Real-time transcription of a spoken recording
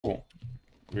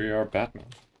We are Batman.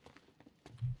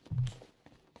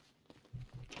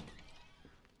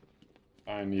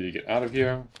 I need to get out of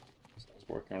here. So I was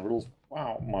working on riddles.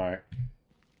 Wow, my...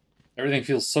 Everything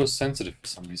feels so sensitive for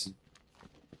some reason.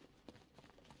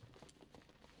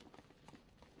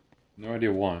 No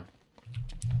idea why.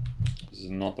 This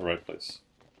is not the right place.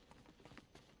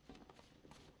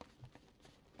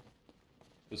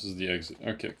 This is the exit.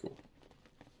 Okay, cool.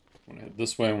 I want to head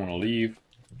this way, I want to leave.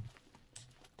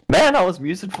 Man, I was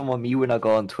muted for my me when I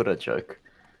go on Twitter joke.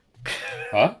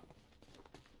 Huh?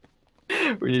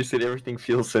 When you said everything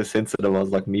feels so sensitive, I was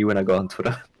like me when I go on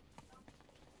Twitter.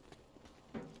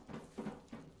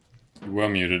 You were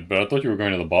muted, but I thought you were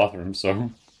going to the bathroom, so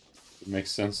it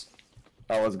makes sense.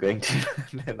 I was going to,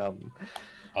 and then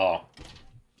Ah,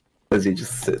 busy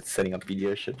just setting up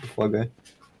video shit before I go.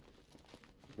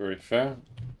 very fair.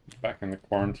 Back in the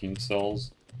quarantine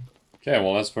cells. Okay,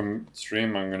 well, as per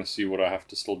stream, I'm going to see what I have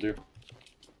to still do.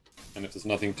 And if there's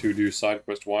nothing to do side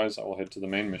quest-wise, I will head to the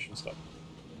main mission stuff.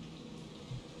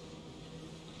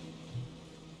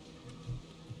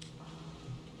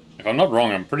 If I'm not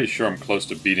wrong, I'm pretty sure I'm close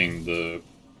to beating the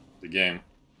game.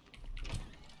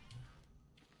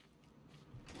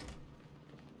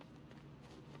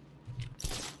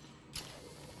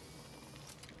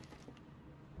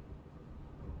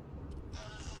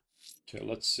 Okay,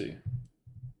 let's see.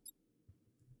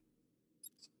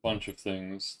 It's a bunch of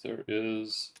things. There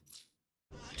is...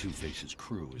 Two-Face's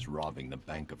crew is robbing the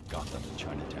Bank of Gotham in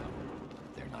Chinatown.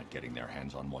 They're not getting their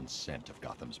hands on 1 cent of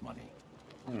Gotham's money.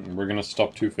 We're gonna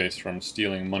stop Two-Face from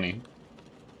stealing money.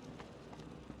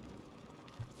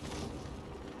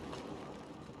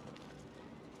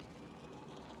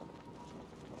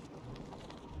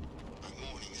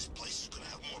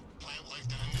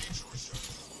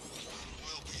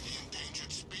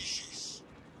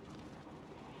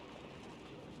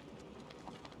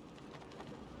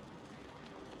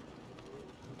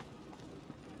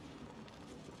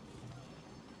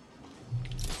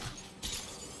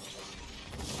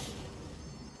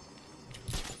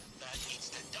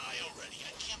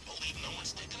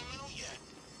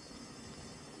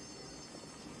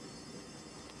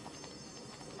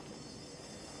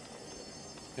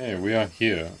 Okay, we are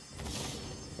here.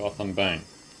 Gotham Bank.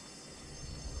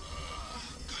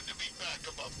 Good to be back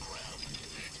above ground.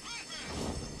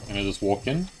 Can I just walk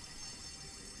in?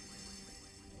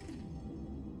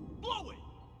 Blow it!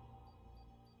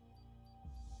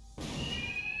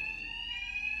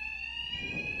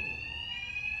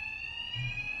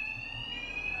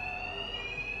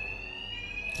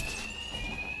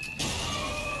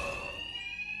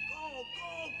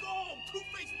 Go!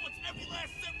 Two-Face wants every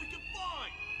last cent we can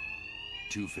find!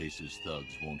 Two-Face's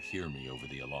thugs won't hear me over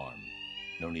the alarm.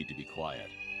 No need to be quiet.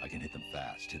 I can hit them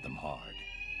fast, hit them hard.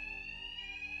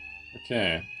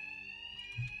 Okay.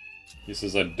 He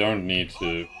says I don't need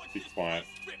to be quiet.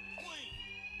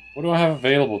 What do I have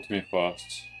available to me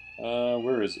first?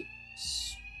 Where is it?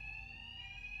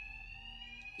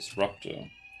 Disruptor.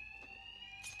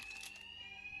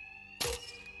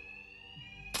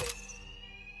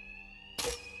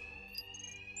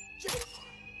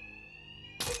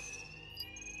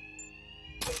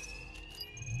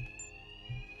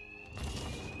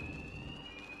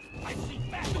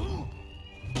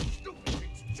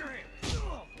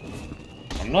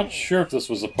 I'm not sure if this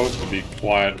was supposed to be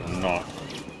quiet or not.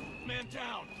 Man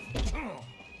down.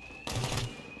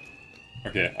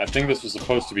 Okay, I think this was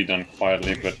supposed to be done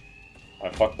quietly, but I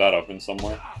fucked that up in some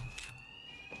way.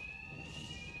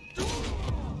 Why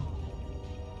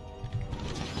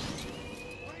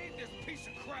ain't this piece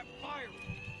of crap firing?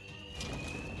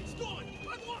 It's gone!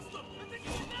 I lost them! I think it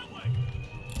went that way!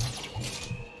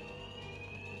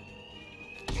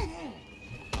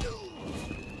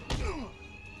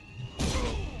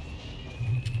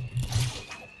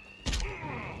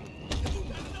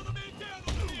 There's another man down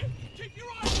over there! Keep your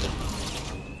eyes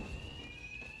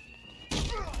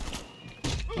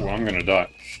Ooh, I'm gonna die.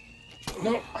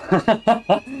 No!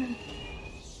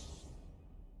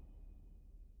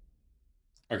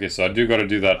 Okay, so I do gotta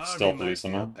do that stealthily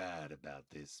somehow. bad about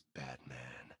this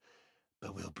Batman,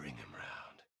 but we'll bring him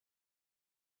round.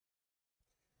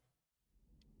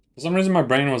 For some reason my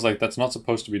brain was like, that's not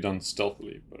supposed to be done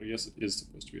stealthily, but I guess it is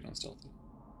supposed to be done stealthily.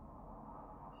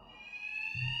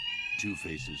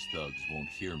 Two-Face's thugs won't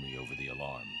hear me over the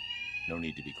alarm. No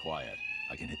need to be quiet.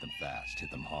 I can hit them fast, hit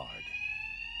them hard.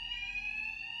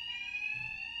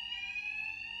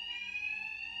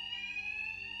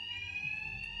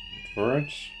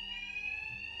 Forage.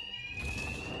 Can't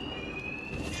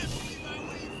believe how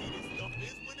easy this stuff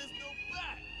is when there's no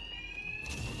back.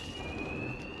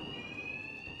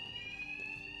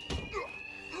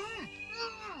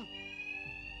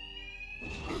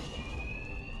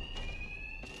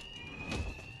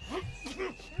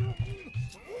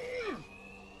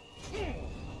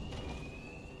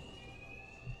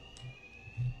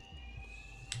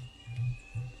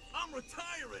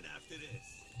 retiring after this.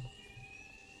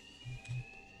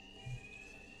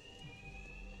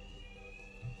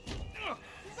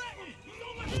 Batman, he's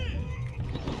over here!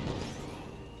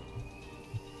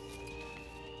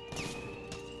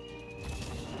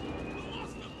 We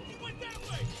lost him! He went that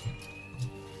way!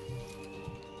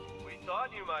 We thought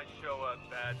you might show up,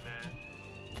 Batman.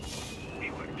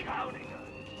 We were counting on it.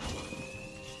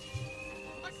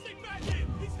 I see Batman!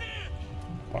 He's here!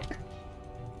 Fuck.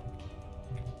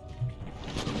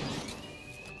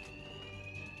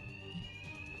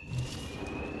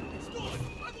 He's gone!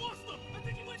 I lost him! I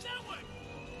think he went that way!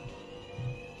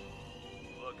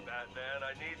 Look, Batman,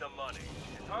 I need the money.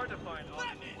 It's hard to find honest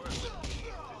Batman! work.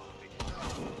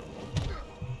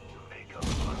 You make a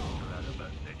monster out of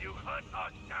us, then you hunt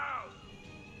us down!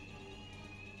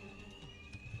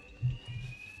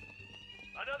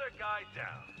 Another guy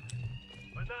down.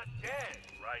 But not dead,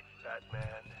 right,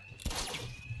 Batman?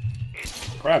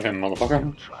 Grab him,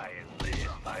 motherfucker. Try and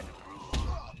live by the rules.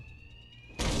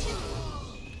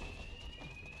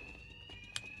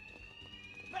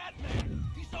 Batman!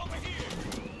 He's over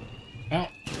here! Ow.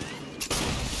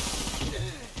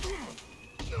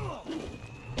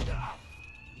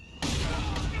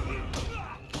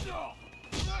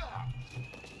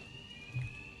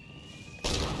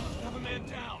 Have a man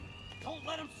down! Don't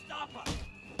let him stop us!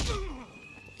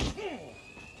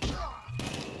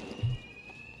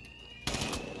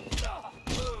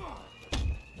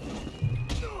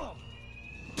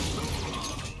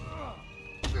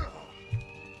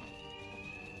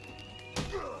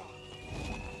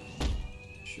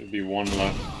 Should be one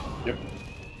left. Yep.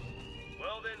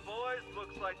 Well then, boys,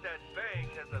 looks like that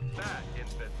bank has a bat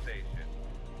infestation.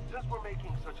 Since we're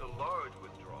making such a large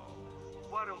withdrawal,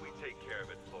 why don't we take care of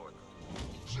it for them?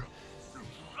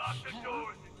 Lock the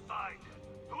doors inside.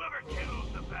 Whoever kills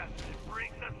the bastard and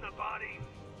brings us the body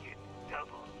gets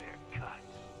double their cut.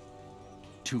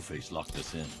 Two-Face locked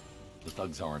us in. The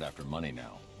thugs aren't after money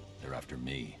now. They're after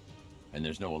me. And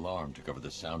there's no alarm to cover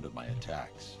the sound of my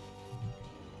attacks.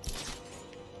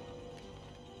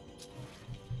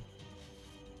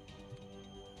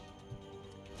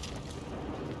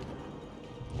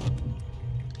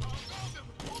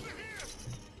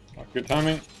 Good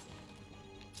timing.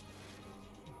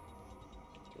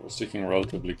 We're sticking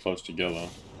relatively close together.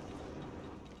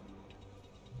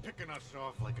 Picking us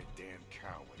off like a damn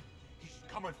coward. He should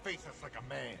come and face us like a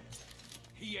man.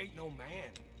 He ain't no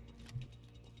man.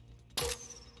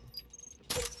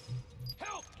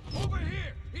 Help! Over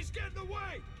here! He's getting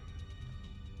away!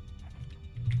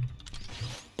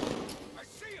 I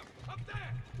see him! Up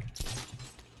there!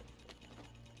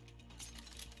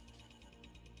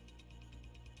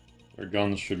 Their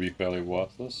guns should be fairly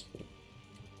worthless, but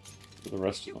for the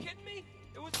rest You of them. kidding me?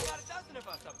 There was about a dozen of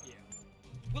us up here.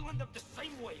 We'll end up the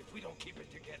same way if we don't keep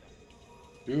it together.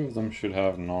 2 of them should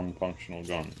have non-functional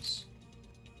guns.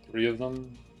 3 of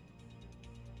them?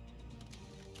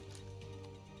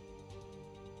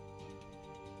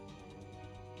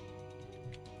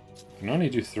 Can only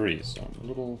do 3, so I'm a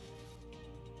little...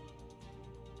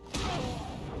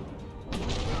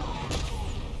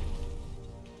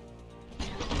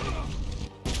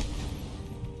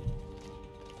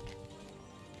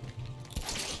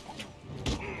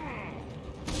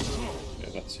 Yeah,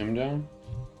 that's him down.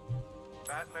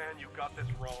 Batman, you got this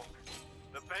wrong.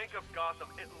 The Bank of Gotham,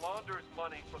 it launders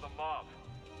money for the mob.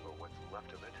 Or what's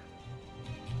left of it.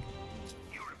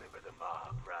 You remember the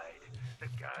mob, right? The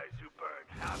guys who burned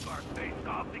half our face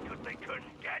off because they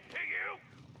couldn't get to you?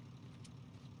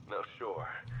 Now sure,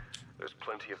 there's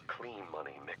plenty of clean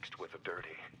money mixed with the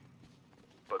dirty.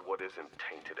 But what isn't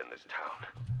tainted in this town?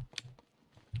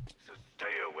 So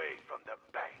stay away from the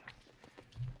banks.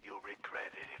 You'll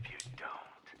regret it if you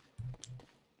don't.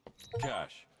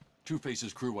 Cash,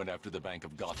 Two-Face's crew went after the Bank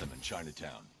of Gotham in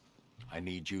Chinatown. I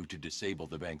need you to disable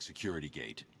the bank security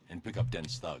gate and pick up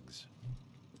Dent's thugs.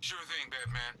 Sure thing,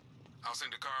 Batman. I'll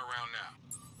send a car around now.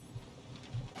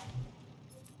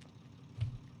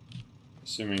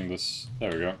 Assuming this...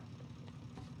 There we go.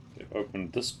 They've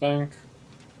opened this bank.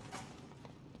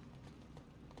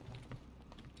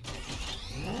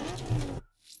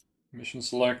 Mission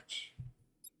select.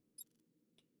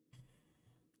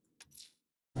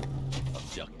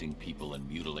 Abducting people and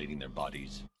mutilating their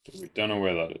bodies. Okay, we don't know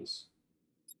where that is.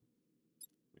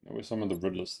 We know where some of the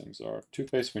Riddler's things are.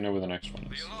 Two-Face, we know where the next one is.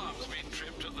 The alarm's been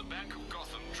tripped at the Bank of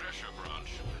Gotham Treasure Branch.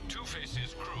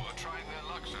 Two-Face's crew are trying their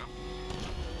luck, sir.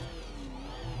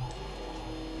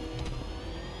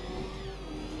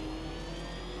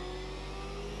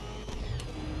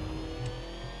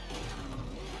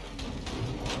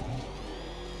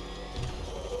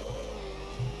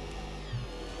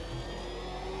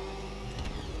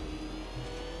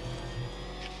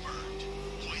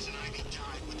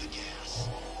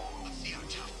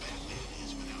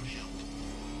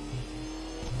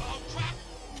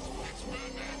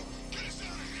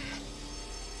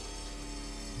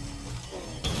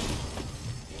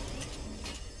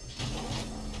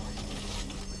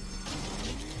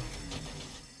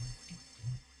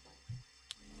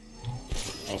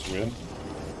 was weird.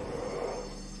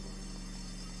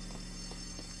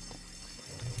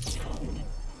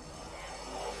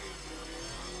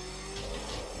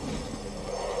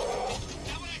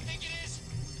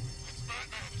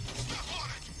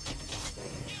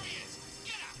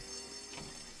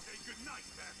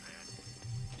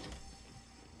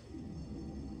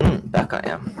 Back I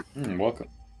am. Welcome.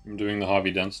 I'm doing the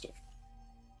Harvey Dent stuff.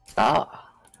 Ah,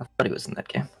 I thought he was in that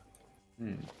game.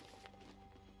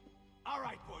 All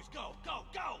right, boys, go, go,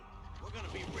 go! We're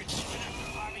gonna be rich even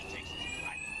after Harvey takes his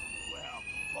cut. Well,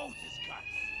 both his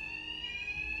cuts.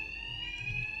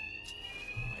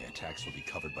 My attacks will be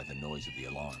covered by the noise of the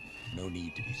alarm. No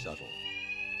need to be subtle.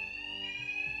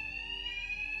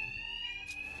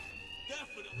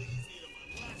 Definitely easier than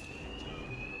my last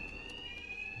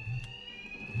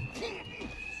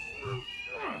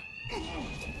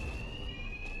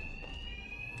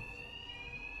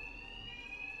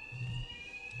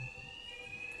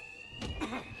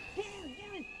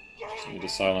Just need a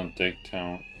silent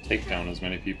takedown as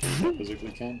many people as I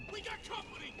physically can. We got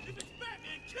company! If it's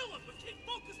Batman, kill him, but keep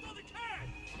focused on the cat!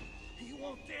 He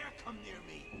won't dare come near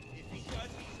me. If he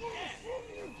does, he's dead.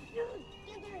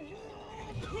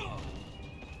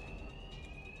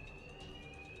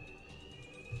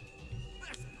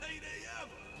 Best payday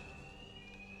ever!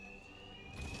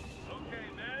 Okay,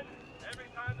 men. Every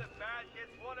time the bat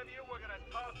gets one of you, we're gonna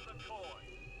toss the toy.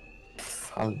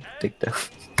 Solid dick down.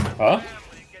 Huh?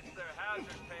 Family gets their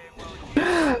hazard pay while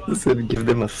you I said give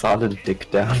them a solid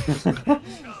dick down. We'll tell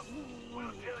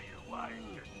you why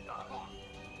you're stuck.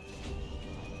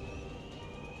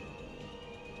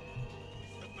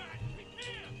 The bat,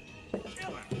 prepare!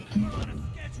 Kill him! We're on a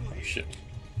schedule here. Shit.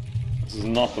 This is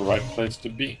not the right place to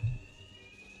be.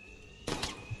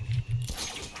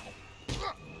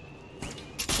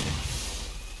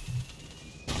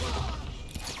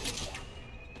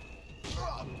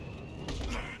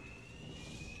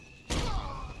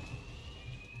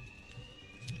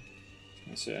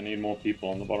 Let's see, I need more people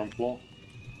on the bottom floor.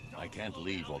 I can't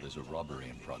leave while there's a robbery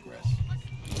in progress.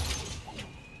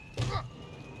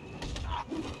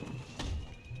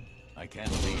 I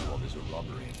can't leave while there's a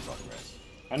robbery in progress.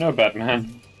 I know,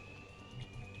 Batman.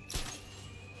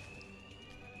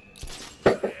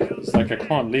 It's like I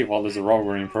can't leave while there's a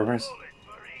robbery in progress.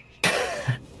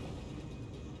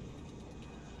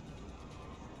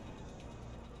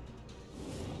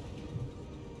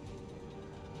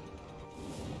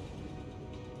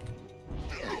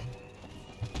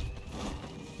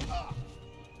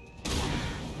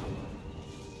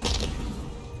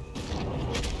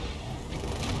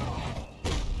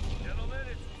 Gentlemen,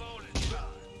 it's bonus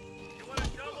time. You want to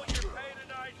double your pay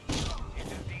tonight?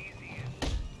 It's as easy as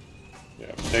Yeah,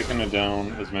 I've taken it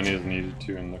down as many as needed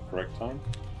to in the correct time.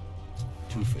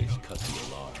 Two-Face cut the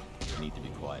alarm. Need to be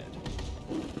quiet.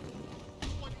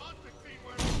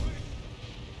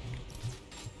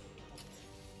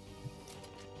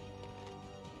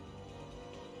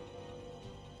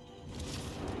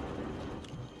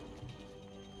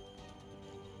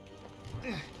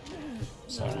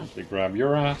 Silently grab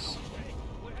your ass.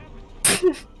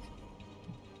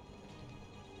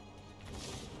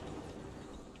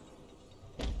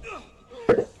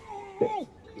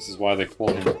 This is why they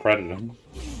call him the Predator.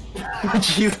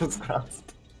 Jesus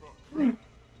Christ. We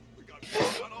got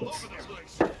blood all over the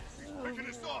place. He's picking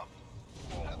us off.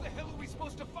 How the hell are we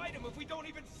supposed to fight him if we don't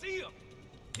even see him?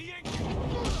 He ain't...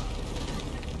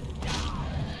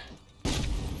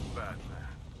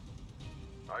 Batman.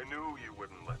 I knew you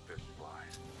wouldn't let this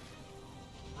slide.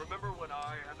 Remember when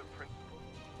I had the principal?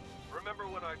 Remember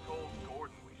when I told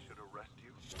Gordon we should arrest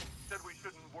you? Said we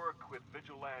shouldn't work with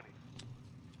vigilantes?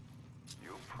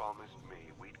 You promised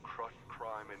me we'd crush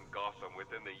crime in Gotham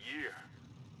within the year.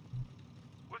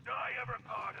 Was I ever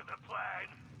part of the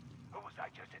plan? Or was I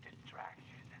just a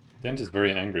distraction? Dent is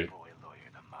very angry. Boy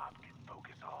lawyer the mob can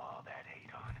focus all that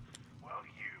hate on, while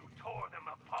you tore them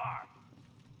apart.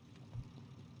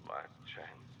 Last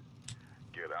chance.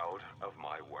 Get out of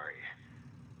my way,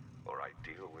 or I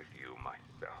deal with you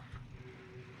myself.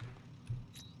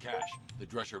 Cash, the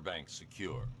Drescher Bank's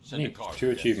secure. Send a Neat. car. 2 for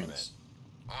Dent's achievements.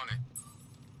 On it.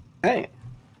 Hey.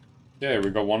 Yeah,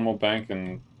 we got one more bank,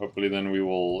 and hopefully then we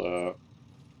will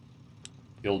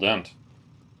kill Dent.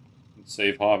 And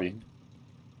save Harvey.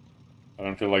 I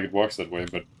don't feel like it works that way,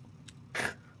 but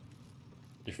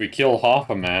if we kill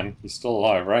half a man, he's still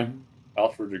alive, right?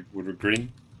 Alfred would agree.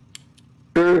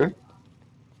 Sure.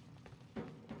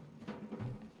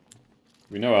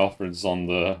 We know Alfred's on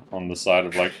the side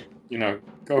of like, you know,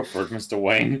 go for it, Mr.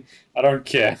 Wayne. I don't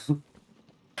care.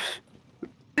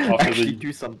 Actually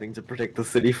do something to protect the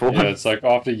city for Yeah, once. it's like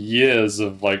after years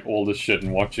of like all this shit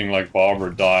and watching like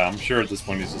Barbara die, I'm sure at this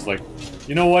point he's just like,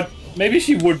 you know what? Maybe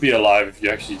she would be alive if you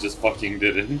actually just fucking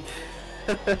did it.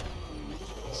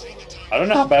 I don't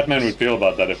know how Batman would feel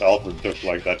about that if Alfred took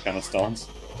like that kind of stance.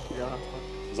 Yeah.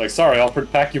 It's like, sorry,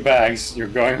 Alfred, pack your bags. You're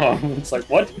going home. It's like,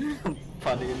 what?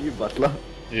 Finding a new butler.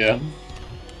 Yeah.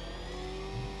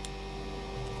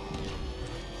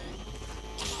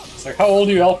 It's like, how old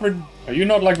are you, Alfred? Are you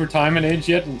not like retirement age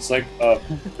yet? And it's like,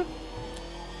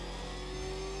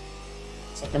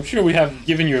 it's like, I'm sure we have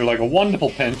given you like a wonderful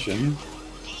pension.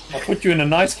 I'll put you in a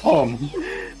nice home.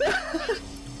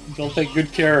 They'll take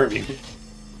good care of you.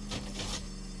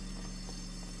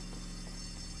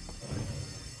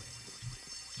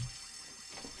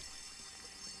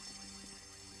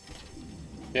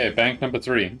 Okay, bank number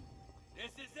 3.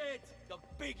 This is it! The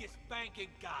biggest bank in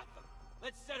Gotham.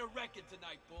 Let's set a record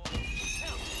tonight, boys.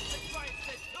 Hell, let's try and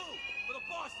set 2, for the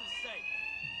boss's sake.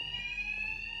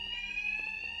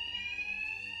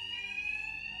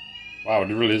 Wow, it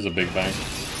really is a big bank.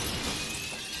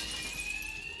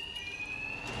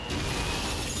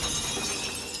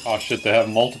 Oh shit, they have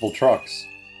multiple trucks.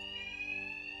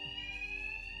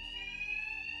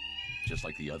 Just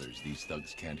like the others, these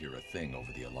thugs can't hear a thing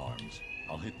over the alarms.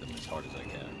 I'll hit them as hard as I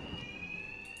can.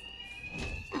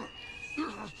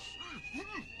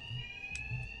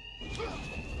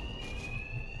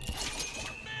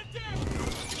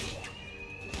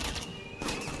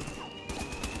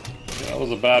 Yeah, that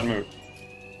was a bad move.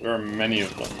 There are many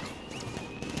of them.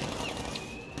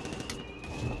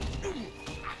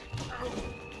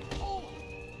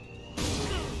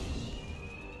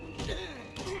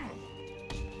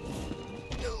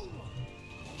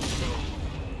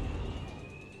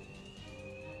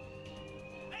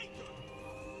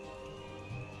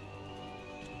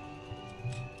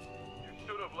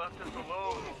 Left us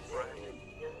alone, Frank.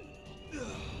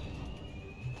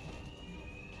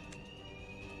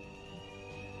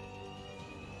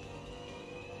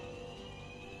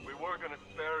 We were gonna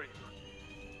spare you,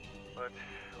 but,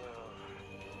 well...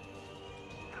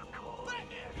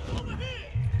 Batman, over here!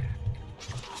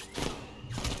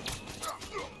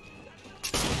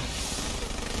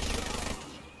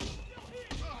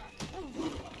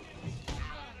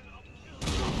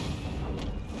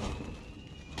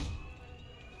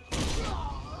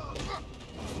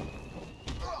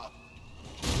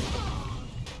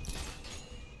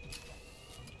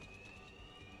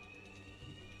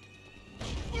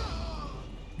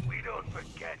 We don't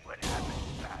forget what happened,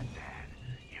 Batman.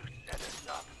 You set us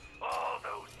up all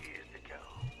those years ago.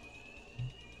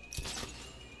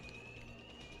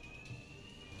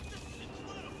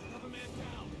 Let him, have a man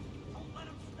down. Don't let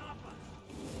him stop us.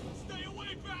 Stay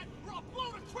away, Bat, or I'll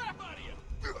blow the crap out of you!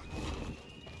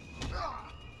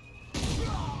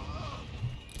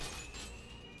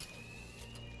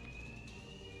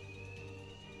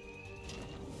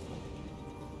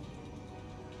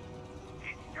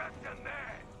 He's just a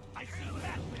man. I see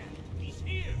Batman. He's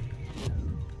here.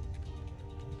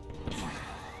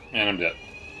 And I'm dead.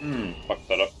 Fuck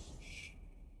that up.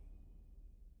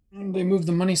 They move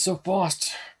the money so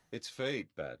fast. It's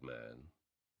fate, Batman.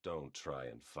 Don't try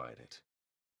and fight it.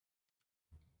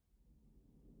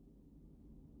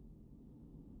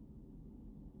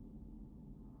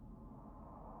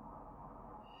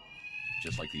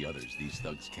 Just like the others, these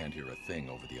thugs can't hear a thing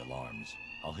over the alarms.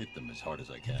 I'll hit them as hard as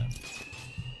I can.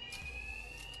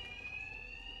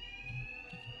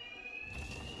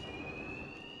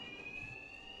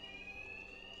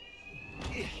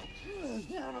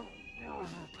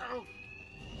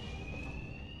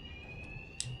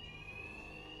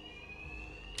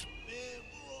 Man,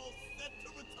 we're all set to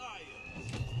retire.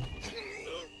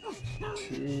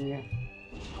 2.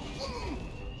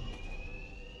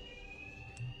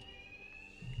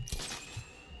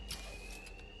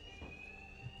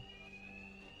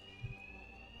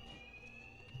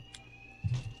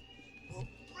 Well,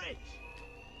 Rich!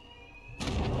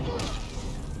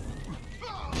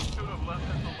 Should have left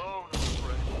us alone,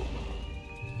 Frank.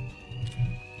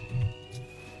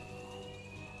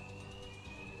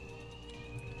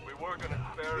 We were gonna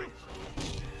spare you,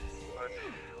 but,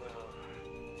 well...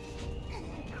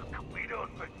 We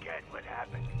don't forget what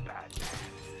happened, Batman.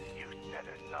 You set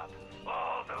us up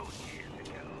all those years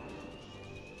ago.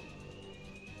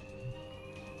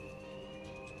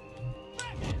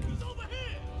 Batman, he's over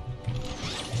here!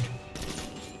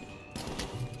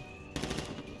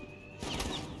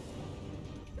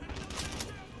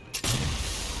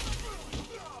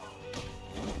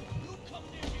 You come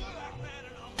near me, Batman,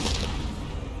 and I'll...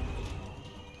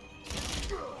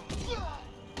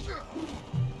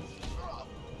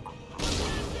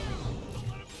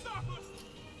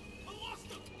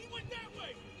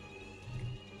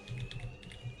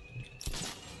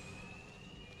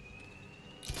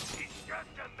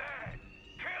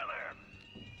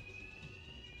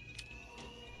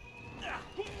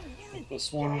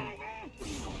 This one. How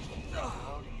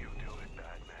do you do it,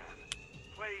 Batman?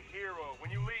 Play hero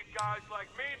when you leave guys like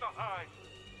me behind.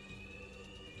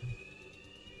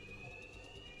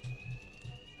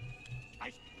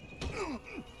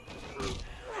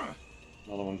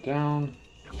 Another one down.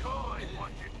 The toy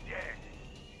wants you dead.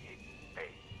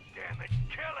 Hey, damn it,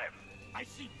 kill him! I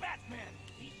see Batman.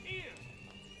 He's here.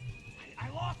 I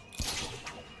lost.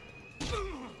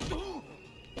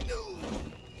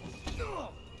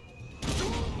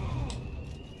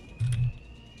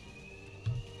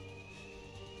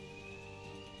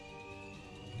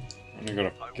 I'm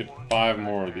gonna get 5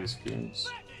 more of these goons.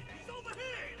 He's over here.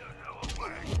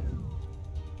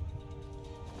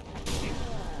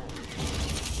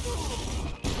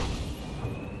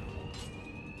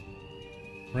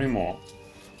 3 more.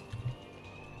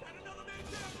 And another man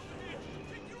down over here.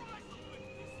 Take your eyes off him.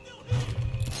 He's still here.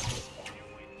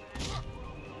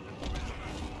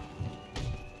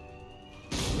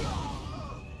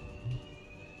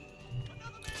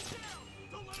 Another man down.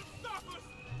 Don't let him stop us.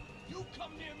 You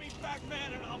come near me, Batman,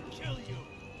 and I'll kill you.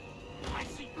 I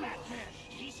see Batman.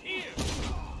 He's here.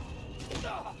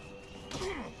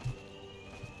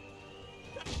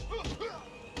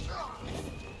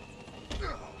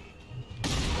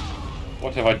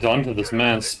 What have I done to this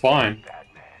man's spine?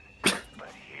 Batman,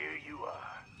 but here you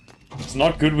are. It's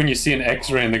not good when you see an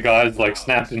X-ray and the guy's like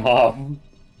snapped in half.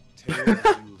 Tails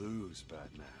you lose,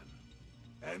 Batman.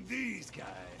 And these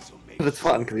guys will make But it's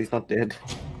fun because he's not dead.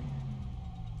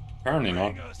 Apparently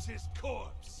not. bring us his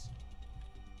corpse.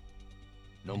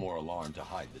 No more alarm to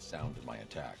hide the sound of my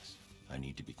attacks. I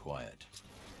need to be quiet.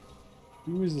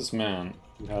 Who is this man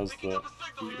who has Picking the... up a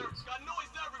signal here. Got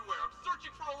noise everywhere. I'm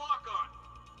searching for a lock-on.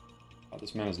 Oh,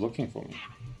 this man is looking for me.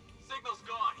 Signal's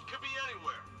gone. He could be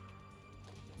anywhere.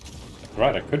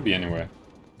 Right, I could be anywhere.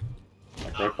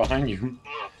 Like right behind you.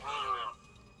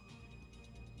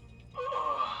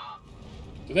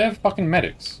 Do they have fucking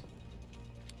medics?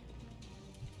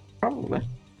 Probably.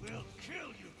 We'll kill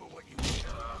you for what you did to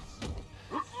us.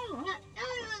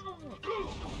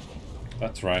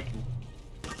 That's right.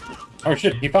 Oh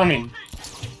shit, he found me!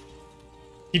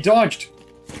 He dodged!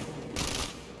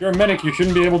 You're a medic, you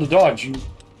shouldn't be able to dodge. I'm coming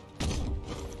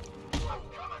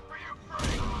for you,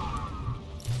 Frank.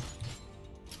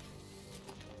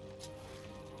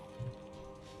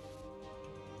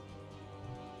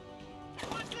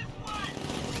 What's this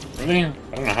way? Really? I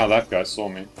don't know how that guy saw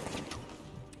me.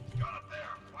 Got up there.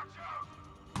 Watch out.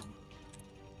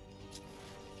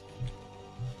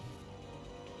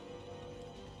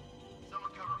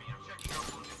 Someone cover me. I'm checking out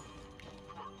wounded.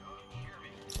 Poor guy. Can you hear me?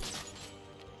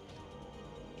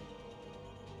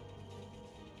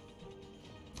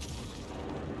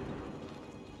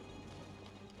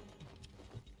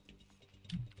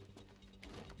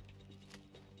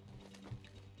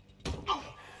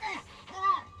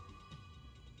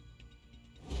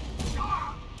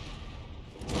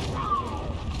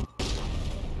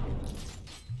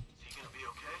 Is he gonna be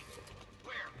okay?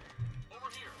 Where? Over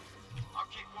here. I'll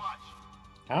keep watch.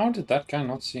 How did that guy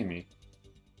not see me?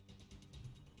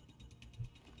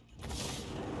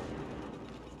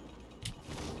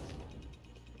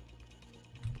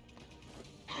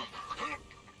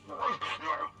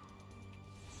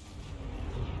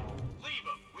 Leave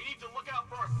him. We need to look out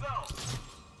for ourselves.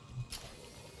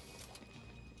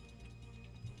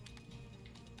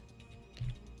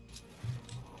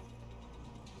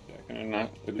 Yeah, I can not,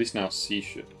 at least now see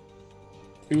shit.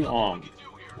 2 armed.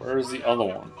 Where is the other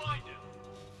one? Find him.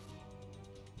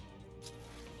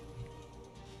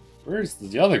 Where is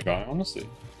the other guy, honestly?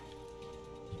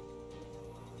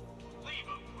 Leave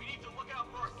him. We need to look out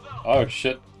for ourselves. Oh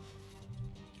shit.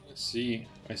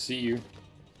 I see you.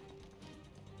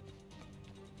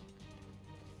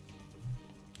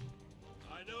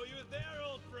 I know you're there,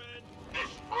 old friend.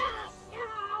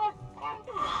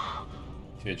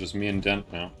 Okay, just me and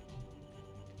Dent now.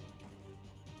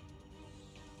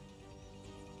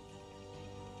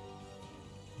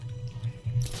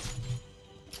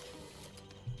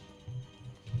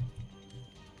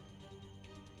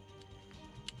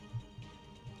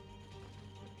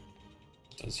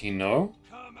 Does he know?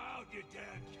 Come out, you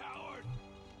damn coward.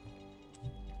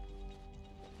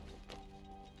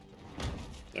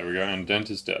 There we go, and Dent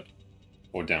is dead.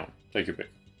 Or down. Take your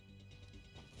pick.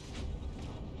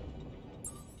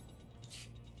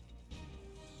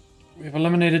 We've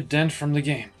eliminated Dent from the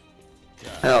game.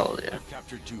 Hell yeah. I've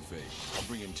captured Two-Face. I'll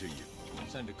bring him to you.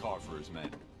 Send a car for his men.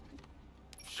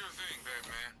 Sure thing,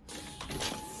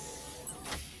 Batman.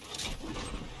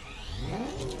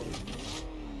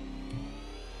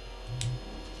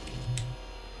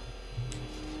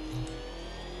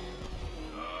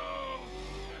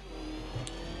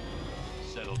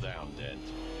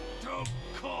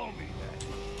 Don't call me that.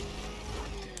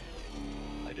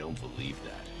 I don't believe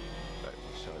that. I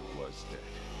wish I was dead.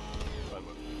 I'm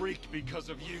a freak because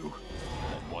of you.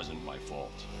 That wasn't my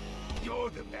fault. You're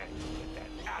the man who let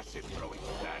that acid-throwing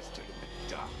bastard in the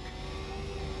dock.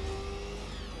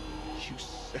 You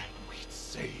said we'd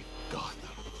save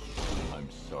Gotham.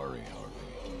 I'm sorry, Harvey.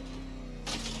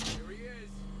 Here he is.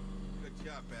 Good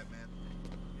job, Batman.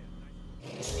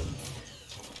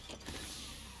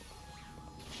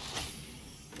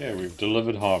 Yeah, we've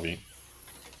delivered Harvey.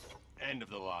 End of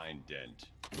the line, Dent.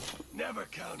 Never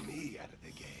count me out of the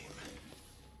game.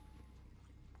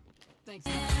 Thanks.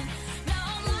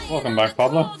 Welcome back,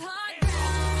 Pablo.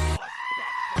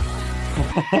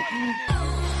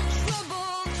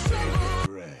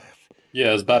 Yeah,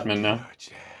 as Batman now.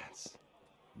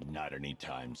 Not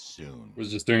anytime soon. Was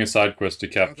just doing a side quest to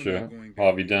capture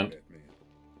Harvey Dent.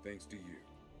 Thanks to you.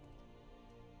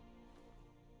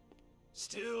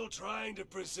 Still trying to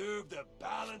preserve the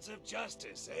balance of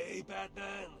justice, eh,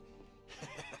 Batman?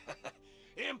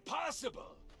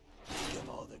 Impossible! Think of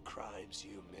all the crimes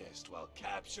you missed while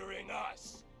capturing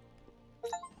us.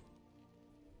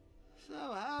 So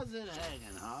how's it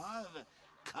hanging, Harv?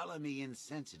 Color me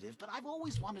insensitive, but I've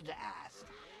always wanted to ask.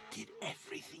 Did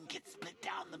everything get split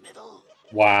down the middle?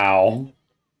 Wow.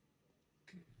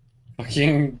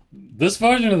 Fucking... This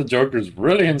version of the Joker is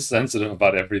really insensitive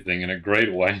about everything in a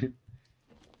great way.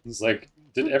 It's like,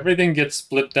 did everything get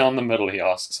split down the middle, he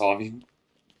asks Harvey.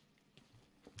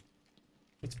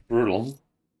 It's brutal.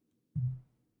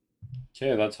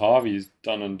 Okay, that's Harvey's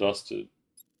done and dusted.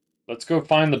 Let's go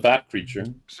find the Bat Creature.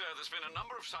 Sir, there's been a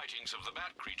number of sightings of the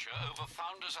Bat Creature over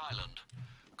Founders Island.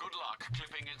 Good luck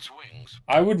clipping its wings.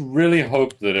 I would really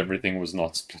hope that everything was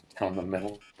not split down the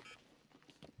middle.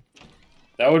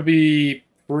 That would be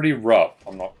pretty rough,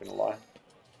 I'm not gonna lie.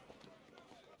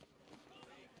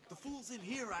 The fools in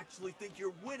here actually think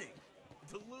you're winning.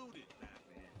 Deluded,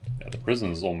 Yeah, the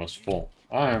prison is almost full.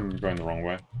 I'm going the wrong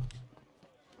way.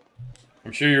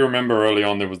 I'm sure you remember early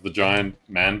on there was the giant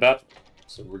man-bat.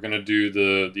 So we're gonna do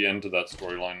the end to that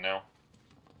storyline now.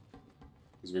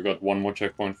 Because we've got one more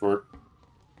checkpoint for it.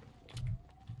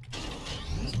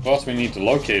 So first we need to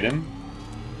locate him,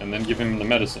 and then give him the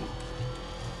medicine.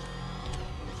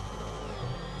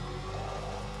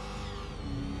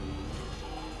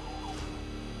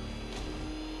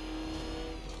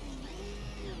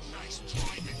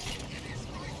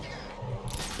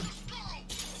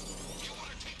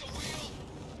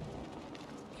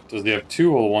 Does he have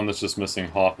two or one that's just missing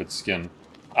half its skin?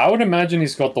 I would imagine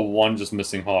he's got the one just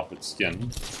missing half its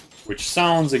skin. Which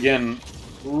sounds, again,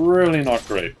 really not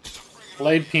great.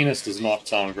 Blade penis does not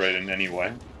sound great in any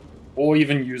way. Or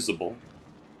even usable.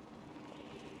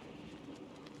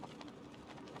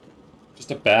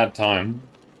 Just a bad time.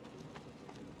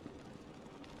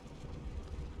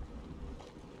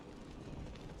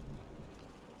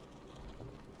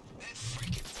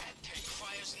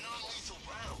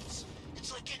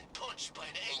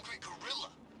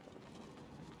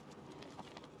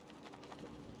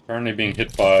 Apparently being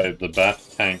hit by the bat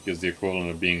tank is the equivalent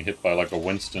of being hit by like a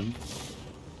Winston.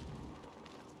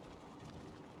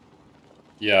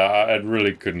 Yeah, it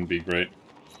really couldn't be great.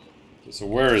 Okay, so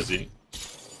where is he?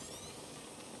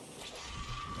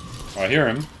 Oh, I hear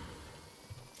him.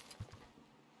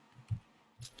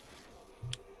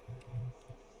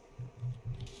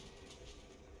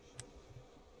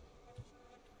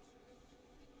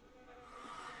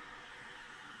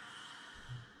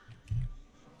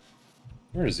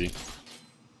 Where is he?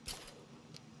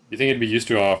 You think it'd be used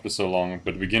to after so long,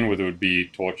 but to begin with it would be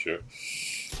torture.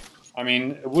 I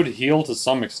mean, it would heal to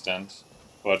some extent,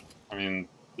 but, I mean,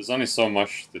 there's only so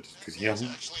much that it could heal.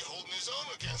 He's actually holding his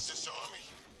own against this army.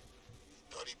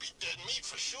 Thought he'd be dead meat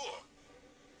for sure.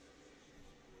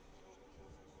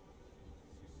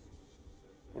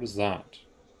 What is that?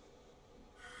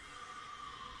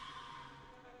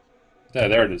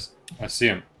 There it is. I see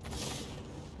him.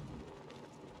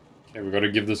 Okay, we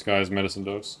gotta give this guy his medicine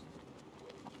dose.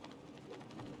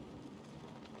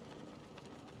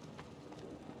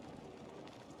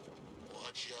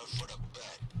 Watch out for the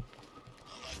bat.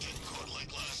 I'm not getting caught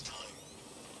like last time.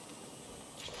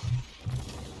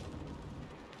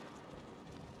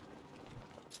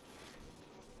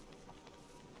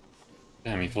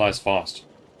 Damn, he flies fast.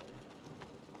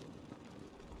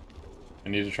 I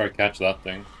need to try to catch that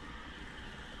thing.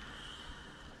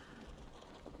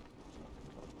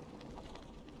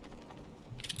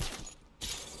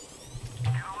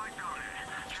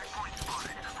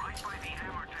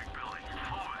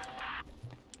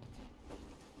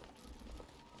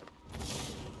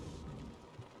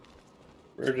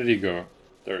 Where did he go?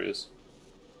 There he is.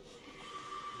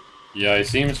 Yeah, he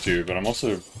seems to, but I'm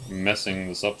also messing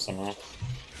this up somehow.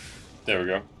 There we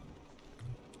go.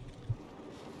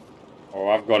 Oh,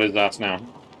 I've got his ass now.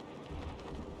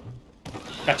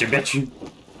 Gotcha, bitch!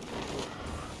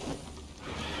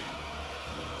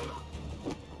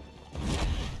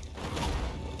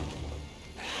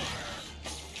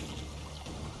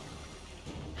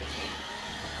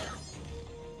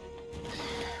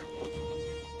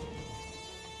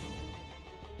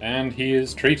 And he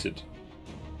is treated.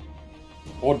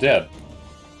 Or dead.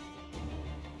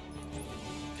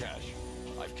 Cash,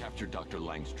 I've captured Dr.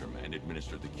 Langstrom and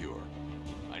administered the cure.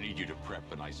 I need you to prep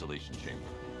an isolation chamber.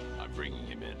 I'm bringing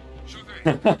him in. Sure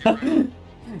thing. Get ready.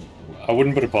 I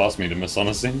wouldn't put it past me to miss,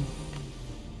 honestly.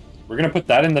 We're gonna put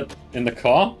that in the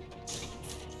car?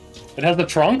 It has the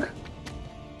trunk?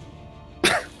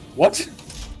 What?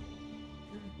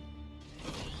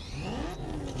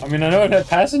 I mean, I know it had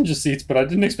passenger seats, but I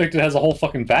didn't expect it has a whole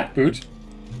fucking back boot.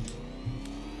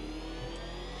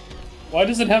 Why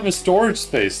does it have a storage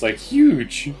space, like,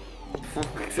 huge?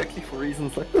 Exactly for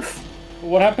reasons like this.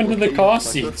 What happened to the Okay, car like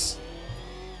seats?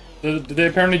 Did they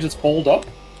apparently just fold up?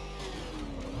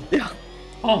 Yeah,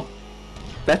 Oh.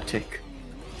 that chick.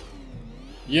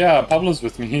 Yeah, Pablo's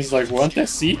with me. He's like, weren't there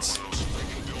seats?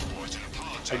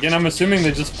 Again, I'm assuming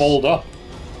they just fold up.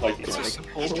 Like, it's They just...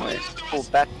 can fold away. Full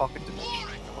back pocket dimension.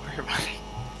 Don't worry about it.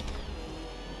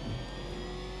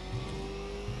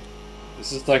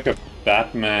 This is like a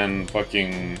Batman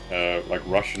fucking, like,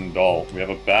 Russian doll. We have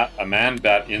a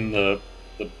man-bat in the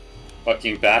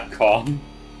fucking bat car.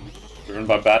 Driven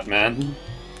by Batman.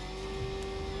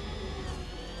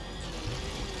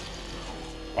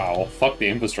 Wow, fuck the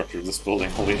infrastructure of this building,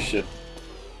 holy shit.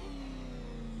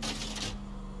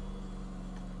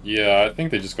 Yeah, I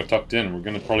think they just got tucked in. We're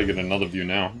gonna probably get another view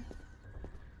now.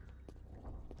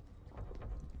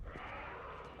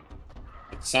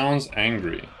 It sounds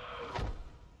angry.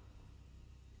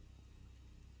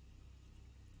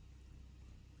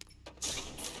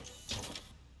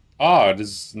 Ah, it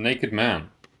is Naked Man.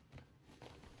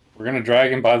 We're gonna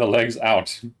drag him by the legs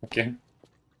out, okay?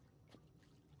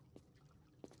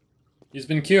 He's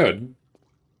been cured.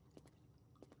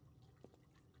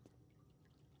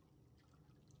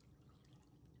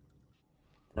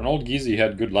 For an old geezer, he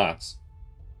had good lats.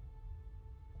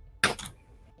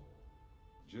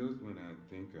 Just when I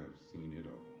think I've seen it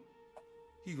all.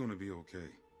 He gonna be okay.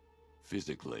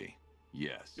 Physically,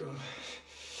 yes.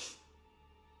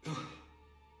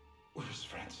 Where's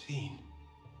Francine?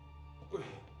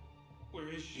 Where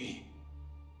is she?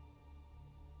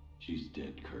 She's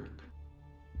dead, Kirk.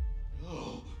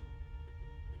 Oh.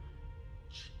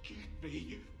 She can't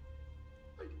be.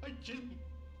 I didn't.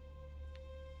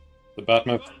 The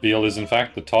Batmobile is in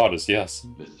fact the TARDIS, yes.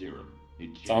 The serum.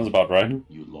 It Sounds about right.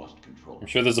 You lost control. I'm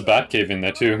sure there's a Batcave in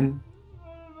there too.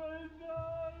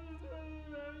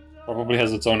 Probably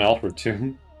has its own Alfred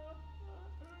too.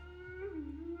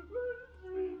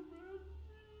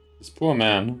 This poor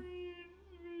man.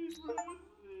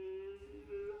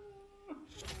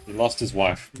 He lost his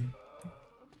wife.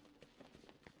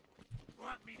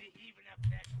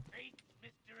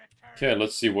 Okay,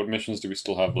 let's see, what missions do we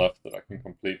still have left that I can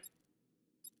complete?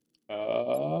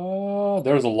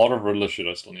 There's a lot of Riddler shit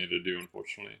I still need to do,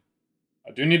 unfortunately.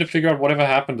 I do need to figure out whatever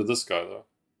happened to this guy, though.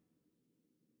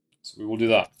 So we will do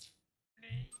that.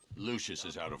 Lucius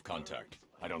is out of contact.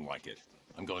 I don't like it.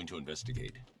 I'm going to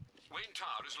investigate. Wayne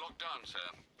Tower is locked down, sir.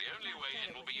 The only way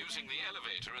in will be using the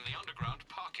elevator in the underground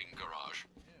parking garage.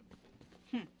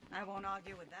 I won't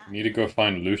argue with that. We need to go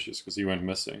find Lucius, because he went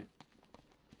missing.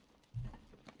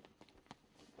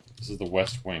 This is the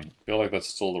west wing. I feel like that's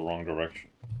still the wrong direction.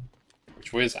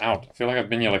 Which way is out? I feel like I've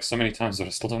been here like so many times that I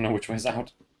still don't know which way is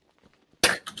out. I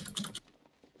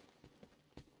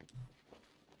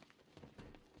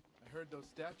heard those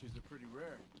statues are pretty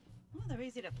rare. Well, they're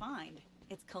easy to find.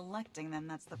 It's collecting them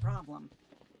that's the problem.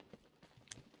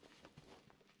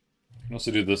 I can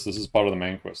also do this. This is part of the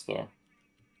main quest, though.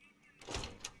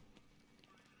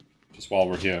 Just while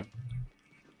we're here.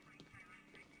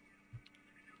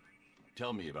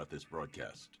 Tell me about this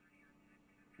broadcast.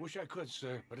 Wish I could,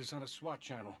 sir, but it's on a SWAT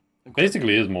channel.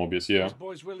 Basically is Morbius, yeah. Those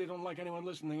boys really don't like anyone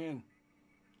listening in.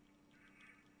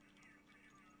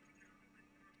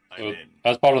 So,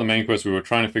 as part of the main quest, we were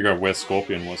trying to figure out where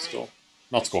Scorpion was still.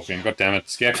 Not Scorpion, goddammit,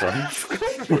 Scarecrow. I found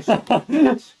Crane,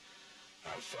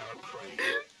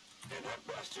 and that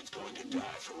bastard's going to die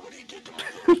for what he did to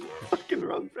my Fucking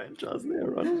wrong franchise there,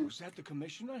 right? Was that the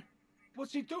commissioner?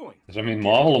 What's he doing? I mean,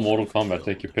 Marvel or Mortal Kombat,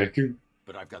 take your pick.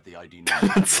 But I've got the ID now.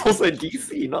 It's also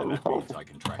DC, not Marvel. I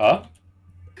can track Huh?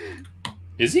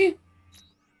 Is he?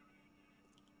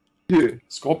 Yeah.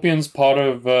 Scorpion's part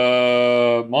of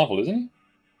Marvel, isn't he?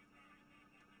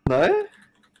 No?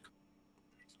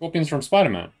 Scorpion's from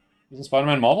Spider-Man. Isn't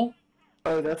Spider-Man Marvel?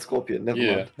 Oh, that's Scorpion. Never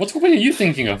Yeah. mind. What Scorpion are you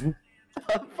thinking of?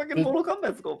 Fucking Mortal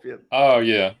Kombat Scorpion. Oh,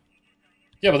 yeah.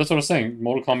 Yeah, but that's what I was saying.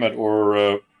 Mortal Kombat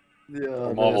or Yeah,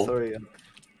 or Marvel. no, sorry.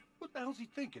 What the hell's he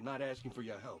thinking, not asking for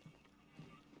your help?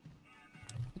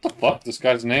 What the fuck? This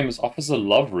guy's name is Officer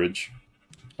Loveridge.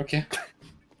 Okay.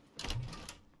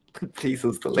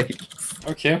 Jesus, the legs.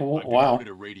 Okay, well, I've wow. decoded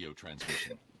a radio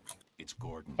transmission. It's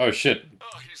Gordon. Oh, shit.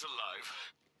 Oh, he's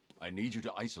alive. I need you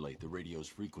to isolate the radio's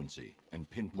frequency and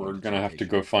pinpoint We're its gonna have to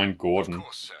location. go find Gordon. Of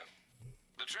course, sir.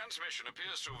 The transmission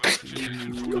appears to have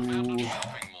originated from an abandoned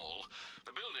shopping mall.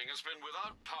 The building has been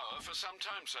without power for some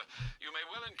time, sir. You may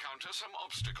well encounter some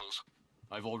obstacles.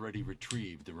 I've already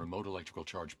retrieved the remote electrical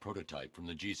charge prototype from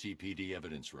the GCPD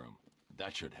evidence room.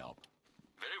 That should help.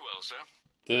 Very well, sir.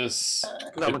 This...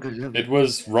 It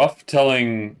was rough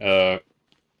telling,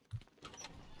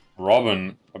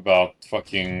 Robin about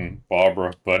fucking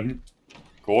Barbara, but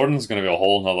Gordon's gonna be a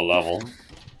whole nother level.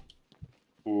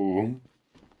 Ooh.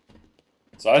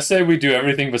 So I say we do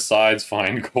everything besides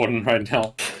find Gordon right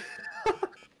now.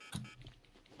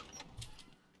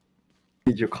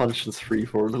 Keep your conscience free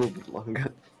for a little bit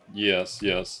longer. Yes,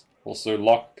 yes. Also,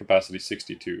 lock capacity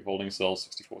 62, holding cell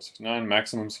 64, 69,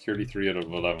 maximum security 3 out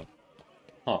of 11.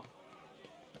 Huh.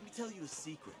 Let me tell you a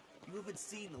secret. You haven't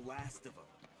seen the last of him.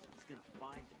 He's gonna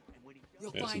find him, and when he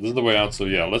does, Yeah, so this is the way out, so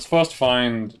yeah, let's first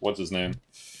find... what's his name?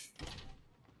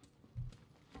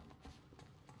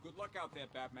 Good luck out there,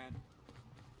 Batman.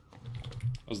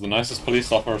 Was the nicest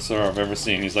police officer I've ever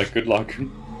seen. He's like, good luck.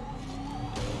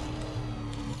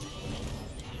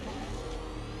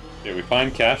 Yeah, we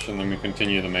find Cash and then we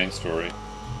continue the main story.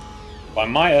 By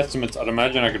my estimates, I'd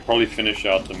imagine I could probably finish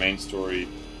out the main story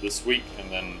this week,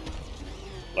 and then,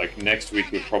 like, next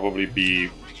week would probably be,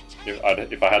 if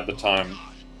I had the time,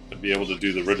 I'd be able to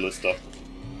do the Riddler stuff.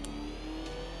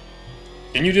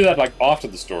 Can you do that, like, after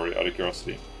the story, out of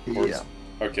curiosity? Or Yeah.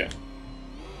 Okay.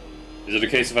 Is it a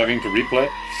case of having to replay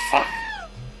it? Fuck!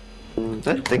 I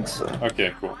don't think so.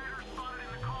 Okay, cool.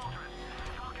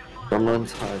 I'm not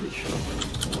entirely sure.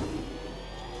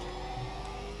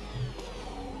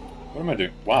 What am I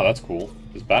doing? Wow, that's cool.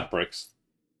 There's bat bricks.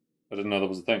 I didn't know that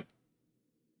was a thing.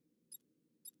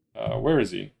 Where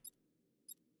is he?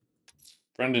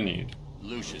 Friend in need.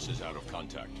 Lucius is out of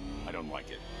contact. I don't like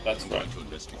it. That's I'm right. going to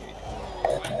investigate.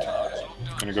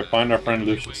 I'm gonna go find our friend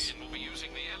Lucius. We'll be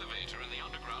using the elevator in the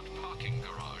underground parking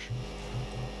garage.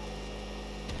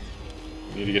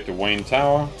 We need to get to Wayne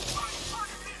Tower.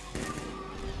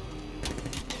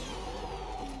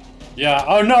 Yeah,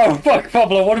 oh no! Fuck,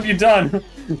 Pablo, what have you done?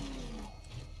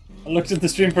 I looked at the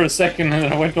stream for a second and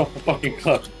then I went off the fucking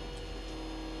cliff.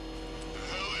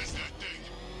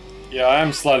 Yeah, I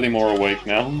am slightly more awake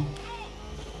now.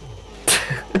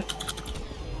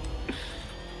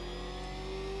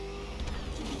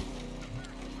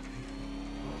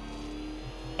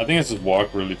 I think it's just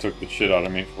work really took the shit out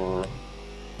of me for a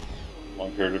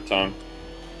long period of time.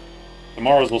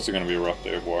 Tomorrow's also going to be a rough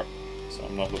day of work, so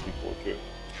I'm not looking forward to it.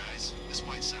 Guys, this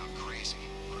might sound crazy,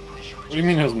 but I'm pretty sure What do you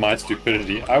mean it was my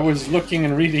stupidity? I was looking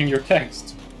and reading your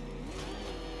text.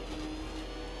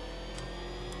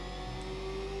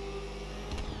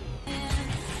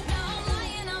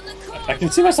 I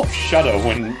can see myself shudder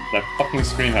when that fucking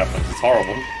scream happens. It's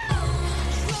horrible.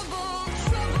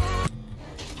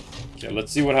 Okay,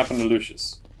 let's see what happened to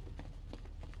Lucius.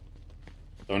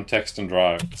 Don't text and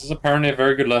drive. This is apparently a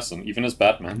very good lesson, even as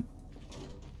Batman.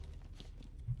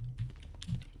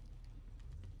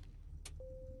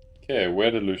 Okay,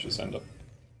 where did Lucius end up?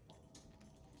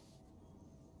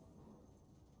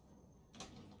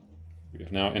 We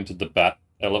have now entered the Bat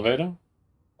elevator.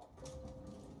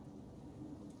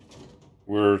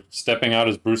 We're stepping out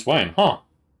as Bruce Wayne, huh?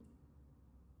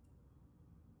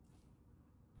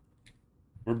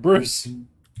 We're Bruce.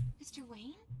 Mr.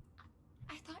 Wayne?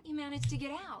 I thought you managed to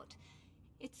get out.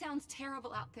 It sounds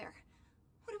terrible out there.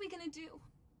 What are we gonna do?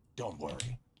 Don't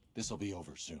worry. This'll be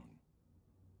over soon.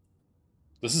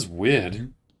 This is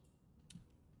weird.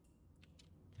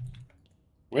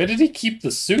 Where did he keep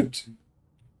the suit?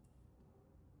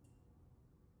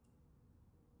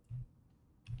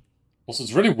 Also,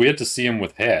 it's really weird to see him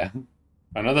with hair.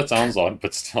 I know that sounds odd,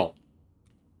 but still.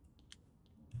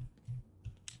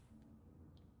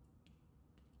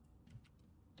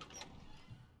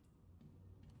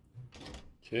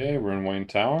 Okay, we're in Wayne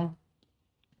Tower.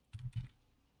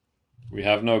 We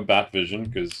have no bat vision,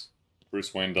 because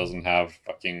Bruce Wayne doesn't have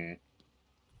fucking...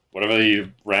 whatever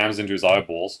he rams into his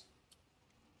eyeballs.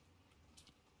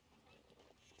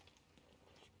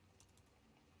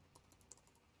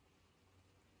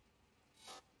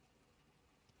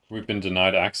 We've been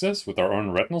denied access with our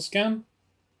own retinal scan?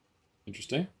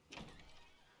 Interesting.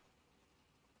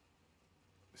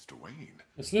 Mr. Wayne.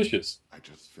 It's Lucius. I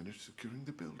just finished securing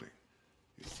the building.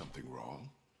 Is something wrong?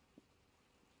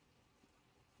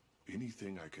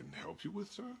 Anything I can help you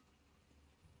with, sir?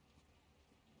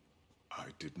 I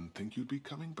didn't think you'd be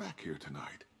coming back here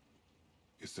tonight.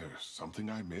 Is there something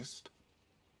I missed?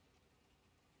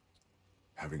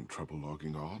 Having trouble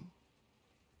logging on?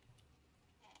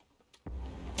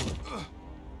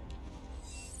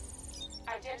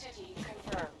 Identity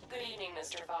confirmed. Good evening,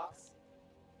 Mr. Fox.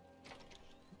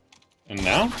 And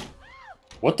now?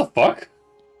 What the fuck?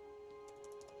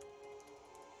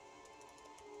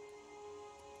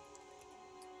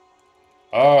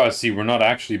 Oh, I see. We're not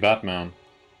actually Batman.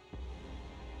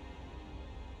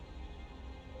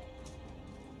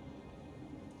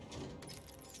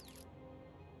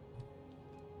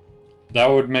 That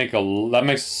would make that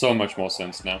makes so much more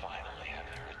sense now.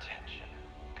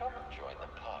 Come and join the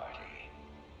party.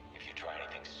 If you try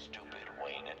anything stupid,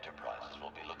 Wayne Enterprises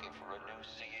will be looking for a new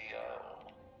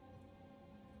CEO.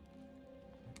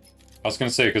 I was gonna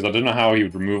say, because I didn't know how he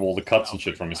would remove all the cuts and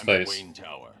shit from his I'm face. at Wayne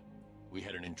Tower. We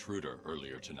had an intruder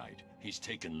earlier tonight. He's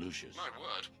taken Lucius. My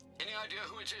word. Any idea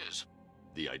who it is?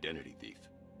 The identity thief.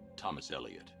 Thomas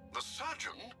Elliot. The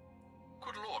surgeon?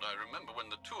 Good lord, I remember when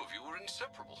the two of you were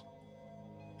inseparable.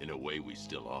 In a way, we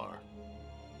still are.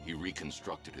 He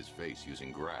reconstructed his face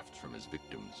using grafts from his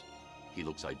victims. He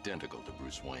looks identical to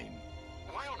Bruce Wayne.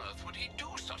 Why on earth would he do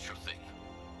such a thing?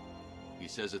 He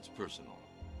says it's personal.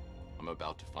 I'm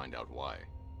about to find out why.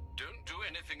 Don't do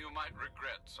anything you might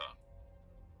regret, sir.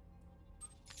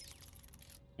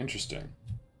 Interesting.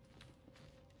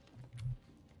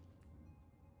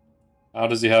 How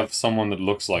does he have someone that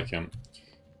looks like him?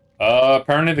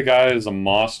 Apparently the guy is a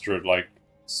master at, like,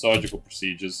 surgical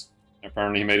procedures.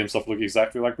 Apparently he made himself look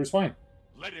exactly like Bruce Wayne.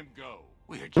 Let him go.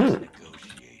 We're just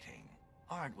negotiating,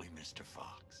 aren't we, Mr.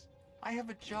 Fox? I have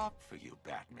a job for you,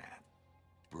 Batman.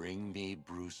 Bring me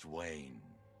Bruce Wayne,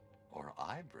 or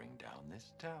I bring down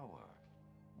this tower.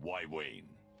 Why Wayne?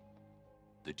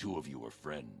 The two of you were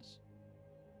friends.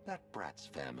 That brat's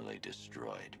family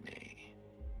destroyed me.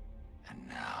 And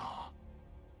now,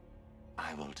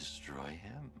 I will destroy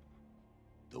him.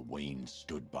 The Wayne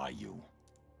stood by you.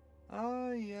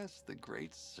 Ah, yes, the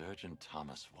great surgeon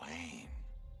Thomas Wayne.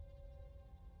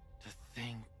 To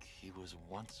think he was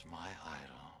once my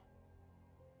idol.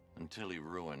 Until he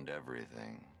ruined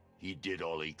everything. He did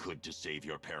all he could to save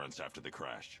your parents after the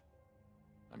crash.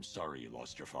 I'm sorry you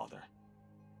lost your father.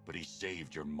 But he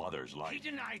saved your mother's life. He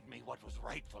denied me what was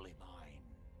rightfully mine.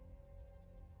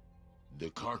 The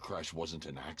car crash wasn't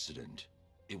an accident.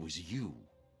 It was you.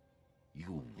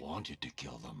 You wanted to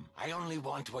kill them. I only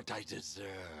want what I deserve.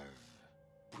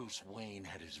 Bruce Wayne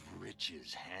had his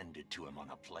riches handed to him on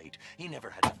a plate. He never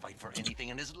had to fight for anything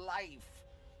in his life.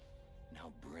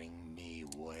 Now bring me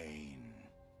Wayne,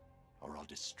 or I'll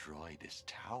destroy this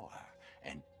tower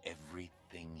and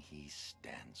everything he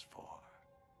stands for.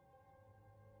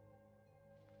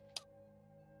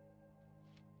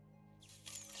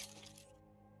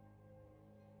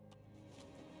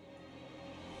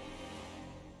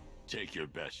 Take your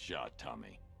best shot,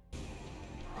 Tommy.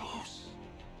 Bruce,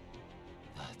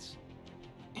 that's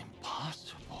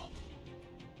impossible.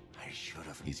 I should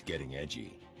have... He's getting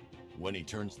edgy. When he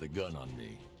turns the gun on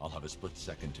me, I'll have a split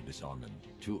second to disarm him.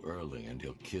 Too early and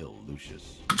he'll kill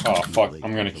Lucius. Oh fuck,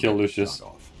 I'm gonna kill Lucius.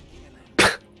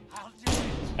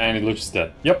 And Lucius is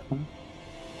dead. Yep.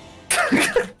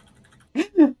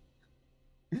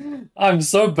 I'm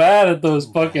so bad at those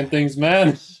fucking things,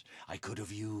 man. I could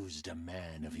have used a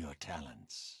man of your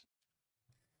talents.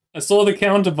 I saw the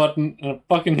counter button and I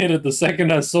fucking hit it the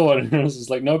second I saw it, and I was just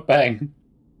like, no, bang.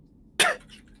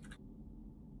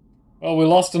 Well, we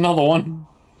lost another one.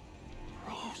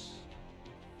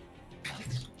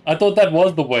 I thought that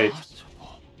was the weight.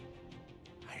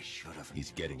 I should have...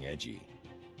 He's getting edgy.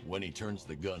 When he turns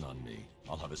the gun on me,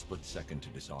 I'll have a split second to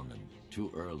disarm him.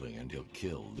 Too early and he'll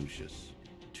kill Lucius.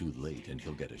 Too late and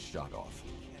he'll get a shot off.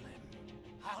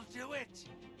 I'll do it!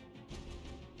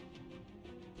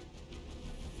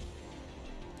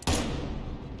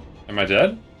 Am I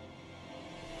dead?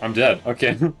 I'm dead.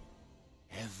 Okay.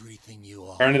 Everything you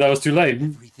are. Apparently that was too late.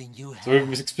 Everything you have. So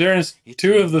we've experienced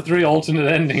 2 of the 3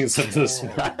 alternate endings of this.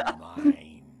 Now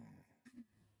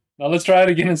let's try it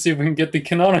again and see if we can get the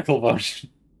canonical version.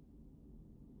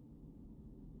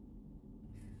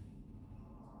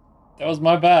 That was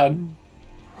my bad.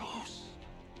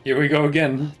 Here we go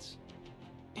again.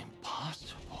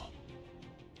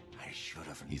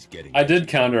 He's getting I did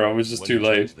counter, I was just too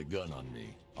late. The gun on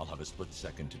me, I'll have a split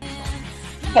second to disarm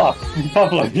him. Fuck,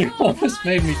 Pablo, you almost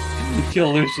made me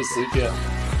kill Lucius again.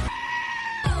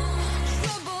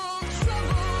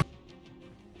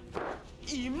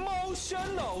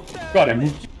 Got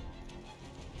him.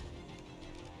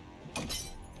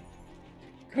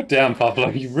 God damn, Pablo,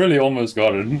 you really almost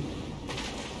got it.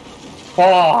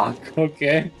 Fuck,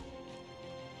 okay.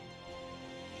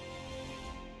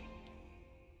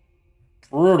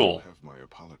 Brutal. Have my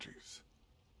apologies.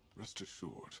 Rest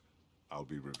assured, I'll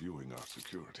be reviewing our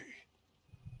security.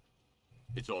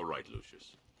 It's all right,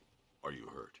 Lucius. Are you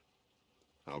hurt?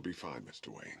 I'll be fine, Mr.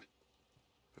 Wayne.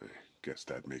 I guess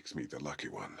that makes me the lucky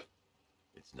one.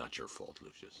 It's not your fault,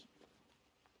 Lucius.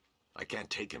 I can't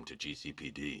take him to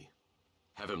GCPD.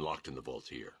 Have him locked in the vault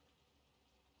here.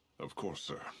 Of course,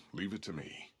 sir. Leave it to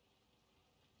me.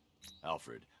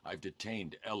 Alfred, I've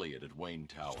detained Elliot at Wayne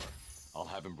Tower. I'll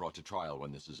have him brought to trial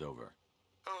when this is over.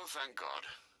 Oh, thank God.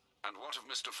 And what of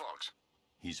Mr. Fox?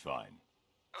 He's fine.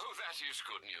 Oh, that is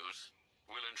good news.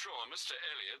 We'll ensure Mr.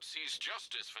 Elliot sees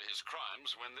justice for his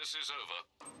crimes when this is over.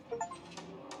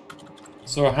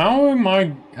 So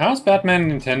how's Batman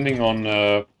intending on,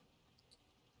 the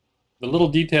little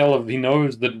detail of he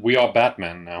knows that we are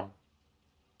Batman now?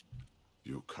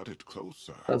 You cut it close,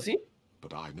 sir. Does he?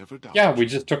 But I never doubted. Yeah, we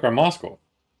just took our mask off.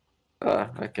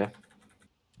 Okay.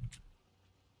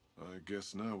 I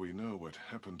guess now we know what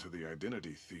happened to the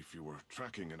identity thief you were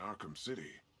tracking in Arkham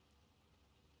City.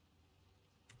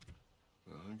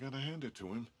 I gotta hand it to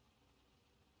him.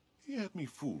 He had me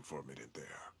fooled for a minute there.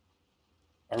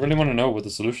 I really want to know what the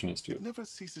solution is to it. It never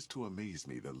ceases to amaze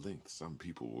me the lengths some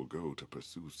people will go to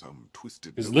pursue some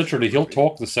twisted... Because literally, he'll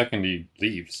talk the second he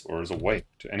leaves, or is awake,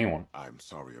 to anyone. I'm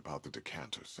sorry about the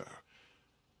decanter, sir.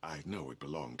 I know it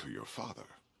belonged to your father.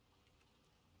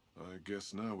 I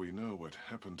guess now we know what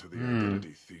happened to the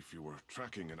identity thief you were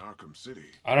tracking in Arkham City.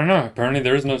 I don't know. Apparently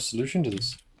there is no solution to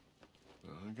this.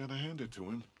 I gotta hand it to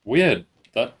him. Weird.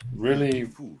 That really...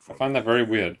 I find that very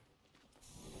weird.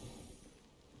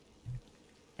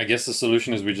 I guess the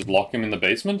solution is we just lock him in the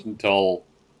basement until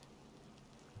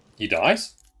he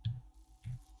dies?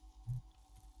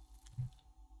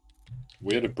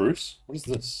 Weird of Bruce? What is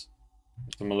this?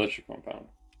 It's a militia compound.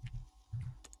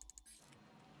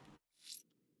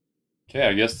 Okay,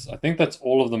 I think that's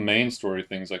all of the main story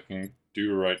things I can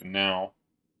do right now.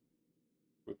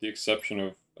 With the exception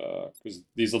of, because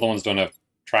these other ones don't have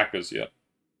trackers yet.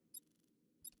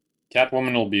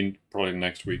 Catwoman will be probably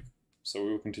next week, so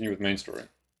we will continue with main story.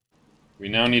 We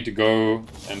now need to go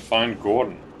and find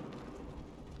Gordon.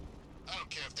 I don't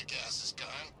care if the gas is gone.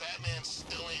 Batman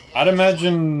still ain't... I'd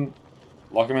imagine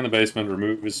lock him in the basement,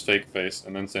 remove his fake face,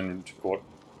 and then send him to court.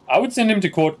 I would send him to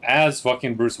court as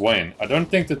fucking Bruce Wayne. I don't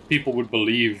think that people would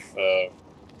believe,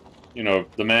 you know,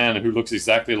 the man who looks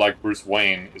exactly like Bruce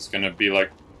Wayne is gonna be like,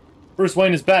 Bruce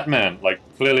Wayne is Batman! Like,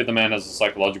 clearly the man has a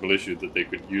psychological issue that they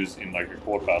could use in, like, a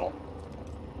court battle.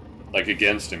 Like,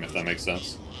 against him, if that makes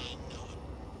sense.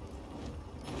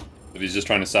 But he's just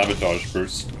trying to sabotage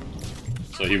Bruce.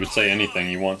 So he would say anything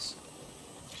he wants.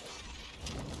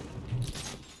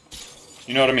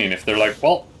 You know what I mean? If they're like,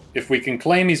 well, if we can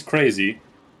claim he's crazy,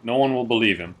 no one will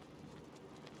believe him.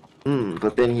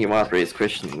 But then he might raise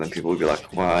questions and then people will be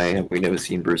like, why have we never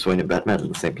seen Bruce Wayne and Batman in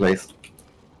the same place?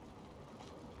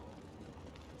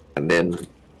 And then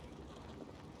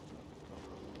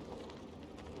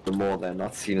the more they're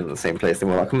not seen in the same place, then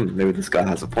we're like, maybe this guy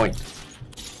has a point.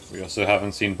 We also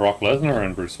haven't seen Brock Lesnar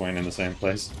and Bruce Wayne in the same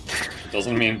place. It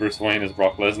doesn't mean Bruce Wayne is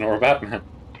Brock Lesnar or Batman.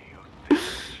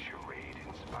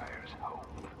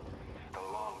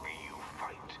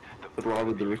 But why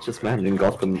would the richest man in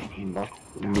Gotham not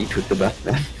meet with the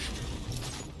Batman?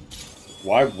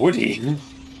 Why would he?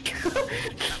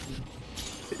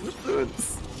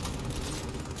 Influence.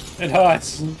 It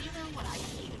hurts. You know what I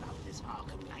hate about this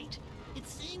Arkham Knight? It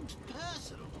seems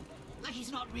personal. Like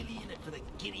he's not really in it for the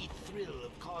giddy thrill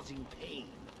of causing pain.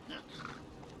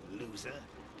 Loser.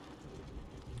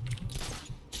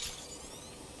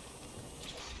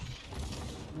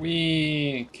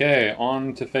 Okay,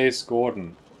 on to face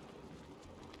Gordon.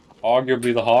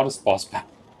 Arguably the hardest boss battle.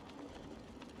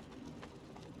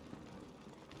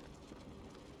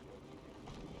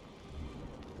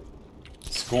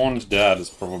 Scorn's dad is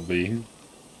probably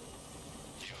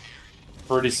a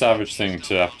pretty savage thing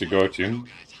to have to go to.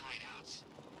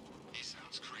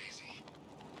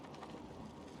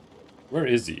 Where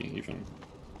is he, even?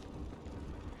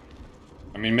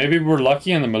 I mean, maybe we're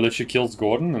lucky and the militia kills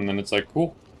Gordon, and then it's like,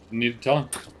 cool, you need to tell him.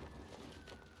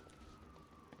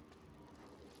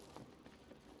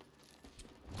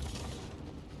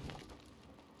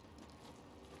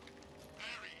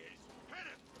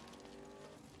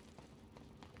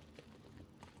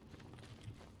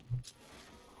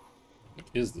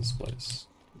 is this place?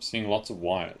 I'm seeing lots of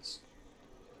wires.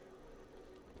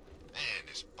 Man,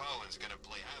 this pollen's gonna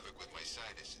play havoc with my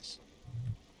sinuses.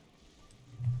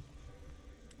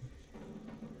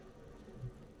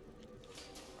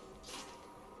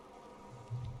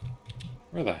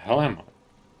 Where the hell am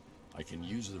I? I can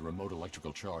use the remote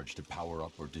electrical charge to power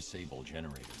up or disable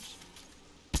generators.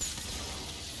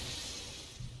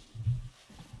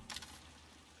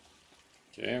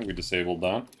 Okay, we disabled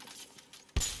that.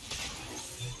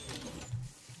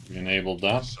 We enabled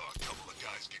that. Saw a couple of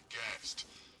guys get gassed.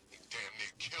 They damn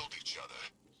near killed each other.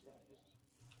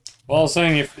 Well, I was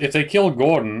saying if they kill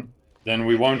Gordon, then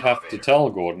we won't have to tell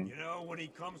Gordon. You know, when he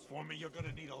comes for me, you're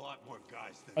gonna need a lot more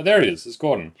guys than... Oh, there he is. It's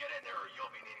Gordon. Get in there or you'll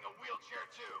be needing a wheelchair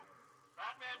too.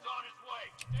 Batman's on his way.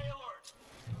 Stay alert.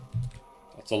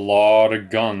 That's a lot of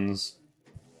guns.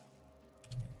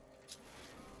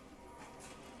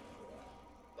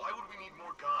 Why would we need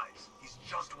more guys? He's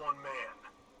just one man.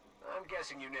 I'm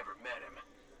guessing you never met him.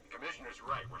 The commissioner's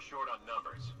right, we're short on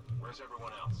numbers. Where's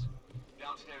everyone else?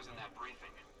 Downstairs in that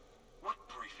briefing. What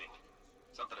briefing?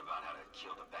 Something about how to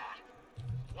kill the bat.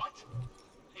 What?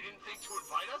 He didn't think to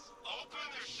invite us? Open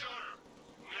the shutter!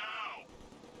 Now!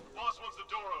 The boss wants the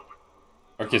door open.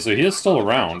 Okay, so he is still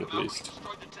around, at least.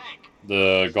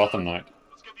 The Gotham Knight.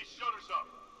 Let's get these shutters up.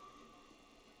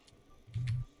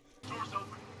 Door's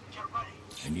open. Get ready.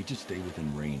 I need to stay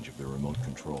within range of the remote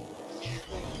control.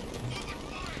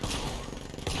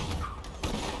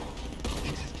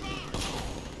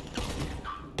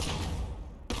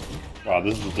 Wow,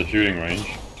 this is the shooting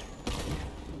range.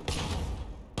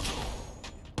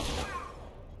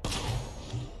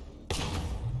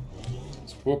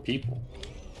 It's poor people.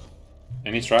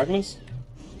 Any stragglers?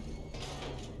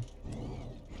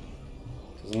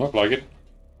 Doesn't look like it.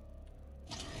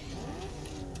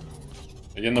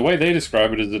 Again, the way they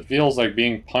describe it is it feels like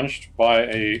being punched by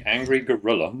an angry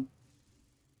gorilla.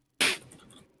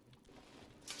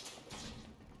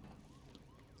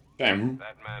 Damn.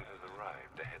 That man has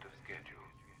arrived ahead of schedule.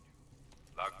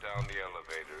 Lock down the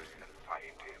elevators and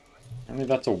find him. Only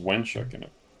that's a wench I can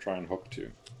try and hook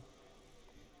to.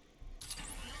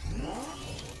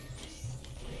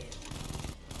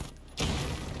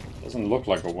 Doesn't look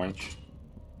like a wench.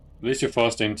 At least your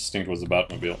first instinct was the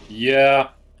Batmobile. Yeah,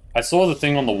 I saw the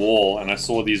thing on the wall and I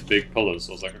saw these big pillars.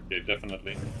 So I was like, okay,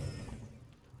 definitely.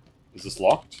 Is this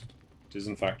locked? It is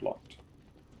in fact locked.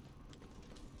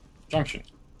 Junction.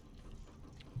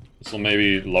 This will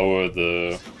maybe lower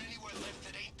the...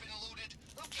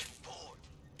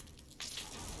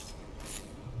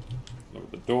 Lower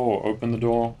the door, open the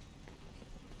door.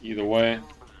 Either way.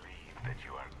 That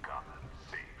you are Gotham's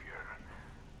savior.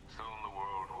 Soon the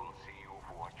world will see you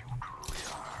for what you truly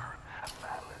are. A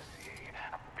fallacy,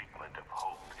 a figment of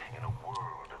hope in a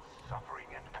world of suffering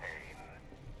and pain.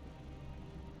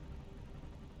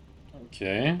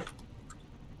 Okay.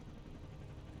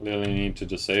 Clearly need to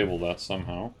disable that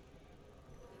somehow.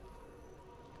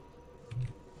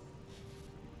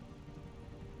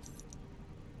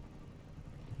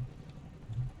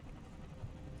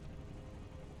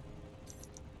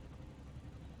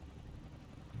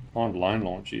 Can't line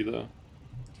launch either.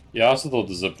 Yeah, I also thought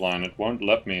the zip line, it won't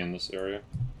let me in this area.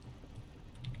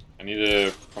 I need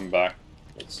to come back.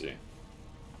 Let's see.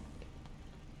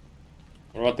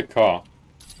 What about the car?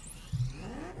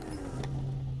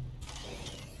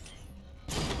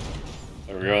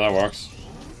 There we go, that works.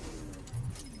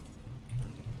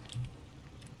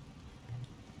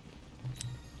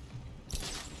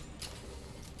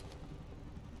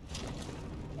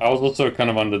 I was also kind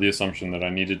of under the assumption that I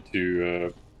needed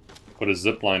to put a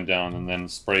zip line down and then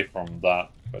spray from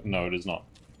that, but no, it is not.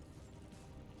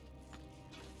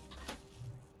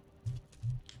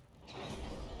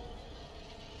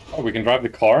 Oh, we can drive the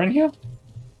car in here?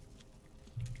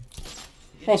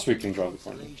 Of course we can drive the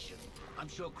car in here. I'm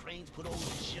sure Crane's put old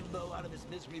Jimbo out of his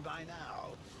misery by now.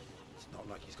 It's not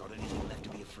like he's got anything left to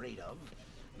be afraid of.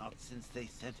 Not since they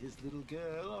sent his little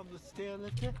girl on the stair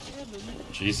lift to heaven.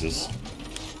 Jesus.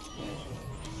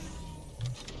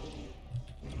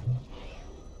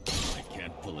 I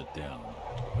can't pull it down,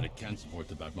 but it can support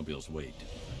the Batmobile's weight.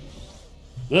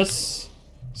 This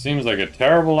seems like a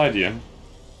terrible idea.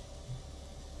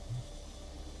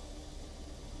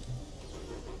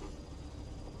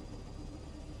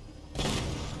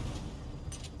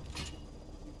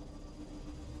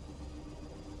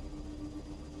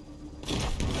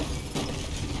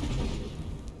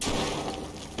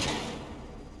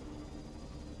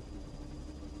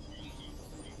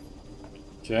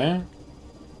 Okay.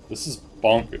 This is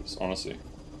bonkers, honestly.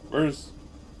 Where's...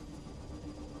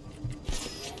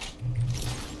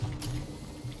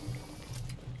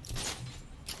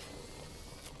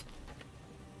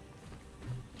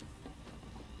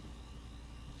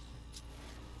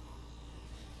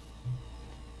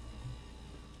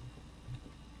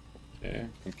 Okay,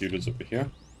 computer's over here.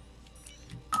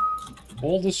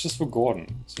 All this just for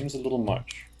Gordon. Seems a little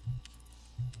much.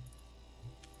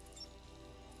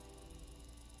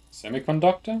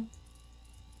 Semiconductor?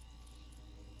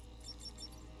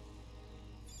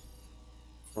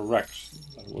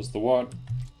 Correct. That was the word.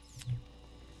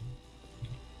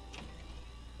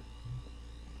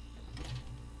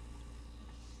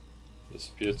 This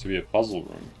appears to be a puzzle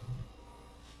room.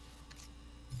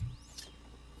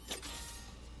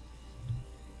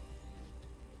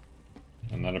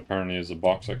 And that apparently is a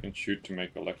box I can shoot to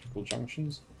make electrical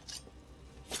junctions.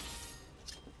 Okay,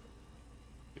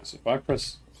 so if I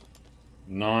press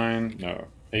 9, no,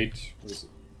 8, what is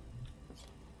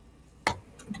it?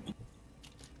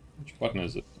 Which button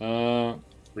is it?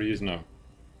 3 is no.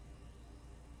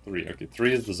 3, okay,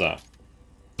 3 is the zap.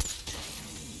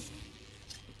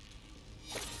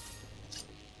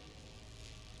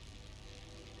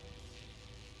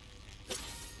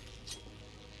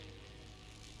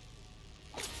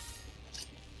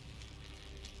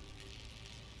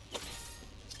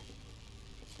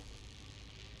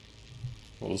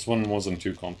 Well, this one wasn't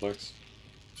too complex.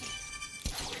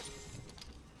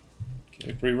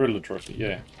 Okay, free Riddler trophy,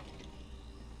 yeah.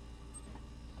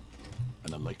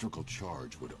 An electrical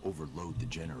charge would overload the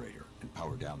generator and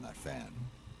power down that fan.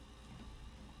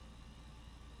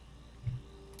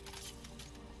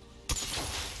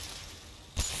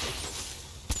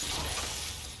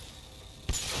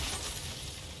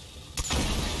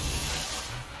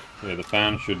 Okay, the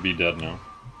fan should be dead now.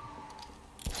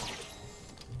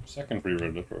 Second free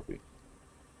Riddler trophy.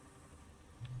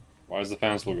 Why is the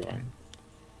fan still going?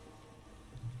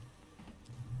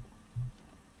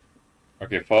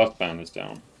 Okay, first fan is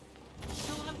down.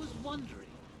 So I was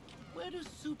wondering, where do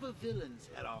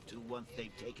supervillains head off to once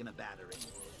they've taken a battering?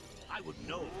 I would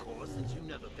know, of course, since you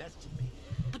never bested me.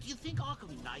 But do you think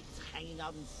Arkham Knight's hanging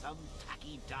out in some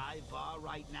tacky dive bar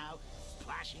right now,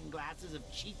 splashing glasses of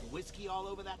cheap whiskey all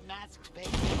over that masked face?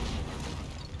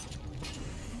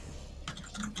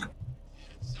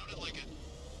 Sounded like it.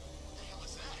 What the hell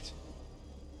is that?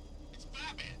 It's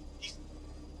Batman. He's...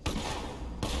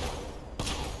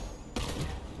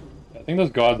 I think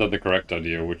those guards have the correct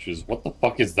idea, which is, what the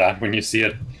fuck is that when you see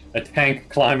a tank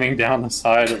climbing down the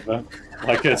side of a,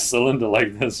 like a cylinder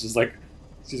like this? Just like,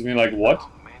 excuse me, like what? How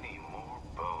many more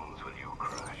bones will you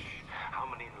crush? How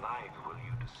many lives will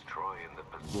you destroy in the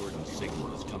pursuit? Gordon's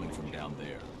signal is coming from down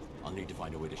there. I'll need to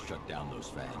find a way to shut down those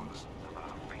fans.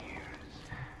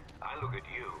 I look at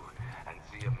you and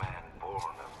see a man born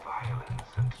of violence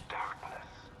and darkness.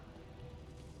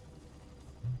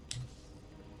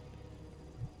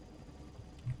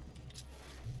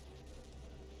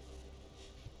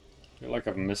 I feel like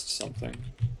I've missed something.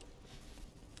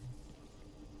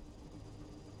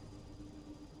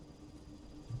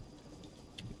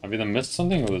 I've either missed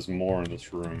something or there's more in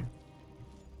this room.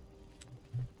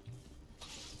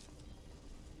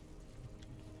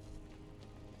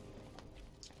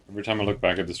 Every time I look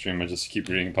back at the stream, I just keep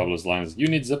reading Pablo's lines. You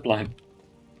need zipline!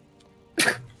 Which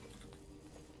I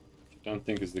don't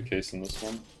think is the case in this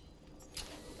one.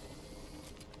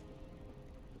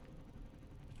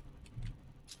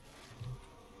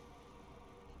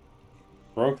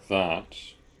 Broke that.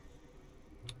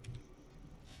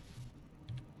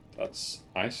 That's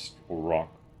ice or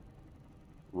rock?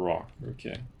 Rock,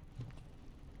 okay.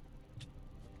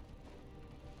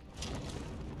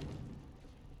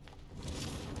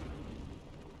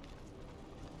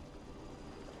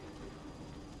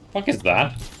 Fuck is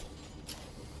that?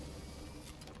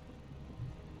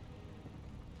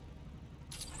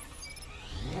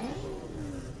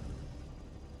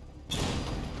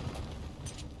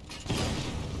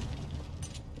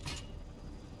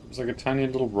 It's like a tiny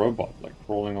little robot, like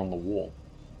crawling on the wall.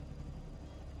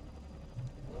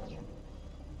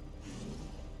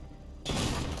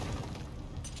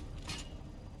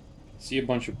 See a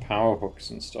bunch of power hooks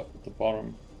and stuff at the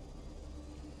bottom.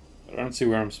 But I don't see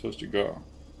where I'm supposed to go.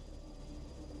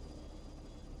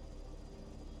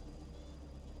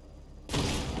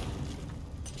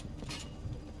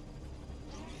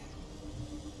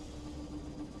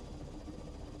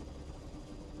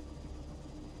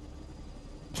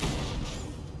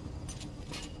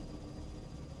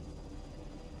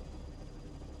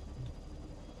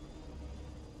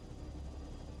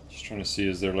 Trying to see,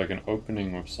 is there like an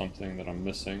opening or something that I'm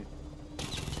missing?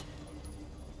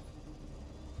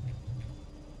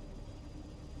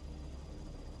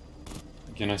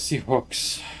 Again, I see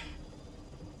hooks.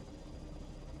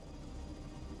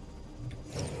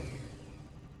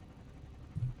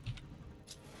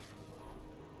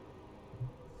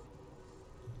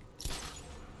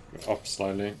 Go up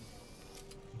slightly.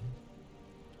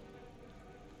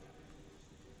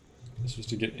 This was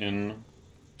to get in.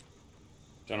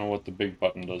 Don't know what the big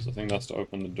button does. I think that's to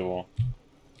open the door.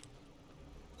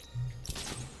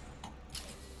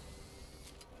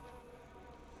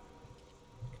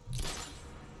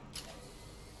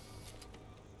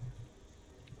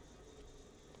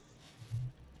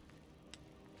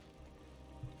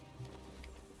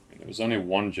 There was only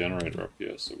one generator up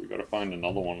here, so we gotta find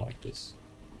another one like this.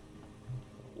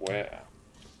 Where?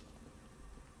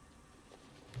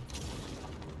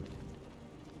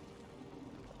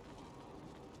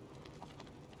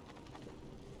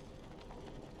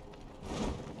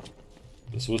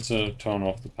 This was to turn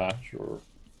off the patch or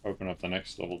open up the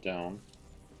next level down.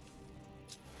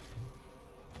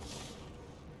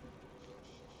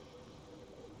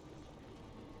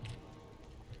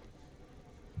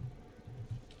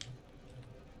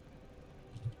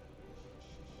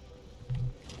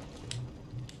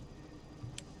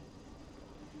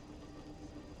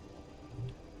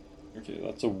 Okay,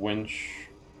 that's a winch.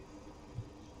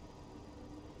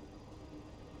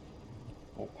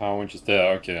 Oh, power winch is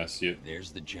there. Okay, I see it.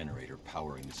 There's the generator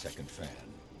powering the second fan.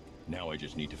 Now I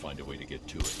just need to find a way to get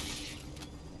to it.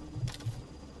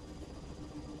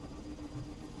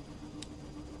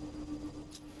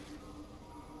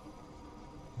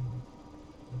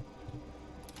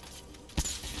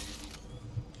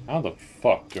 How the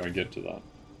fuck do I get to that?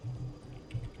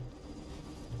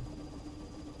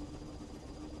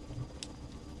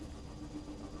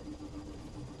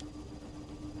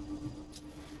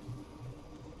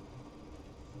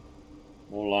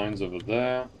 More lines over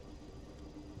there.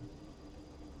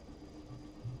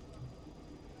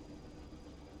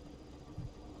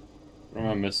 What am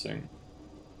I missing?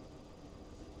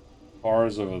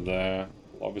 Cars over there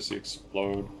will obviously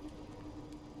explode.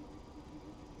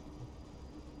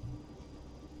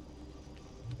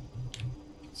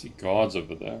 I see guards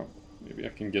over there. Maybe I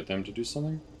can get them to do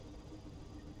something?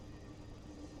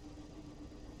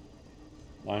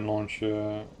 Line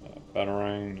launcher,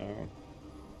 batarang, no.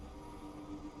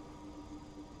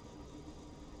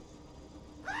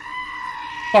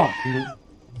 Fuck! That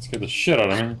scared the shit out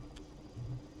of me.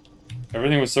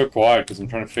 Everything was so quiet because I'm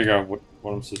trying to figure out what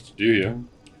I'm supposed to do here.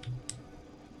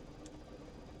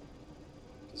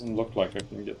 Doesn't look like I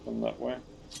can get them that way.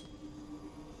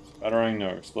 Batarang, no.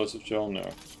 Explosive shell, no.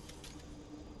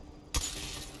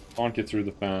 Can't get through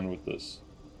the fan with this.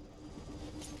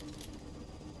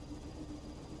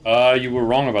 You were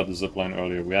wrong about the zipline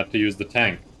earlier. We had to use the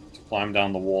tank to climb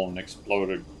down the wall and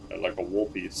explode like a wall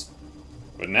piece.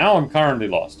 But now I'm currently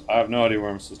lost. I have no idea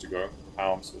where I'm supposed to go,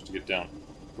 how I'm supposed to get down.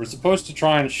 We're supposed to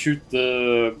try and shoot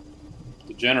the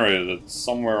generator that's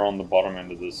somewhere on the bottom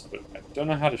end of this, but I don't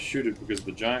know how to shoot it because of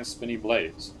the giant spinny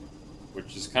blades,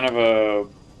 which is kind of a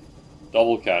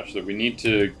double catch that we need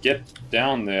to get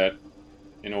down there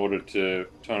in order to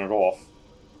turn it off.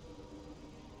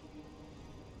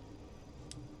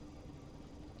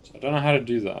 So I don't know how to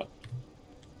do that.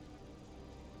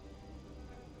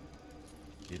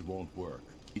 It won't work.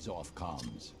 He's off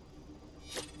comms.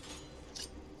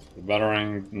 The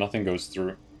batarang, nothing goes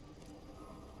through.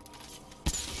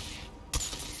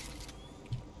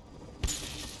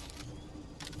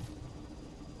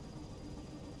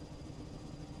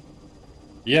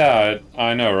 Yeah,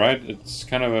 I know, right? It's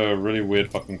kind of a really weird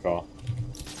fucking car.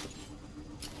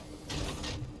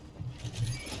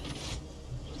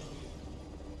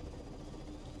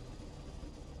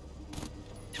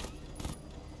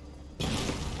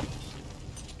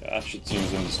 Yeah, that shit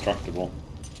seems indestructible.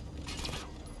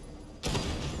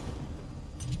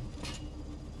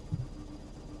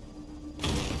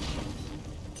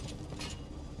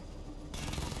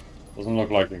 Doesn't look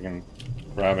like I can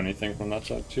grab anything from that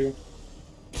side too.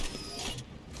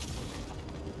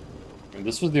 I mean,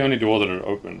 this was the only door that had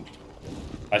opened.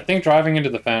 I think driving into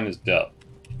the fan is death.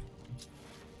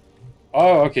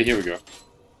 Oh, okay, here we go.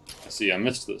 I see, I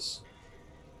missed this.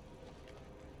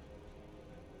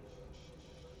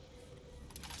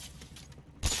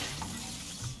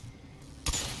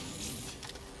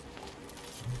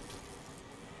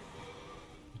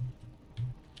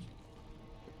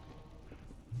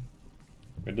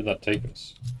 Where did that take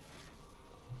us?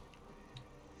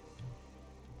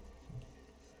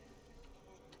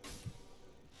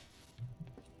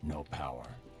 No power.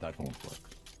 That won't work.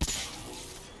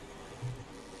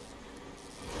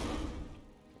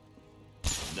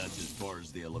 That's as far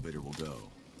as the elevator will go.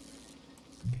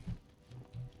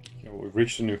 Okay, well, we've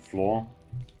reached a new floor.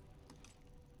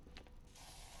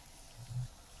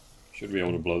 Should be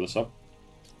able to blow this up.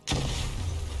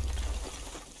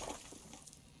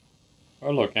 Oh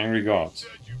look, angry guards.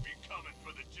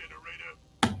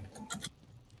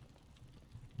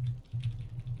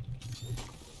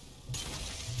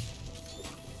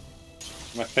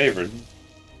 My favorite.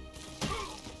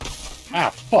 Ah,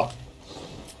 fuck!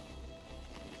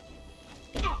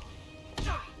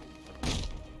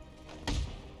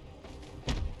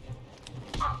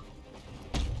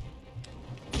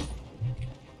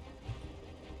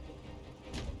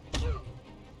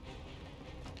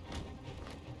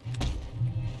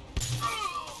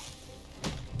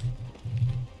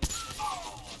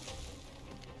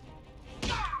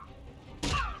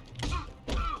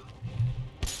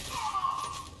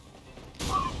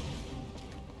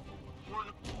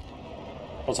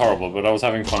 That was horrible, but I was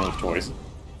having fun with toys.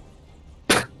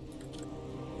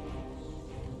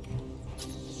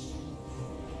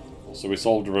 So we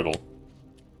solved the riddle.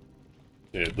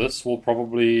 Okay, this will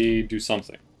probably do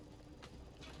something.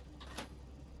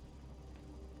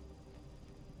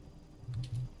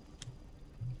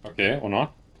 Okay, or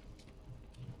not.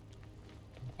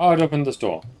 Oh, it opened this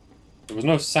door. There was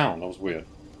no sound, that was weird.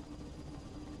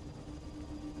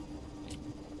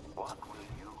 What will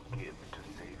you give to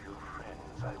save your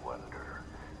friends, I wonder?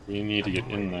 We need to get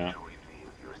in there. To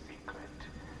reveal your secret.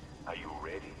 Are you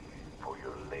ready for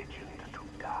your legend to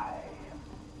die?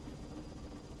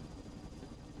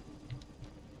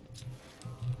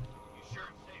 You sure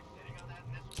it's safe sitting on that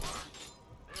in this water?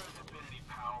 There hasn't been any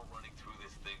power running through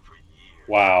this thing for years.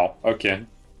 Wow, okay.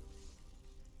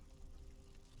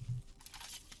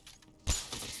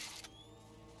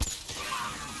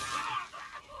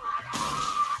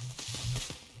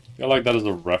 I feel like that is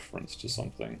a reference to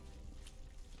something.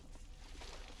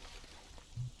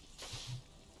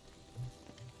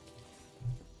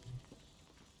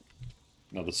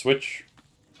 Another switch.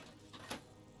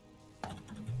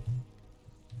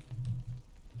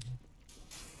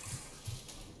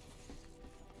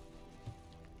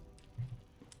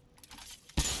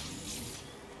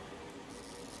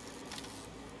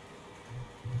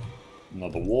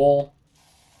 Another wall.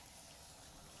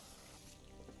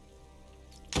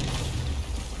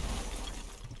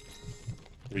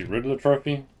 We rid of the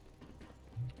trophy.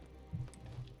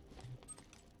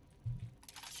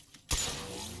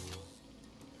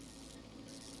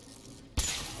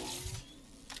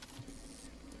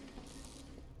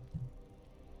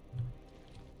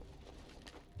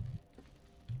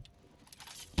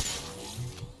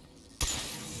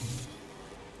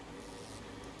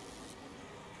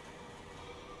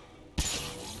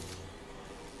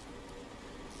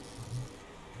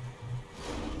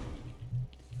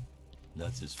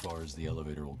 That's as far as the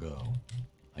elevator will go.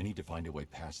 I need to find a way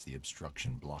past the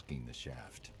obstruction blocking the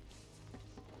shaft.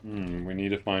 We need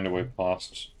to find a way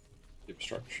past the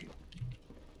obstruction.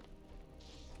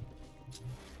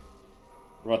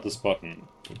 What about this button?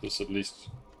 Would this at least...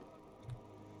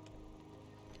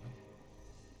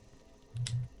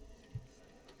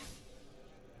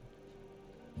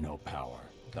 No power.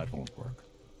 That won't work.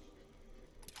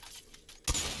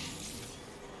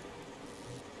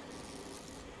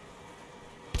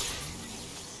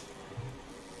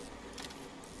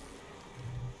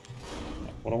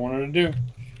 What I wanted to do.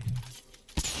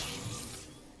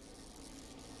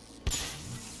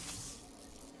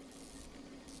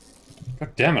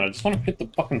 God damn it, I just want to hit the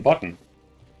fucking button.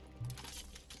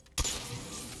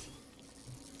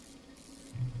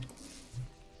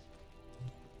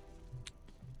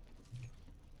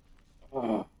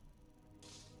 Ugh.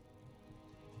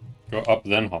 Go up,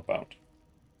 then hop out.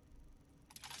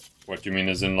 What do you mean,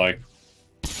 as in, like...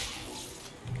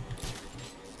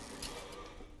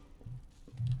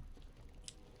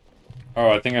 Oh,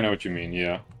 I think I know what you mean,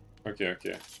 yeah. Okay,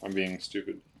 okay. I'm being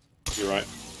stupid. You're right.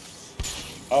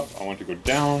 Up, I want to go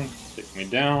down. Take me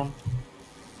down.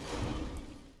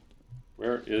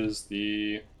 Where is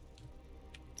the...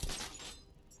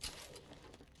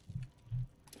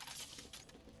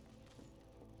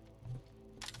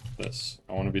 This.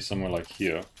 I want to be somewhere like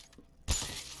here.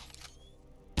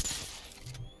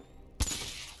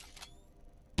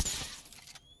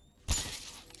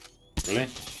 Really?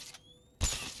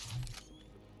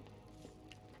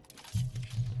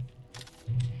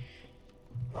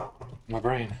 My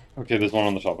brain. Okay, there's one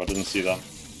on the top. I didn't see that.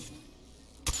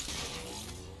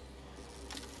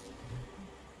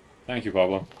 Thank you,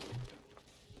 Pablo.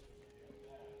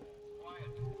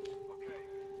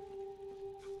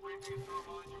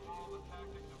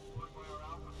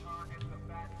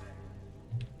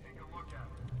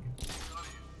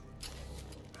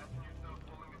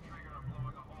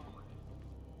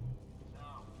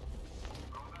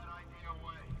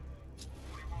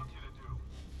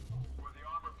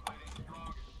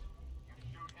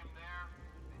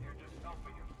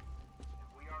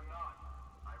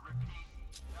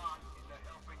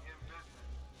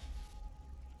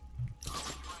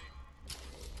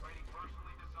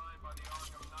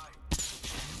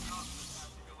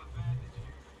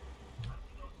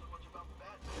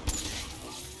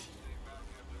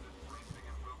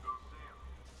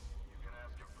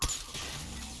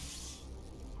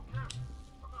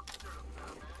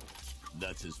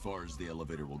 That's as far as the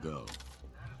elevator will go.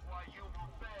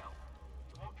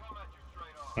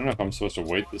 I don't know if I'm supposed to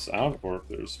wait this out or if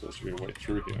there's supposed to be a way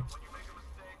through here.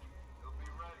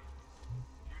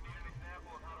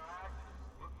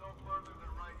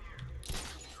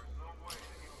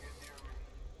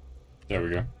 There we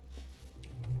go.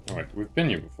 Alright, we've been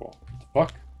here before. What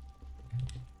the fuck?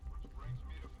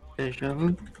 Deja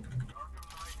vu.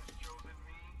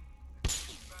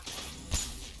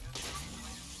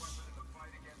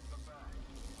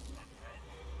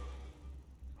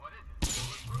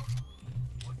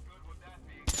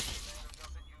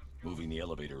 Moving the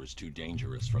elevator is too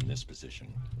dangerous from this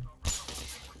position.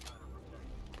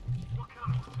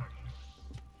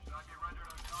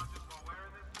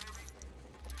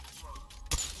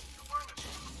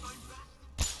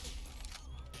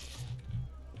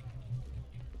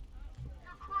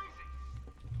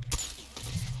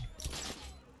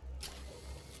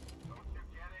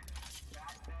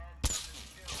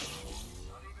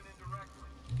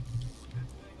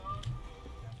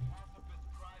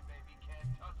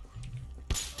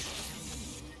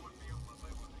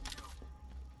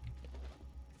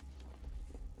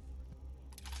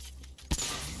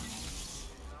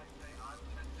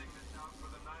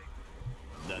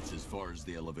 That's as far as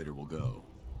the elevator will go.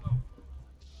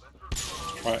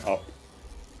 Try up.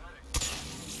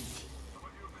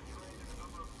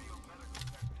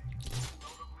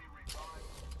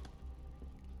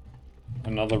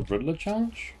 Another Riddler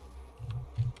challenge?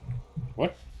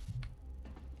 What?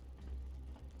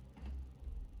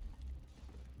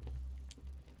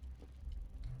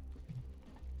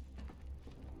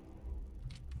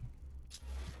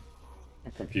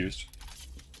 I'm confused.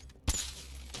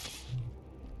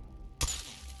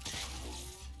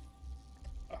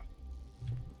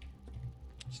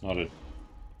 It's not it.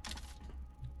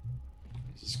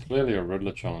 This is clearly a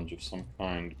Riddler challenge of some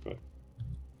kind, but I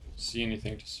don't see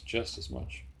anything to suggest as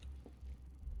much.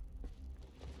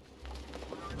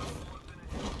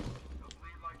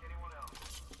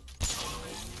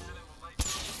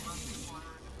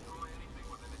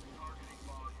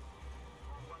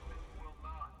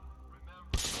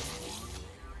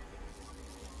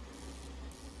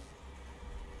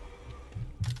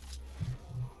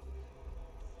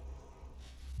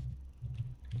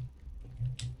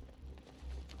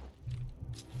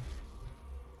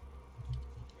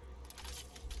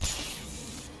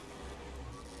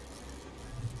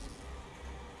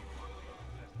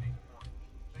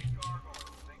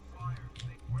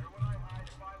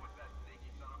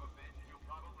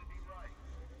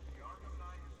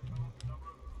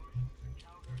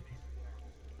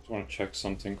 I want to check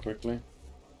something quickly.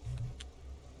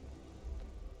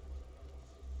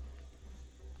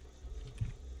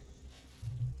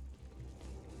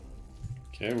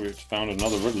 Okay, we've found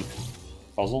another Riddler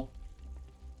puzzle.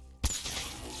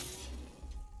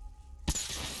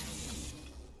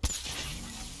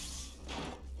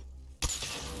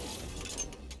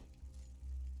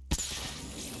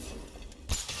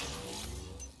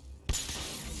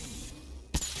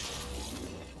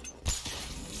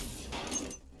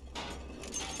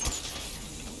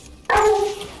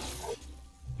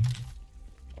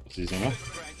 Easy enough.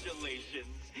 Congratulations!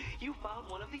 You found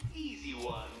one of the easy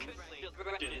ones.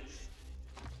 Congratulations.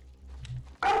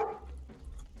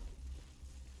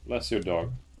 Bless your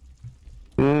dog.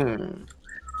 Hmm.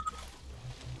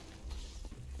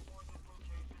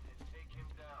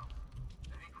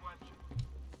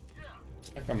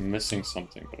 I think I'm missing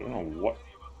something, but I don't know what.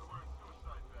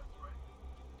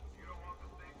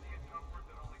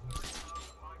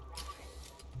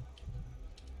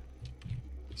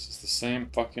 This is the same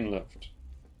fucking lift.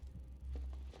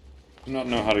 I do not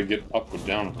know how to get up or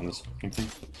down on this fucking thing.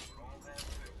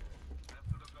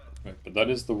 Wait, but that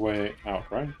is the way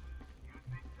out, right?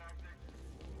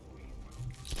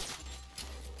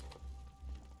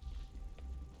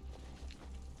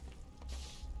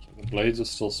 Okay, the blades are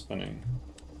still spinning.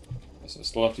 So I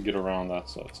still have to get around that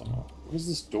side somehow. What is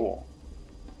this door?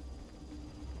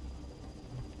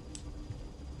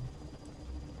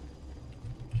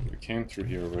 Okay, we came through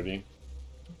here already.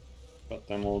 Got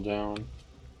them all down.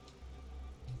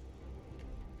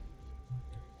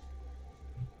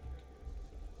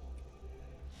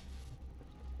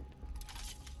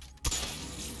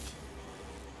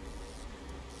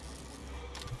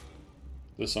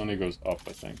 This only goes up,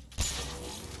 I think.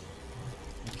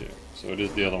 Okay, so it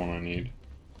is the other one I need.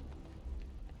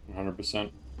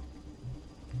 100%.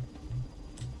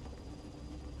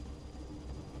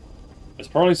 It's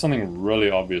probably something really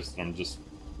obvious that I'm just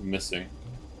missing.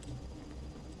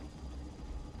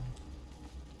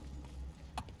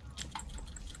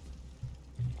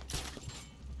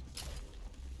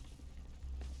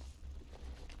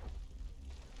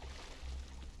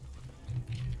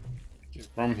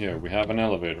 From here, we have an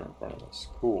elevator in front of us.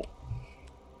 Cool.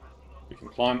 We can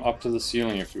climb up to the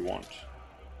ceiling if we want.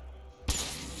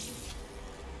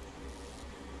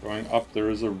 Going up, there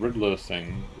is a Riddler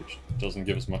thing, which doesn't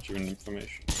give us much of an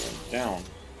information. Going down,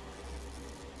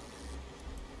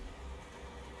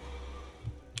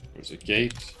 there's a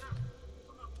gate.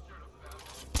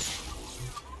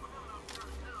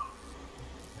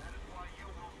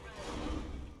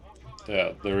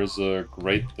 There is a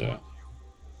grate there.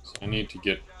 So I need to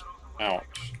get out.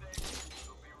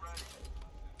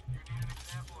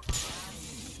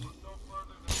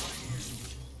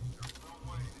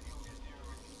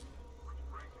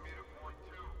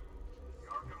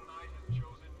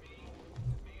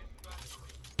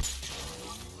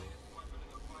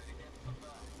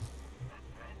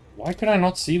 Why could I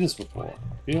not see this before?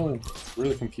 I feel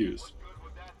really confused.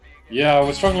 Yeah, I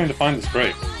was struggling to find this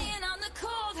grate.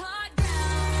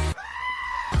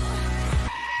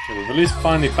 Okay, we've at least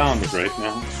finally found the grate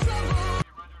now.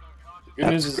 The good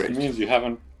news is it means you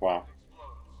haven't... Wow.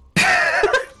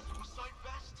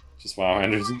 Just wow,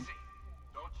 Anderson.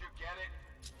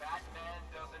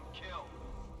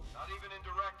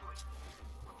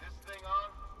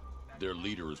 Their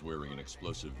leader is wearing an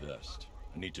explosive vest.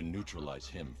 I need to neutralize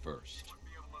him first.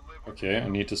 Okay, I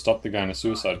need to stop the guy in a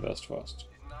suicide vest first.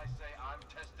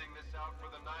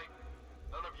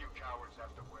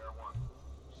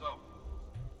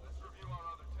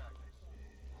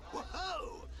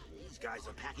 Whoa! These guys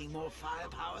are packing more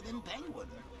firepower than Penguin.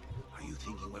 Are you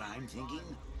thinking what I'm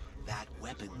thinking? That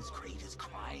weapons crate is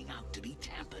crying out to be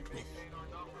tampered with.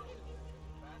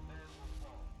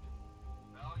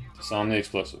 Disarm the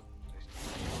explosive.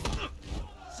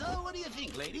 So what do you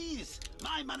think, ladies?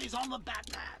 My money's on the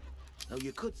Batman. Though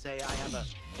you could say I have a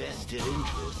vested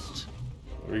interest.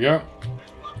 There we go.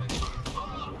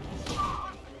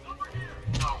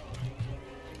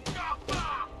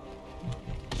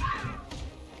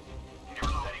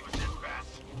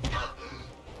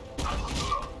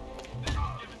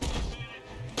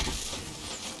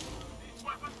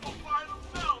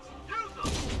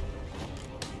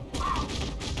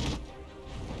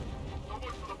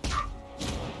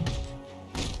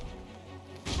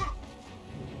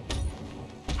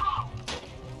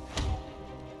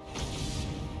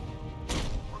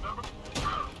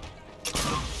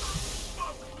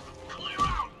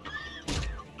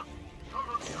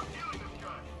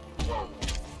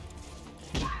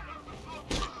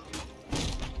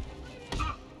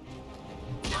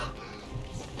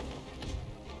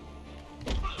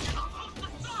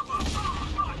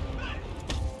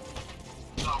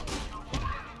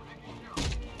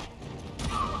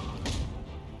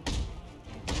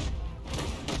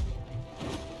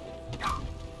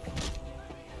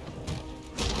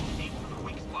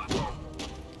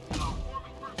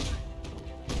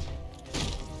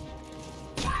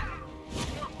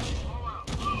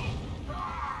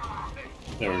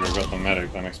 There we go, got the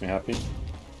medic, that makes me happy.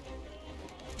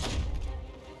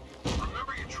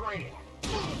 Remember your training.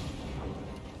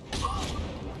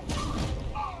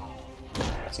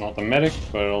 It's not the medic,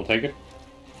 but I'll take it.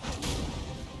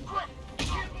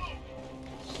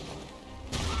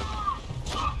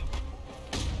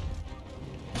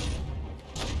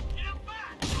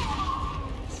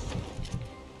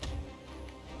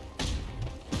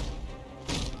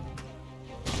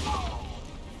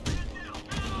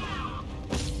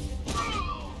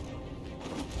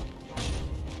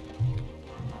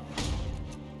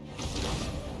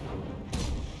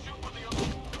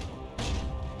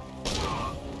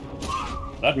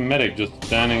 That medic just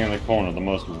standing in the corner, the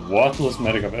most worthless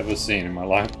medic I've ever seen in my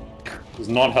life, is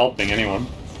not helping anyone.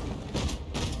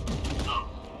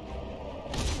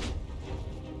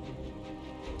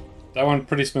 That went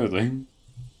pretty smoothly.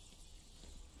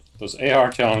 Those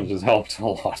AR challenges helped a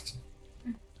lot.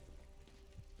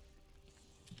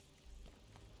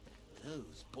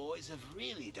 Those boys have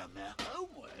really done their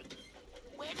homework.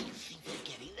 Where do you think they're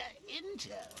getting their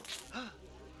intel?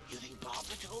 You think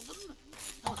Barbara told them?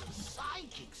 Those are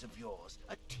sidekicks of yours.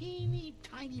 A teeny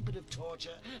tiny bit of torture,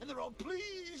 and they're all,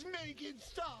 please make it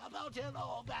stop. I'll tell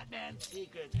all Batman's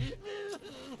secrets.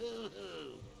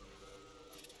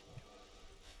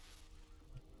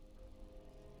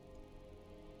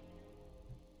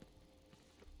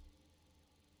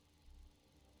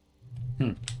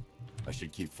 I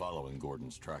should keep following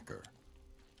Gordon's tracker.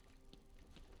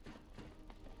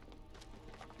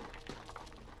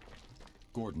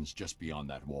 Gordon's just beyond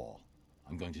that wall.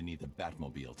 I'm going to need the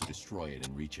Batmobile to destroy it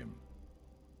and reach him.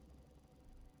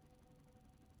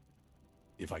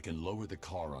 If I can lower the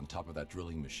car on top of that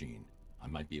drilling machine, I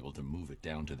might be able to move it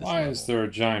down to this Why level. is there a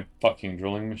giant fucking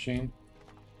drilling machine?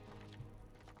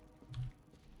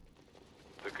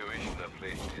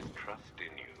 placed his trust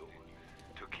in you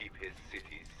to keep his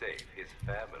city safe, his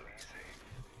family safe.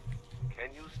 Can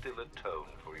you still atone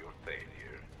for your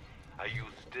failure? Are you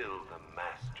still the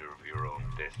master of your own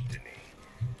destiny?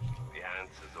 The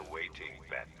answer's awaiting,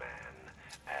 Batman,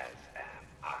 as am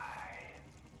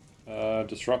I.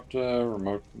 Disruptor,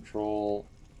 remote control,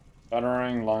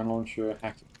 battering, line launcher,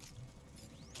 hacking.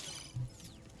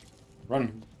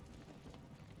 Run.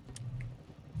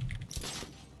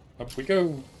 Up we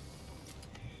go.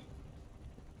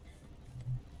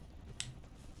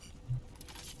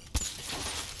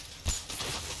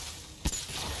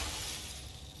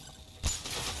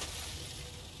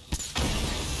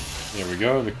 There we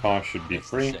go, the car should be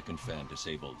free. Second fan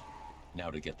disabled. Now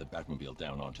to get the Batmobile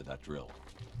down onto that drill.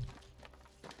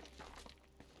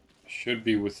 Should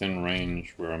be within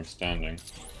range where I'm standing.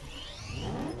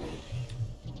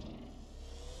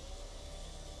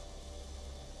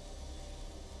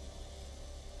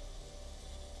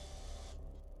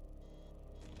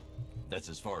 That's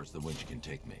as far as the winch can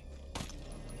take me.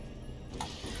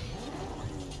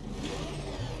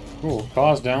 Cool,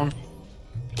 car's down.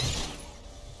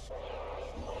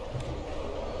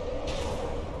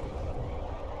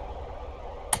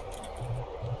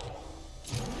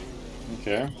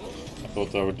 Okay, I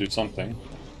thought that would do something.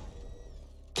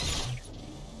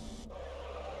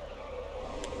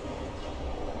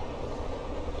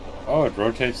 Oh, it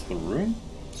rotates the room?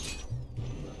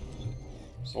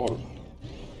 Sort of.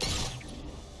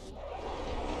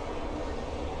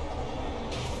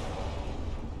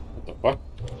 What the fuck?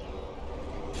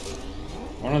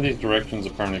 One of these directions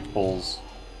apparently pulls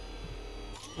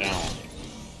down.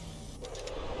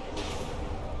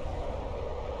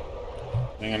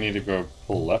 I think I need to go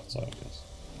pull left side, I guess.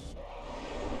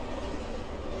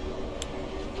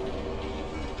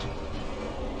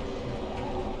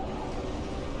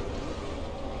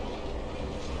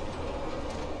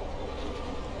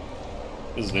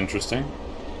 This is interesting.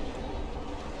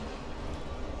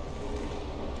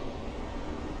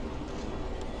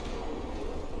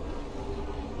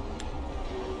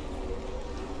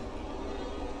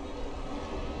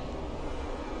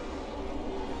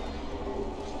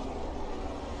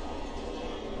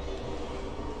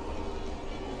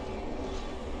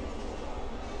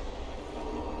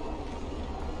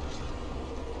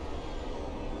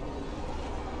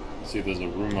 See, there's a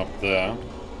room up there.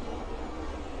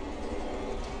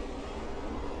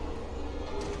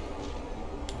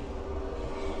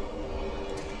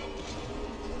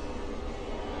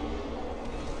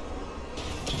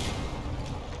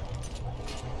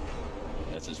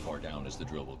 That's as far down as the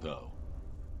drill will go.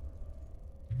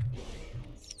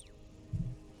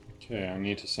 Okay, I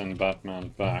need to send Batman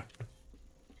back.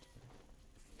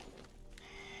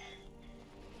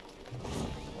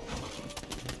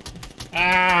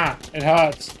 Ah! It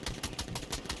hurts!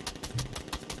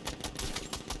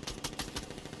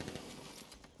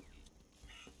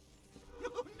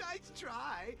 Oh, nice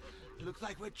try. Looks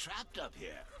like we're trapped up here.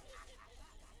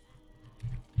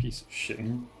 Piece of shit.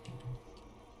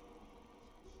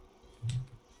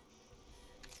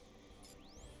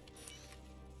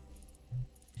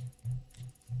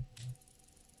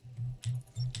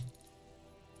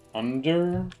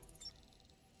 Under?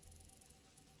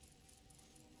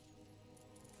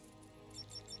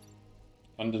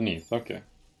 Underneath, okay.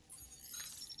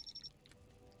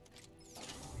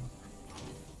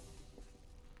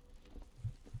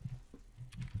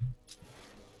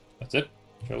 That's it?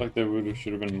 I feel like there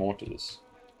should have been more to this.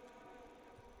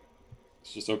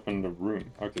 Let's just open the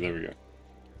room. Okay, there we go.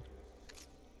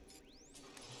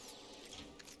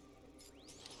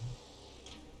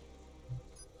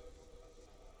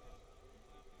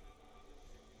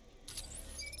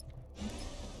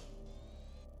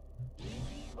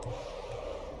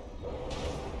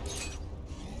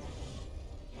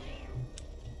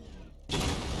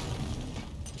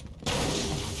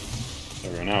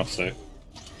 There we are now safe.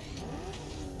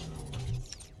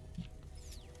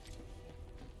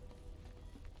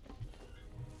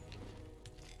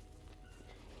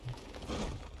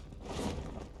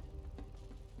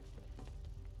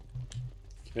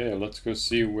 Okay, let's go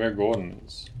see where Gordon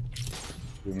is.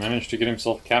 He managed to get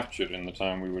himself captured in the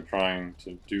time we were trying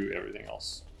to do everything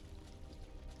else.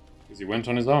 Because he went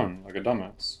on his own, like a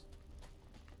dumbass.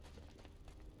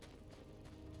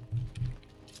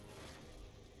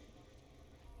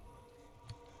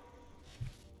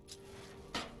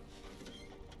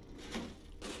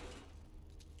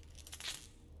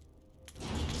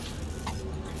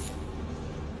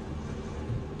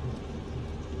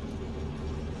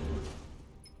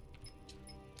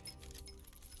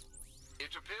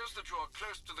 It appears that you are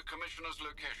close to the Commissioner's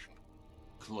location.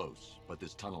 Close, but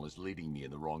this tunnel is leading me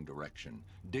in the wrong direction.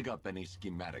 Dig up any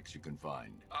schematics you can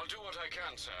find. I'll do what I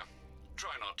can, sir. Try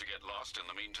not to get lost in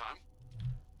the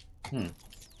meantime.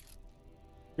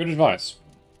 Good advice.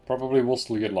 Probably will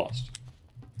still get lost.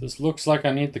 This looks like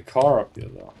I need the car up here,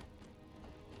 though.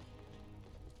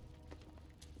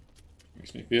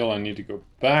 Makes me feel I need to go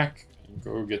back and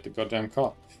go get the goddamn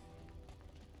car.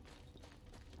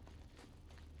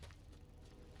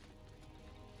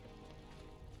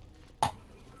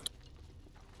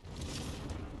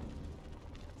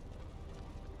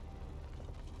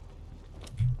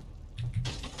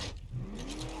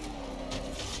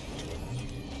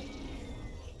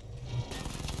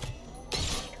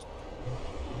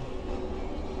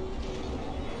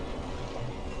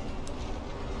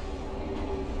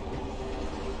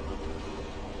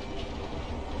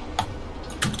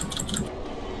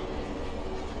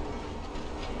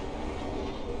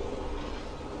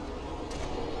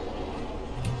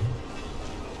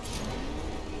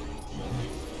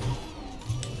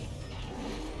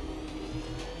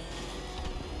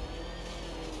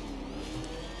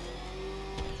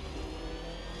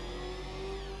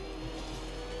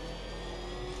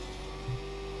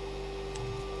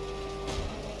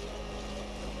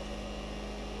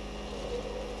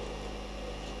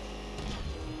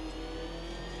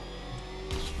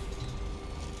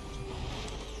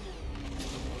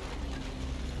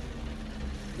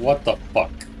 What the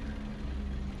fuck?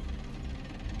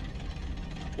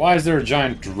 Why is there a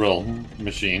giant drill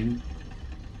machine?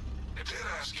 I did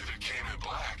ask if it came in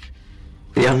black.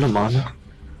 The Underminer.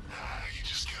 You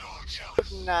just get all jealous.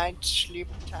 Good night, sleep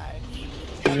tight.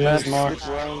 Yes, Mark.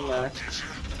 No, you knew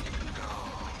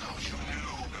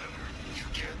better. You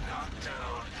get knocked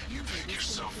down, you pick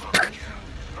yourself up again.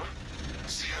 Huh?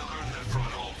 See, I learned that from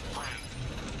an old friend.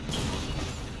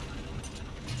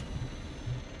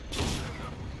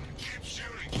 Keep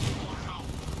shooting.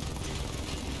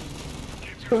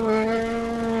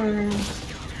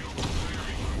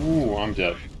 Ooh, I'm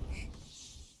dead.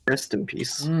 Rest in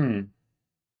peace.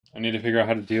 I need to figure out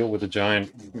how to deal with a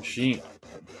giant machine.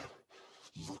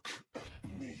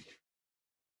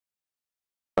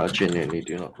 I genuinely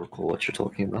do not recall what you're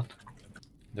talking about.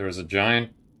 There is a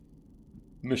giant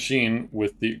machine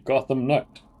with the Gotham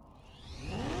Knight.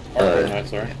 Arkham Knight,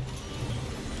 sorry.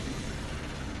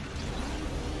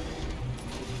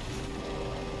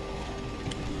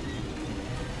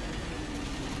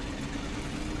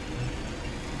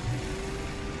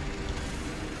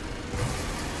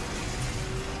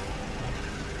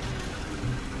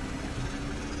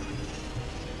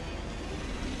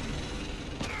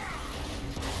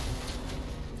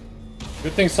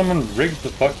 Good thing someone rigged the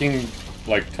fucking,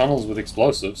 like, tunnels with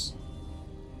explosives.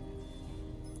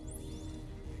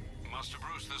 Master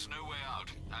Bruce, there's no way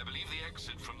out. I believe the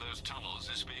exit from those tunnels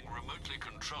is being remotely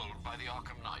controlled by the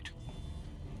Arkham Knight.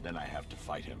 Then I have to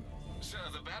fight him. Sir,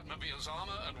 the Batmobile's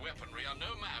armor and weaponry are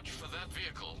no match for that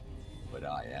vehicle. But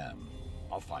I am.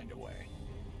 I'll find a way.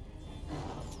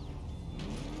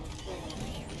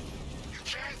 You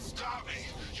can't stop me.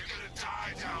 You're gonna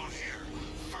die down here.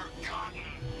 Forgotten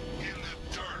in the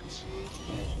dirt.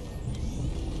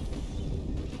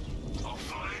 I'll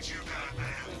find you,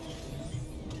 Batman.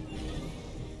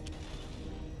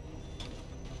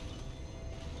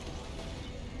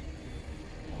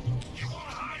 You won't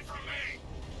hide from me.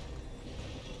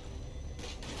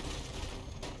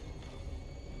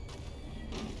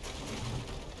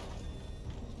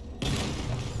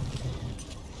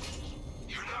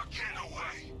 You're not getting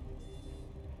away.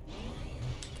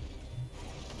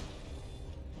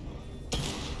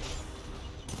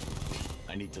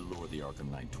 I need to lure the Arkham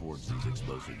Knight towards these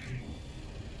explosives.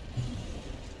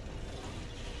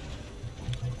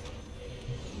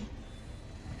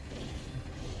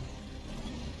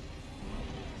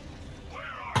 Where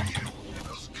are you?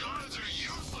 Those guns are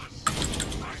useless.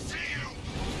 I see you.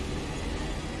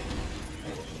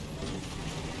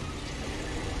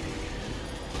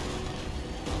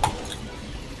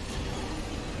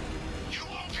 You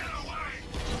won't get away.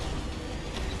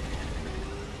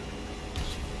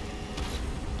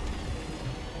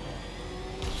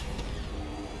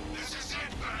 This is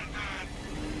it, Batman.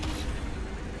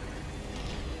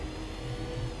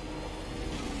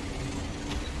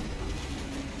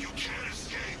 You can't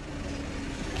escape.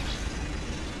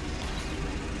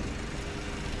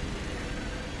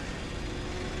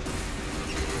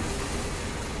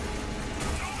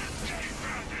 No escape,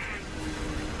 Batman.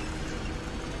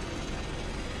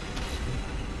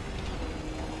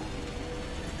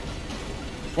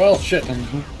 Well, shit.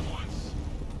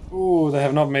 Ooh, they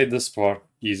have not made this part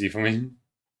easy for me.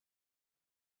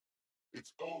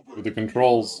 It's over. With the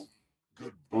controls.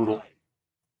 Brutal.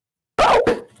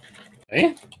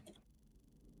 Eh?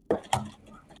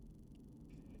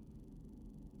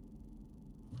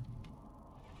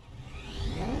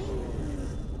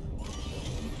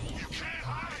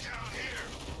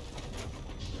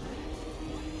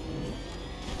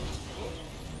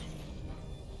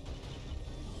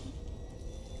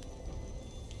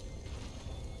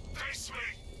 Face me!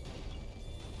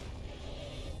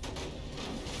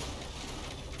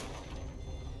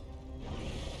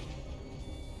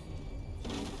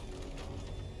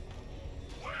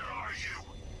 Where are you?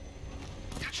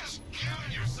 You're just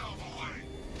giving yourself away.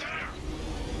 There!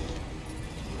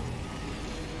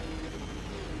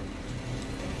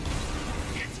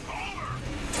 It's over!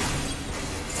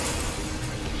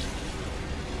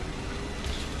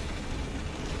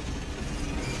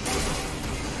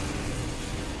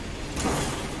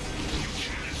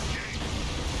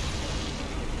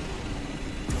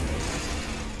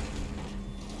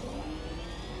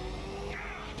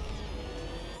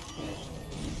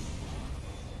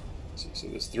 So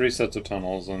there's 3 sets of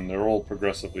tunnels, and they're all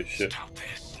progressively shit. Stop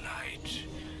this, Knight.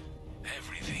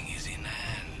 Everything is in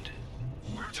hand.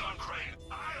 We're done, Crane.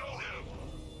 I owe him.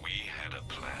 We had a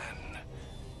plan.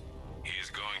 He is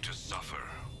going to suffer.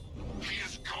 He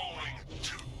is going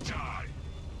to die.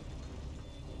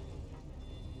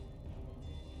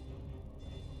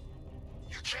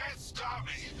 You can't stop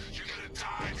me. You're gonna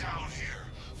die down here,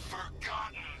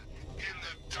 forgotten in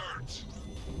the dirt.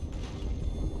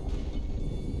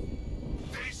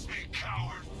 Face me,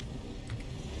 coward.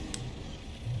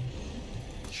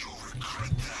 You'll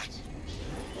regret that.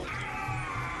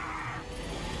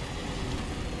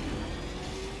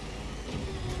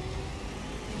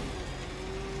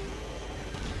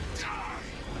 Die.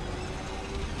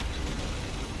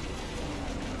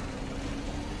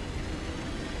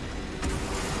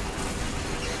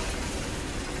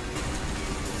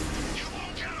 You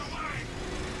won't get away.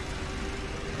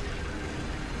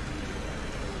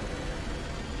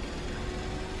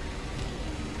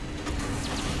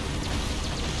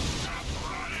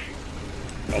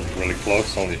 That was really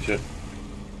close, holy shit.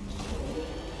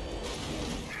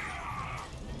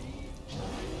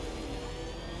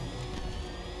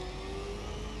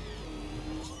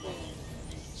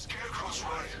 Scarecrow's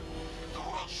right. The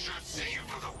world should see you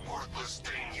for the worthless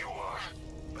thing you are.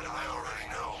 But I already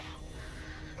know.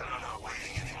 And I'm not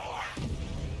waiting anymore.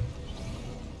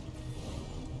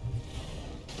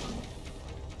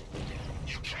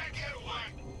 You can't get away.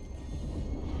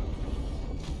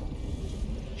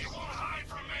 You won't hide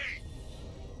from me.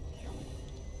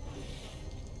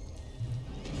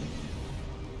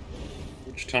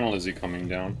 Which tunnel is he coming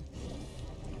down?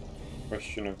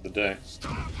 Question of the day.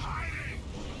 Stop hiding.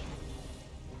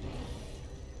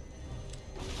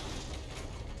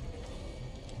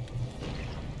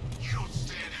 You don't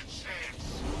stand a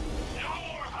chance. No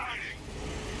more hiding.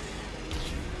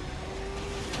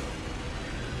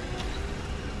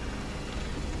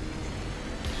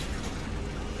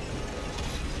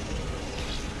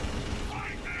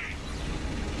 Fight me.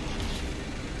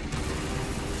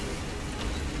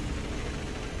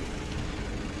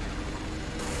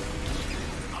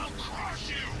 I'll crush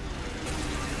you.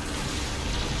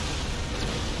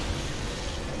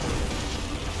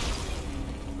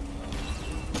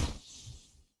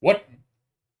 What?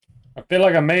 I feel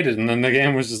like I made it, and then the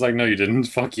game was just like, no, you didn't.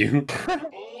 Fuck you.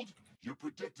 Old, you're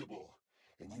predictable,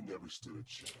 and you never stood a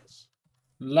chance.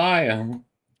 Liar.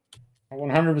 I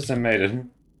 100% made it.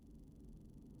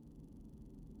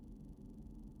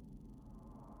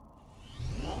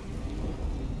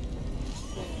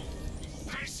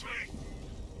 Face me.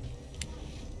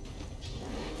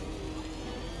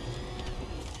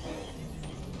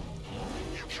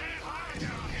 You can't hide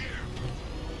down here.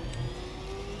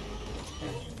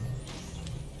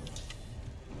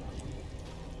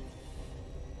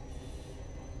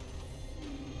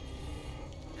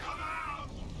 Come out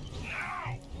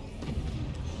now.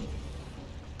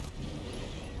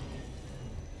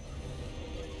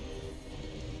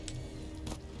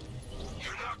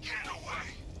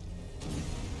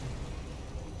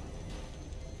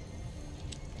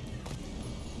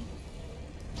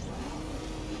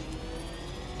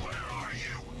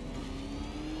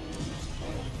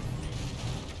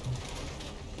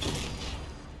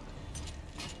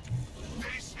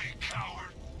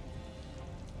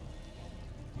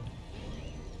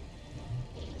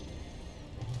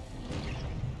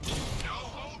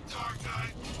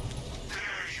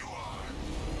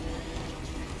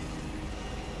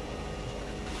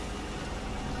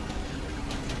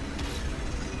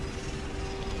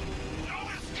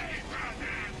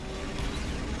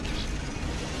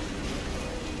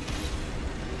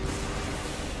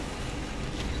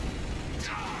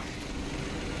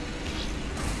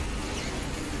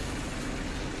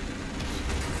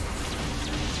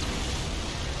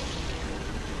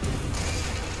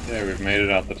 Okay, we've made it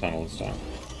out the tunnel this time.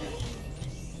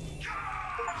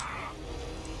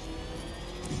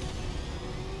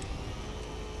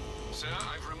 Sir,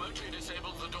 I've remotely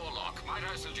disabled the door lock. Might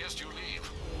I suggest you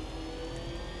leave?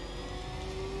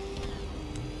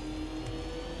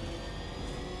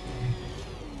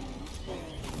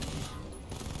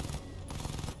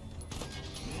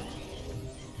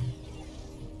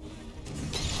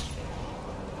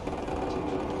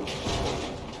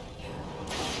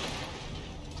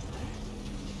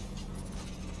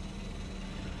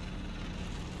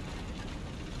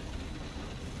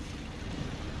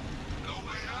 No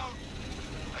way out?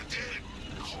 I did it.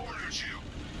 Cornered you.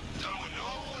 Done what no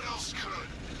one else could.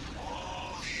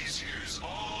 All these years,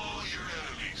 all your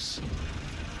enemies.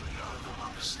 None of them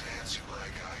understands you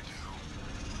like I do.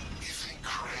 You think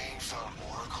Crane found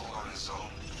Oracle on his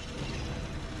own?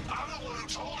 I'm the one who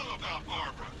told him about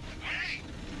Barbara. Me!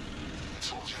 I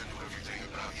told you I knew everything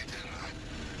about you, didn't I?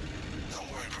 Don't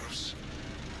worry, Bruce.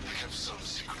 I kept some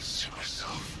secrets to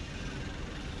myself.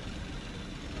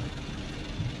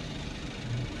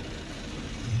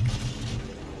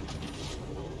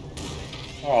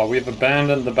 Oh, we've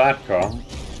abandoned the Batcar.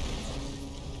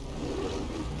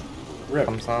 Rip.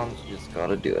 Sometimes you just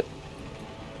gotta do it.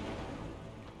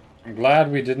 I'm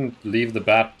glad we didn't leave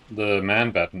the man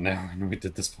bat now when we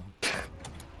did this one.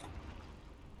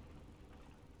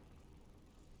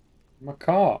 My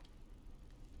car.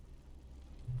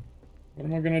 What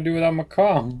am I gonna do without my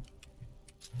car?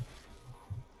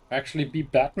 Actually be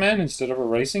Batman instead of a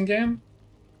racing game?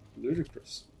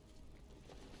 Ludicrous.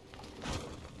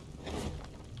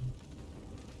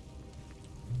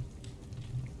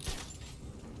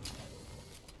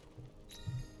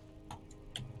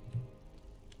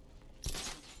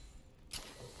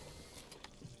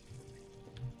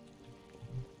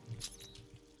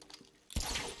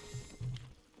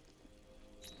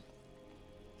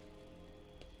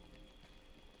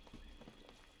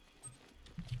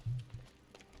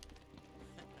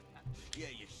 Yeah,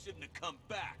 you shouldn't have come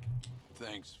back.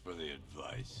 Thanks for the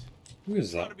advice. Who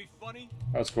is Trying that? to be funny?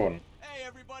 That's Gordon. Hey,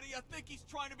 everybody, I think he's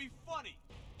trying to be funny.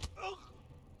 Ugh.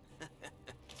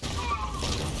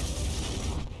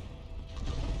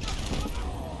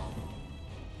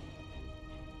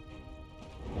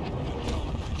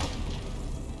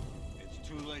 It's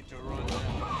too late to run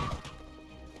now.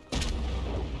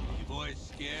 You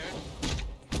boys scared?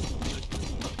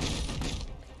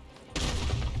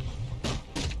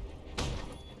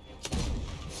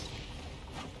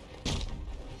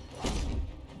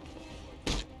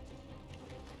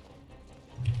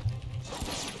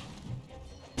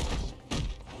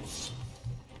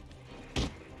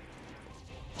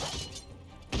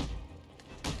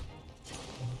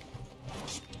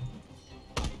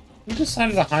 Who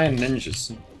decided to hire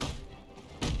ninjas?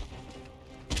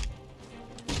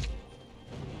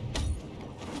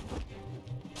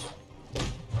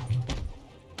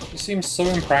 It seems so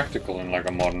impractical in like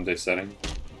a modern day setting.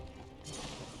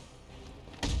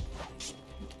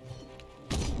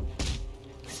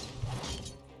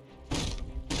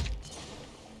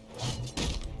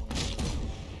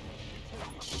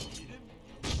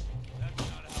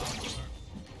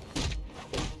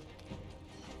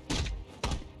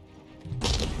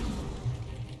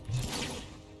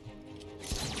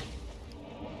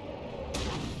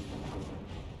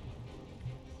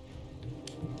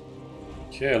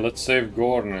 Okay, let's save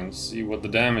Gordon and see what the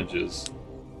damage is.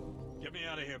 Get me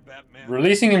out of here, Batman.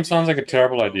 Releasing him sounds like a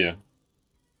terrible idea.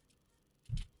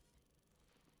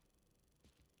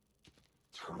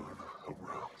 Turn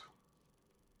around.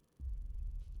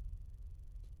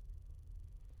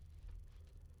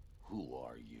 Who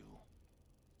are you?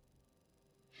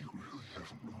 You really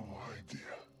have no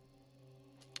idea.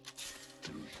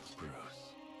 Do you,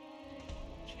 Bruce?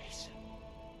 Jason.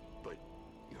 But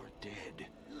you're dead.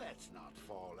 Let's not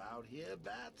fall out here,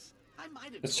 Bats. I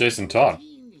might have It's Jason Todd. a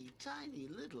teeny tiny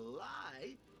little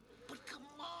lie. But come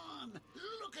on,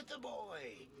 look at the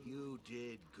boy. You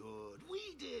did good.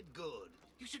 We did good.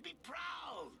 You should be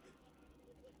proud.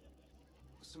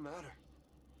 What's the matter?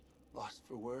 Lost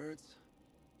for words?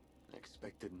 I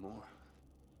expected more.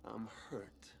 I'm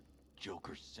hurt.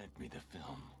 Joker sent me the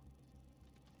film.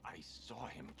 I saw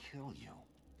him kill you.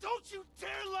 Don't you dare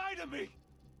lie to me!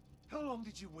 How long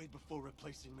did you wait before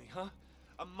replacing me, huh?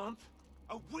 A month?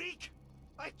 A week?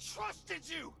 I trusted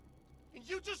you! And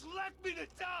you just left me to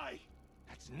die!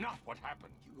 That's not what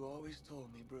happened. You always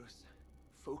told me, Bruce.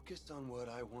 Focus on what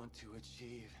I want to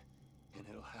achieve, and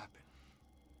it'll happen.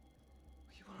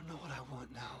 You wanna know what I want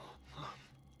now, huh?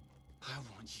 I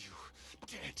want you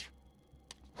dead.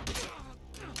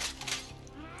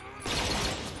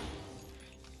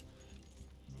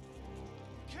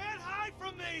 Cat!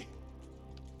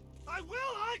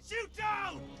 get you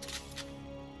down!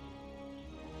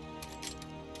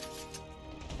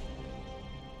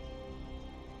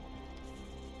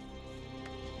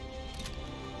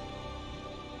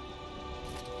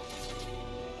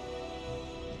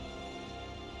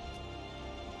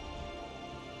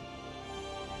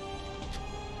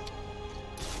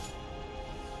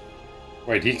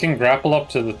 Wait, he can grapple up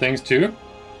to the things too?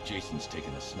 Jason's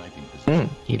taken a sniping position.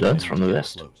 He learns from the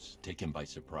best. Close. Take him by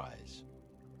surprise.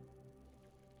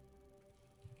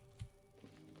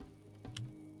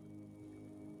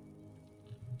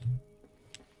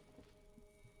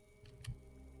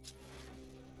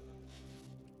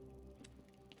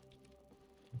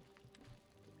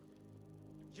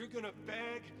 You're gonna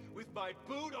beg with my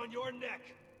boot on your neck!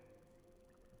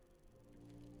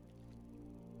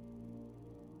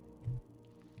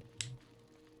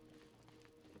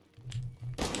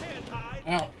 Can't hide!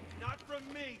 Ow. Not from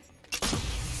me!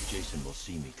 Jason will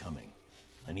see me coming.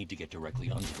 I need to get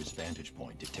directly under his vantage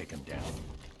point to take him down.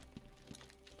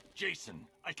 Jason,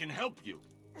 I can help you.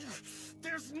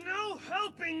 There's no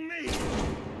helping me!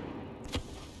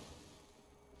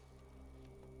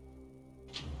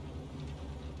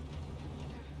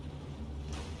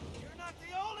 You're not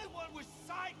the only one with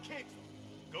sidekicks!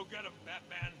 Go get him,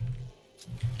 Batman.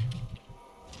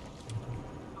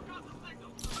 I've got the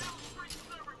signal. Surveillance streaks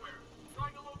everywhere.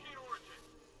 Trying to locate origin.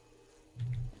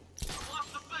 I've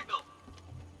lost the signal.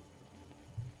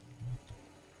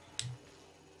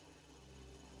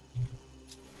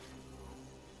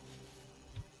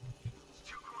 It's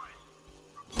too quiet.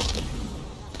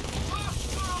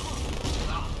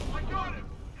 I got him!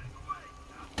 Getting away!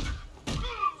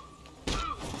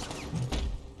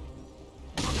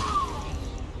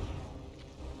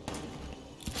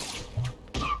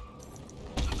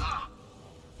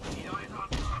 Need eyes on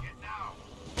target now.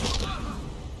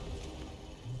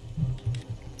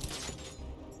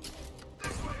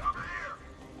 This way, over here!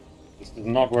 This is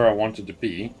not where I wanted to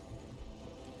be.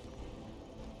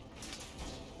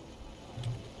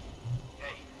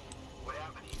 Hey, what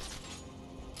happened here?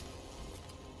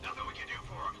 Nothing we can do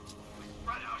for him. We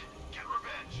spread out, get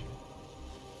revenge.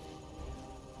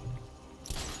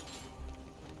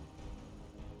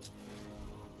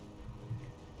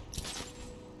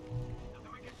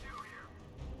 Nothing we can do here.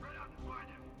 Spread out and find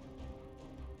him.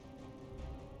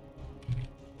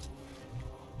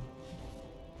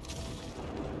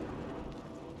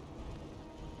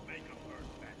 Make him hurt,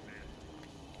 Batman.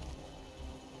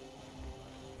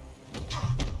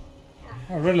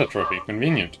 Oh, relatively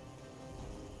convenient.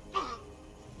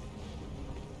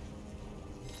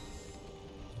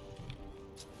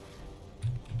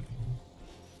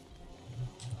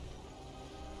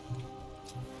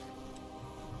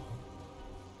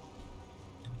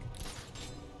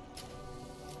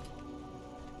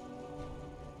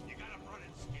 You got him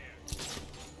running scared.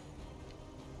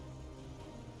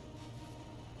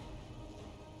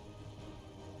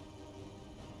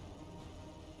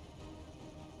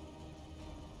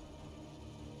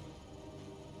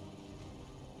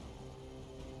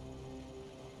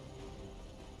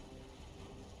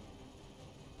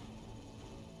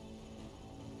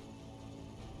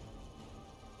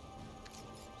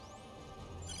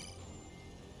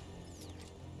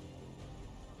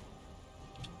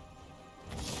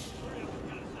 Hurry up and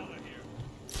get us out of here.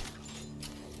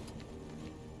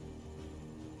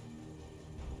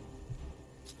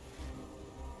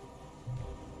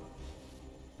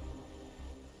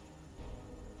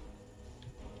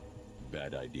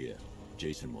 Bad idea.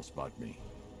 Jason will spot me.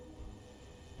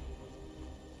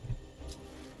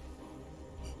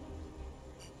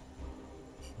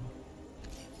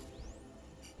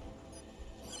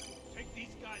 Take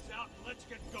these guys out and let's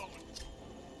get going.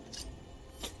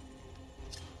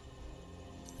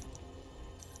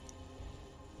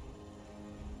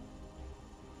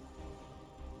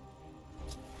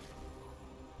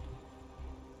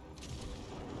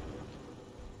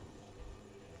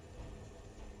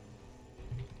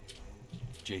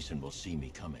 Jason will see me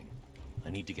coming. I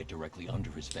need to get directly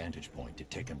under his vantage point to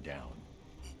take him down.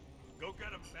 Go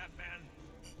get him, Batman.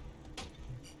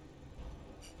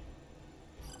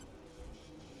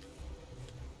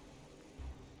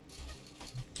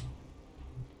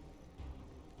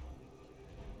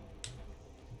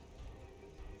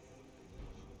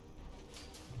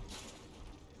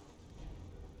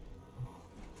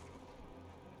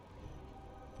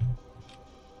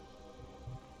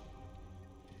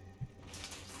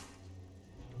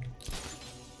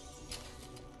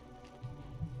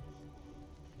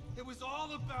 It was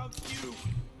all about you.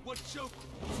 What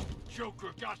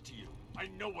Joker got to you. I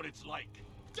know what it's like.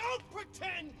 Don't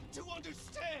pretend to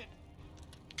understand.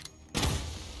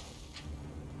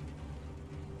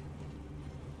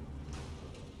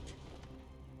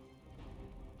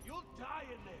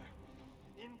 lying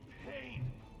there, in pain.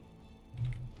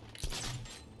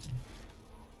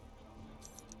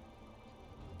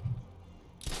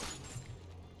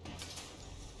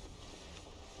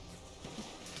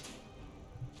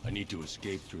 I need to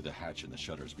escape through the hatch in the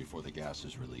shutters before the gas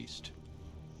is released.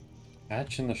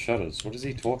 Hatch in the shutters? What is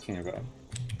he talking about?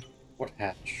 What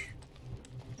hatch?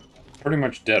 Pretty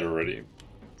much dead already.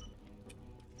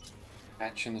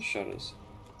 Hatch in the shutters.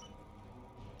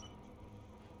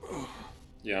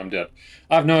 Yeah, I'm dead.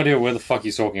 I have no idea where the fuck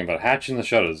he's talking about. Hatch in the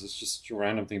shutters. It's just a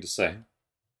random thing to say.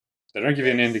 They don't give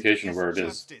you any indication of where it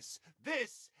is.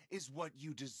 This is what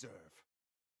you deserve.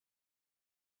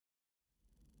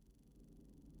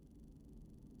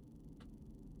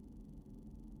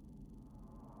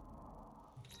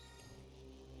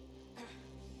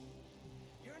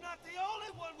 You're not the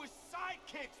only one with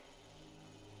sidekicks.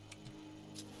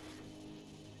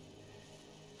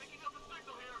 Picking up a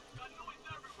signal here. Got noise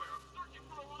everywhere. I'm searching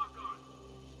for a lock-on.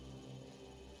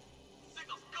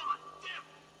 Signal's gone. Damn.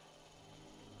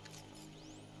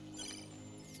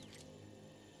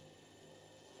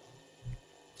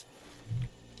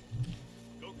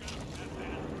 Go get him,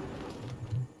 Batman.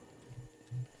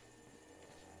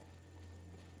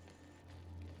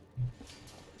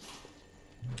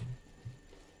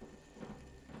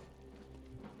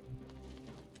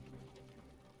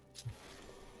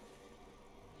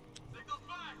 Signal's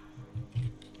back.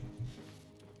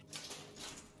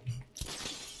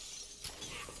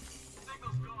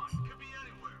 Signal's gone. Could be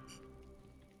anywhere.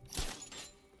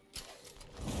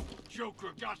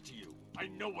 Joker got to you. I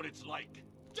know what it's like.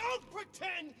 Don't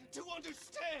pretend to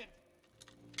understand.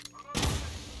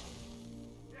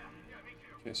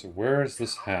 Okay, so where is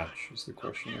this hatch? Is the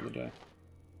question of the day.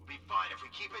 Be fine if we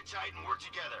keep it tight and work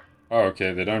together. Oh,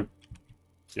 okay, they don't...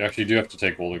 You actually do have to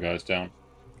take all the guys down.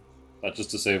 That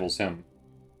just disables him.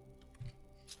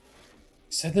 He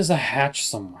said there's a hatch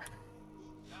somewhere.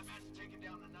 Batman's taking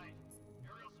down the night.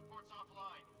 Aerial support's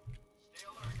offline. Stay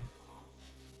alert.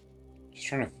 Just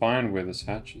trying to find where this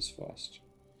hatch is first.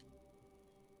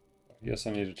 I guess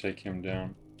I need to take him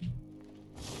down.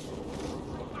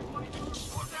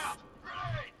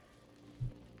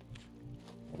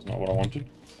 That's not what I wanted.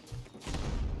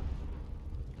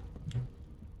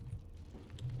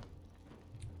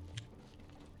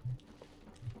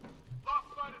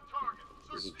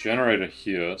 There's a generator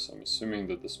here, so I'm assuming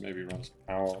that this maybe runs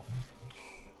power.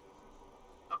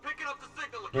 I'm picking up the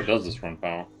signal again. Where does this run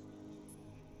power?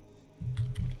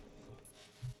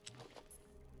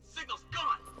 Signal's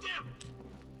gone. Damn it.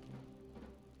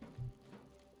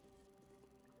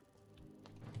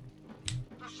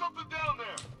 There's something down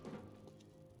there.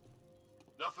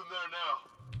 Nothing there now.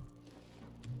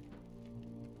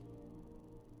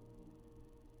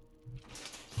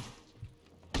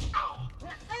 Ow.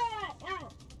 You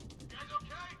guys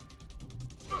okay?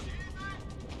 Anything?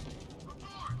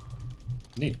 Report.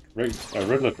 Neat.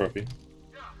 Riddler trophy.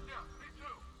 Yeah, me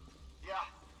too. Yeah,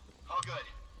 all good.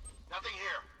 Nothing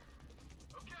here.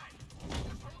 Okay,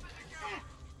 just hold it together.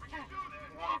 We can do this.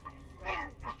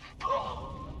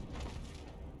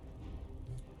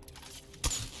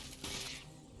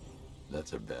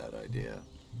 That's a bad idea.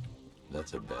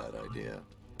 That's a bad idea.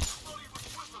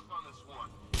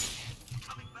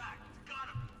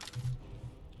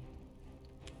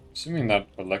 Assuming that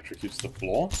electrocutes the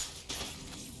floor?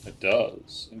 It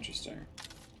does. Interesting.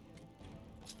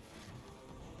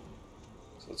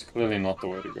 So it's clearly not the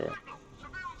way to go.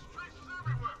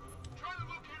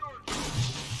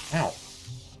 Ow!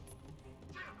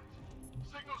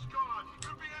 Signal's gone. He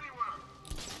could be anywhere.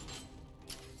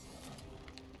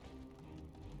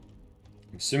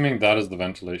 I'm assuming that is the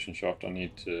ventilation shaft I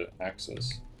need to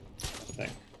access. I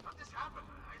think.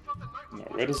 No,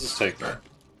 where does this take me?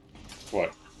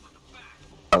 What?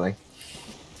 Nothing.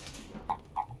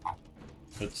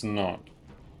 It's not.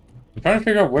 I'm trying to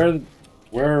figure out where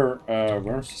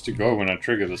I'm supposed to go when I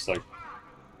trigger this, like,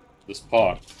 this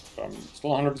part. But I'm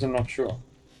still 100% not sure.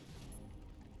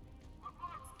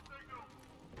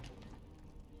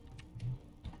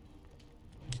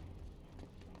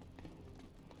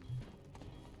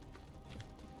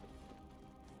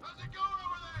 How's it going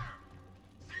over there?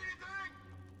 See anything?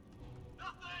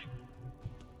 Nothing.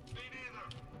 Me neither.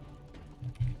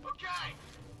 Okay,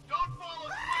 don't fall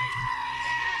asleep.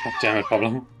 God damn it,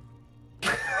 Pablo.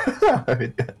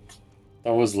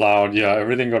 That was loud, yeah.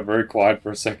 Everything got very quiet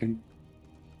for a second.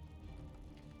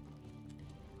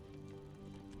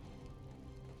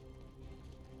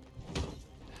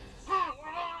 We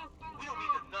don't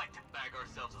need a night to bag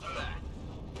ourselves to that.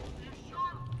 Are you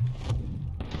sure?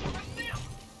 I see him.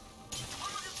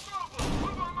 Look at Strobo.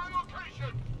 Move on my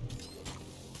location.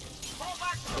 Fall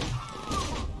back.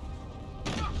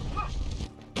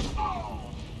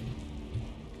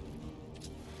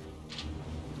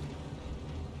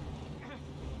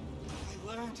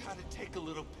 Take a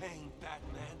little pain,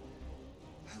 Batman.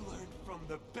 I learned from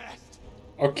the best.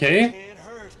 Okay. You can't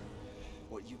hurt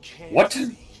what you can't What?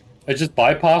 see. It just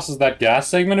bypasses that gas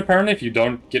segment apparently if you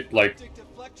don't get, like...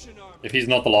 If he's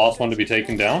not the last one to be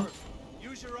taken down.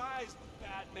 Use your eyes,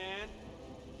 Batman.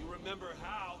 You remember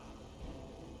how.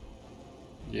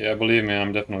 Yeah, believe me,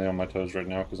 I'm definitely on my toes right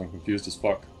now because I'm confused as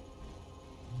fuck.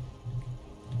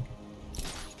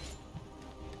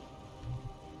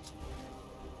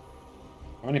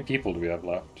 How many people do we have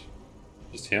left?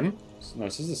 Just him? No,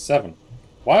 this is 7.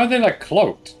 Why are they, like,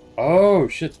 cloaked? Oh,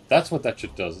 shit. That's what that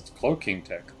shit does. It's cloaking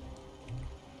tech.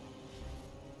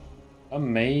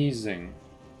 Amazing.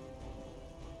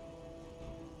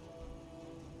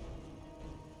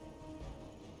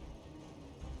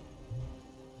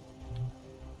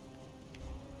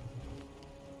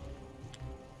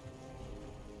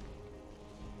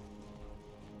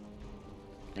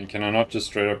 I mean, can I not just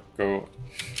straight up go...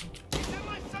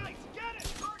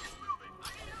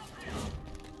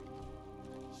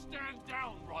 Stand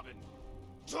down, Robin.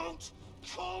 Don't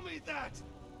call me that.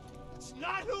 It's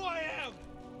not who I am.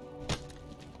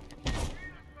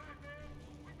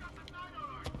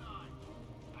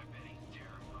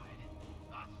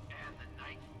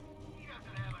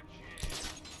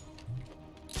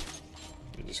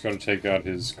 We just gotta take out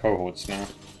his cohorts now.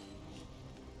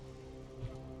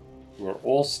 We're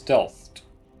all stealthed.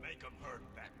 Make him hurt,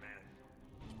 Batman.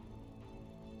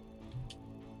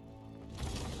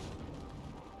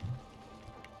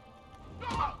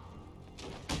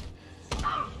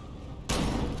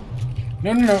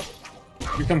 No, no, no.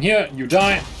 You come here, you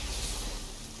die.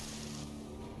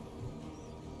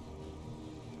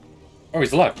 Oh,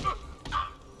 he's alive.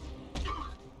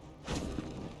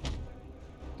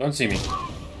 Don't see me.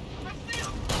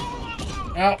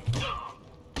 Ow.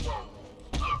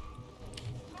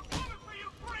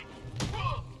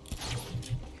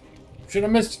 Should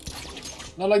have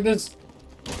missed. Not like this.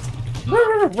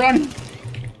 Run!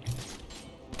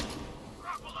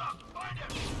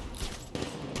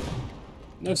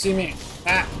 No, see me.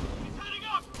 Ah!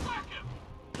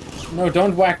 No,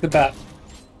 don't whack the bat.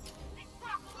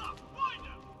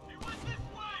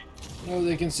 No,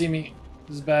 they can see me.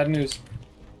 This is bad news.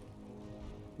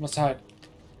 Must hide.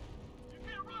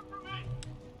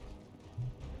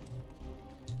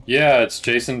 Yeah, it's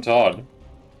Jason Todd.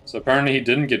 So apparently he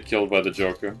didn't get killed by the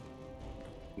Joker.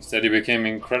 Instead he became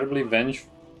incredibly vengeful.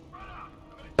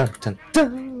 Dun, dun,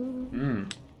 dun.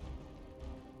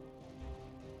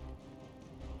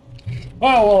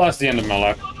 Oh, well, that's the end of my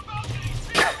life.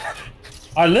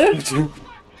 I lived!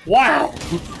 Wow!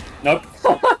 Nope.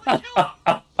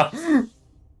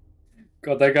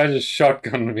 God, that guy just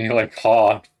shotgunned me like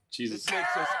hard. Jesus.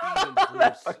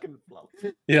 Fucking flop.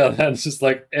 Yeah, that's just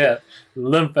like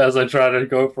limp as I try to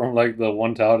go from like the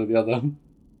one tower to the other.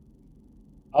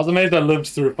 I was amazed I lived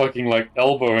through fucking like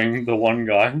elbowing the one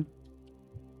guy.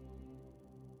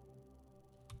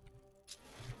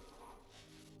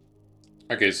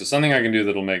 Okay, so something I can do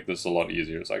that'll make this a lot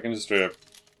easier. So I can just straight up...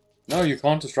 No, you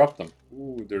can't disrupt them.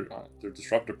 Ooh, they're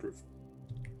disruptor proof.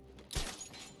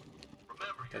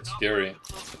 That's scary.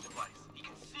 He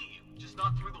can see you, just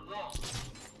not through the wall.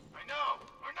 I know!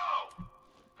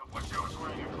 I wish I was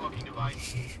wearing a cloaking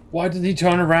device. Why did he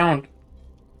turn around?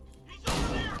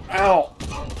 Ow!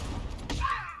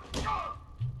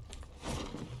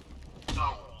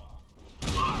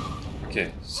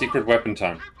 Okay, secret weapon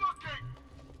time.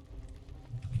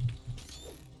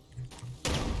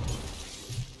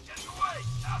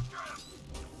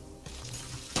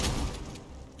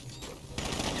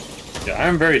 Yeah,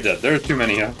 I'm very dead. There are too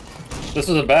many here. This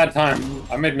was a bad time.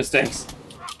 I made mistakes.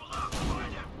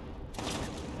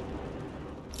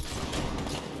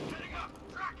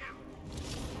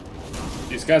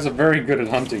 These guys are very good at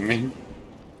hunting me.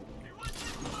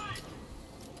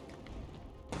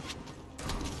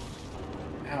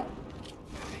 Ow.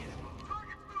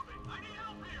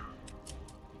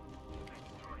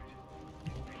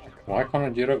 Why can't I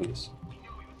get over this?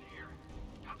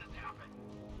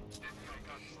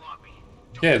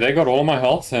 Yeah, they got all my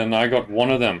health and I got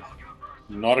one of them.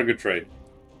 Not a good trade.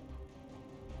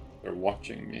 They're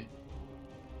watching me.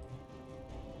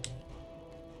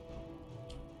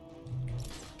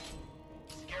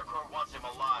 Scarecrow wants him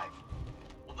alive.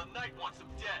 Well, the Knight wants him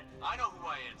dead. I know who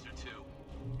I answer to.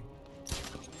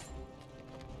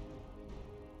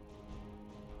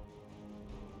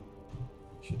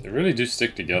 Shit, they really do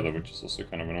stick together, which is also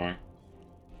kind of annoying.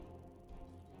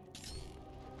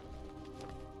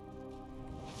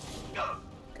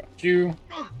 Got you.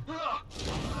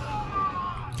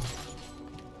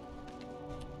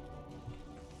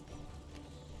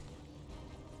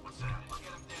 What's that? I'll get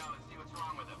him down and see what's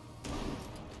wrong with him.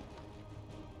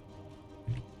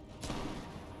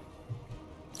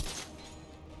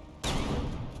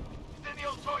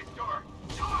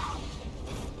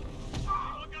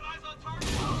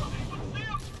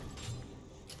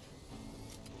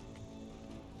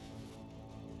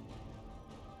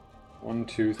 1,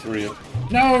 2, 3.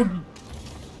 No!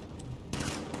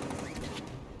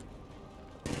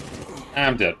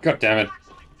 I'm dead. God damn it.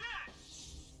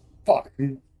 Fuck.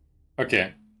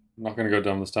 Okay. I'm not gonna go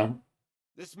down this time.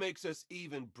 This makes us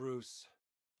even, Bruce.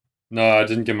 No, I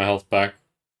didn't get my health back.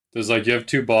 There's like, you have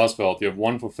 2 boss health. You have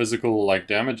one for physical, like,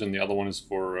 damage, and the other one is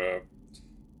for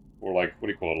like, what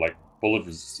do you call it? Like, bullet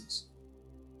resistance.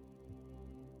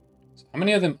 So how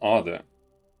many of them are there?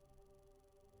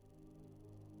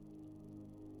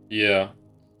 Yeah.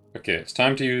 Okay, it's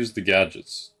time to use the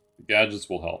gadgets. The gadgets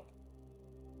will help.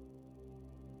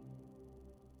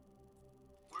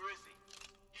 Where is he?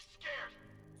 You're scared.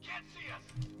 Can't see us.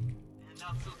 You're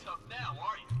not so tough now,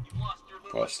 are you? You've lost your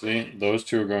little... Firstly, those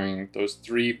 2 are going, those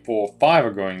 3, 4, 5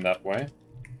 are going that way.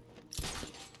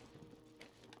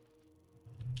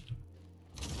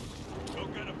 Go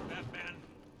get him, Batman.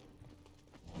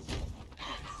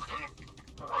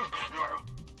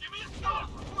 Give me a shot!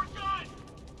 Poor guy!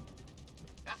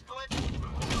 Escalate!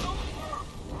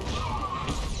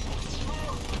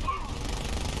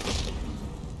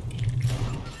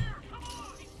 Come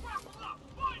on! He's grappled up!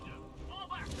 Find him! Fall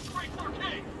back to Great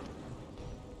Arcade!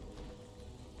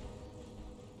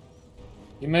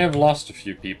 You may have lost a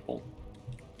few people.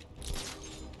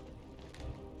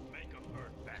 Make him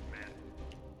hurt, Batman.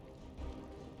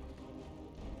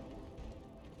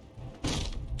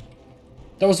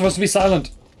 That was supposed to be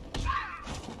silent!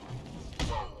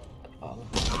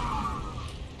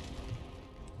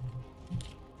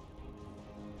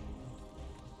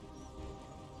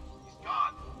 He's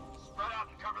gone. Spread out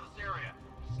and cover this area.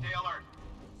 Stay alert.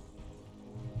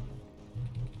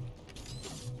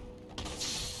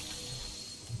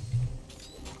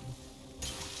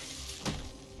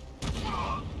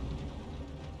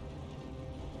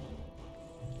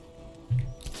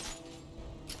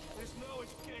 There's no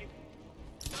escape.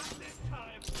 Not this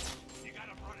time. You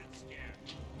gotta run it scared.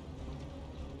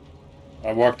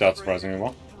 That worked out surprisingly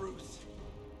well. Bruce,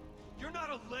 you're not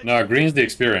a legend. No, green's the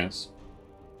experience.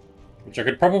 Which I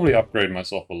could probably upgrade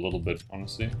myself a little bit,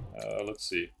 honestly. Let's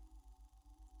see.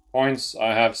 Points,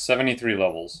 I have 73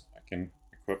 levels I can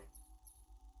equip.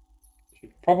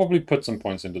 Should probably put some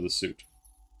points into the suit.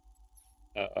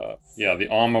 Yeah, the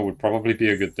armor would probably be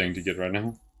a good thing to get right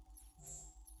now.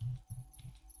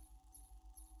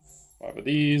 5 of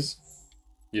these.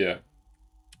 Yeah.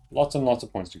 Lots and lots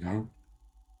of points to go.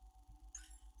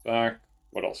 Back.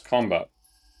 What else? Combat.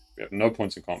 We have no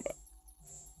points in combat.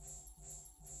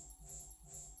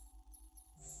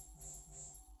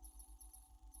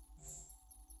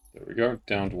 There we go,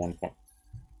 down to 1 point.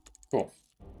 Cool.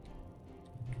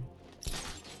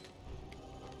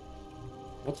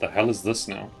 What the hell is this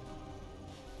now?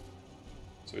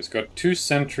 So he's got 2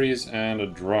 sentries and a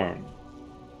drone.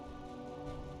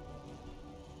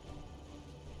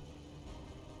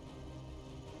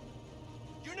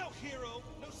 You're no hero,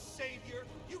 no savior.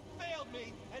 You failed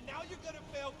me, and now you're gonna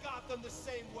fail Gotham the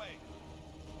same way.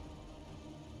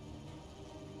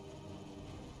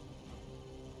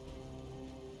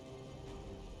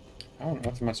 How on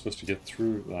earth am I supposed to get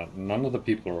through that? None of the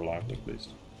people are alive, at least.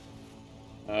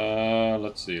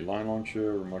 Let's see. Line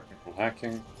launcher, remote control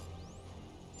hacking.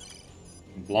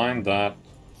 Blind that.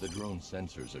 The drone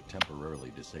sensors are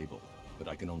temporarily disabled, but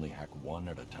I can only hack 1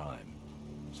 at a time.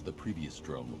 So the previous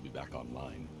drone will be back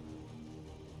online.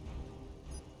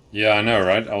 Yeah, I know,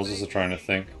 right? I was also trying to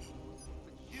think.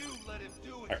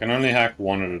 I can only hack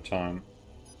 1 at a time.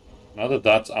 Now that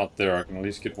that's out there, I can at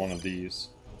least get 1 of these.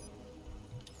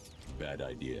 Bad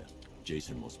idea.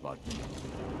 Jason will spot me.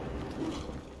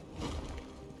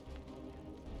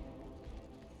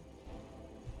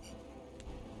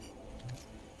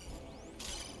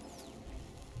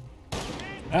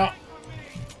 Ow!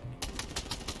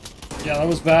 Yeah, that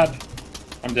was bad.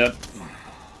 I'm dead.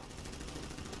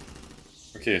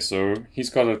 Okay, so he's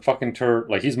got a fucking turret.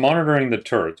 Like, he's monitoring the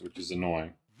turret, which is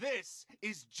annoying. This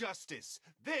is justice.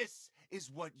 This is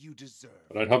what you deserve.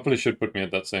 But it hopefully should put me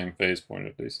at that same phase point,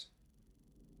 at least.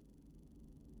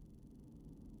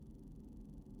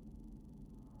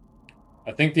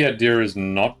 I think the idea is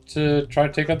not to try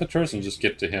to take out the turret and just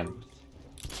get to him.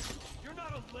 You're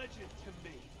not a legend to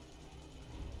me.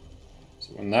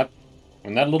 So when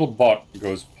that little bot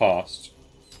goes past,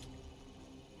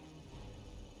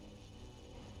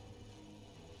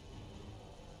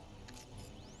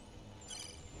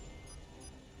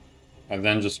 I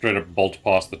then just straight up bolt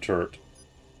past the turret.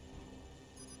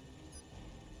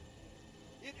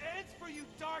 It ends for you,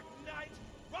 Dark Knight,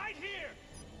 right here.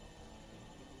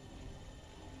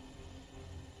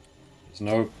 There's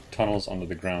no tunnels under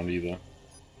the ground either.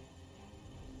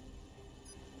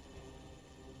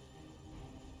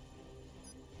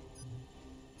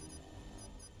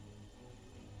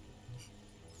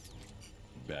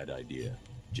 Bad idea.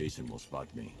 Jason will spot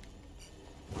me.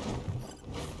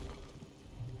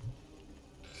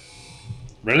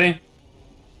 Really?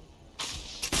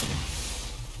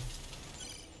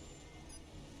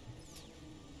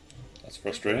 That's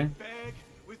frustrating. Bag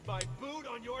with my boot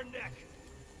on your neck.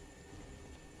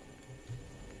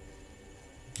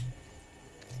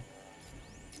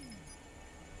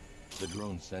 The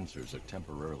drone sensors are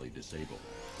temporarily disabled,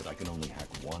 but I can only hack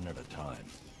one at a time.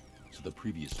 So the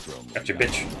previous drone will Gotcha, be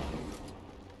bitch.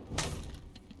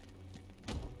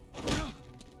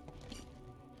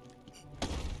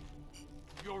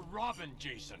 You're Robin,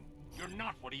 Jason. You're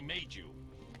not what he made you.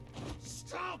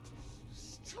 Stop!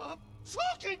 Stop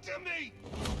talking to me!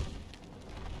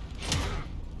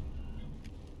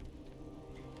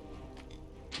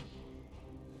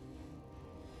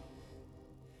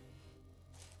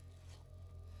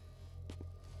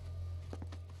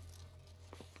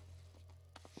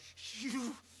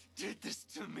 You did this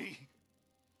to me.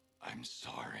 I'm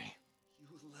sorry.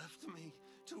 You left me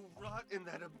to rot in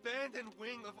that abandoned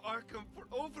wing of Arkham for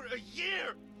over a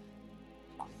year.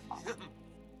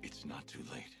 It's not too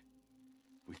late.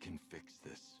 We can fix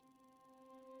this.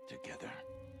 Together.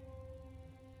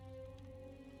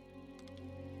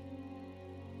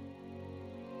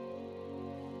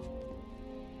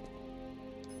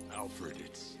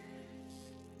 Alfred,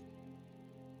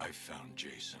 I found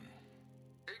Jason.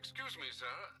 Excuse me, sir.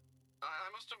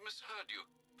 I must have misheard you.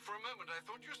 For a moment, I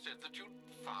thought you said that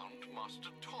you'd found Master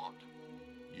Todd.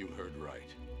 You heard right.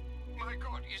 My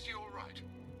God, is he all right?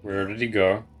 Where did he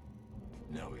go?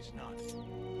 No, he's not.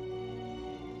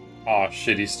 Oh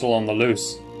shit, he's still on the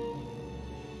loose.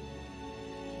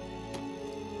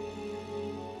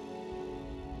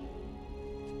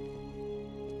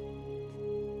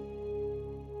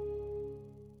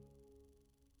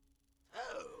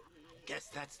 Oh, guess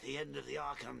that's the end of the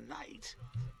Arkham Knight.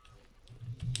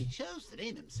 He chose the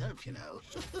name himself, you know.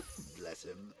 Bless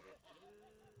him.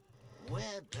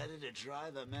 Where better to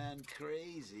drive a man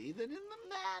crazy than in the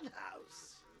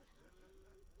madhouse?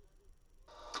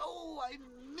 Oh, I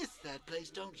miss that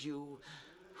place, don't you?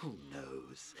 Who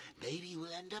knows? Maybe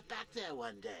we'll end up back there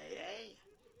one day, eh?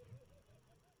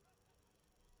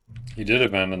 He did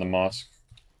abandon the mosque.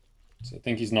 So I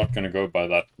think he's not going to go by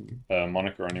that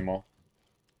moniker anymore.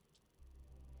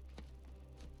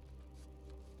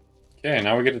 Okay,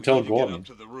 now we get to tell Gordon.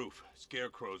 Get up to the roof.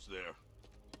 Scarecrow's there.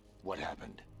 What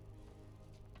happened?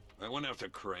 I went after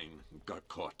Crane and got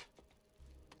caught.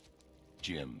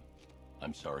 Jim,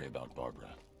 I'm sorry about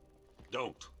Barbara.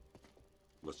 Don't.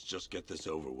 Let's just get this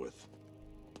over with.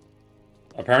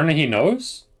 Apparently he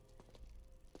knows?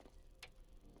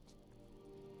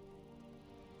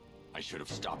 I should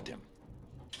have stopped him.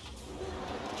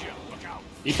 Jim, look out!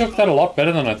 He took that a lot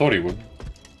better than I thought he would.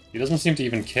 He doesn't seem to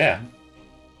even care.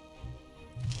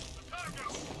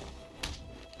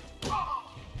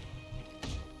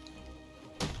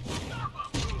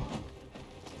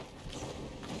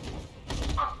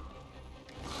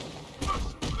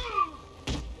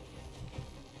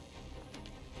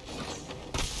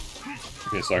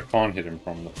 Okay, so I can't hit him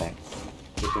from the front.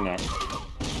 Good to know.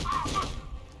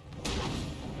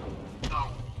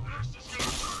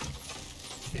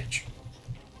 Bitch.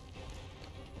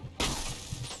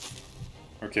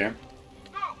 Okay.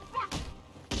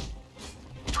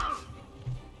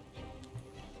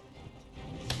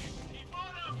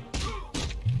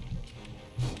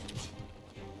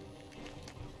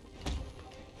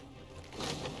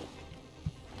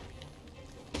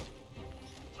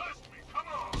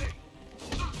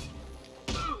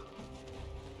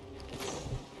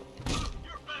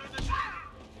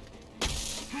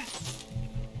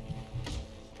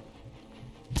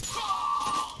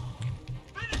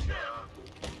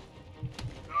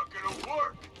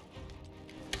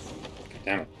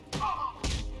 Damn it.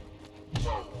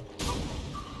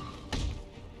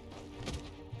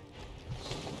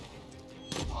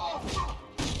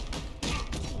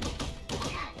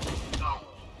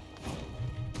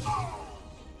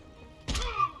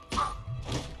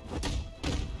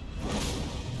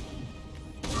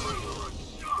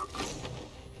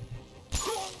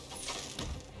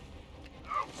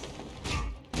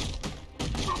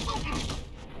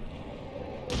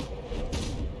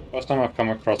 First time I've come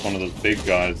across one of those big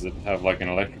guys that have like an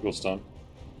electrical stunt.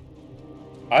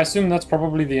 I assume that's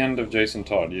probably the end of Jason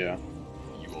Todd, yeah.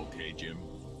 You okay, Jim?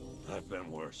 I've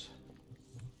been worse.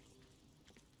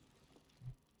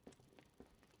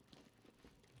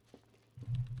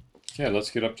 Okay, let's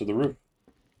get up to the roof.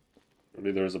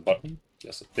 Surely there's a button?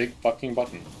 Yes, a big fucking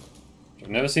button. I've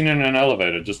never seen it in an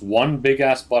elevator, just one big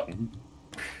ass button.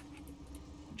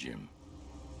 Jim,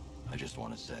 I just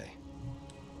want to say.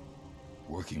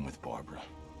 Working with Barbara.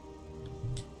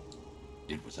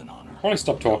 It was an honor. Probably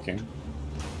stop talking.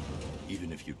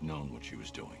 Even if you'd known what she was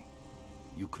doing,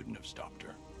 you couldn't have stopped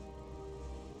her.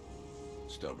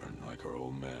 Stubborn like her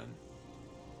old man.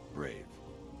 Brave.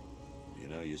 You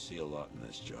know, you see a lot in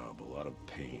this job. A lot of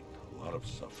pain, a lot of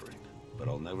suffering. But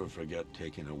I'll never forget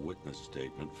taking a witness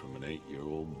statement from an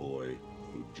 8-year-old boy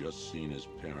who'd just seen his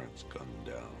parents gunned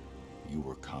down. You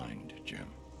were kind, Jim.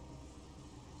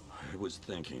 I was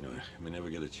thinking, I may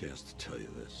never get a chance to tell you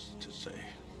this, to say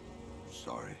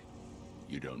sorry.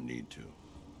 You don't need to.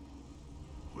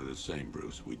 We're the same,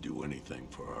 Bruce. We'd do anything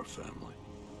for our family.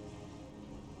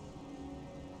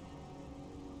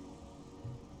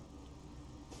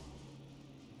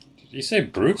 Did he say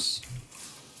Bruce?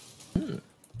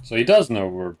 So he does know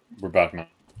we're Batman.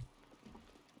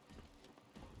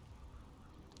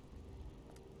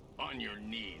 On your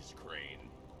knees,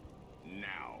 Crane.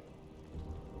 Now.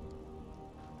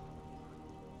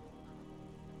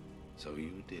 So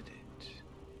you did it.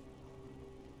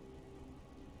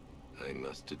 I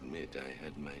must admit I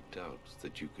had my doubts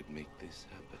that you could make this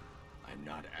happen. I'm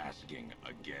not asking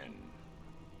again.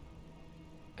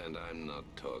 And I'm not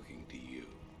talking to you.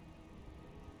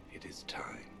 It is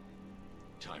time.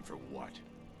 Time for what?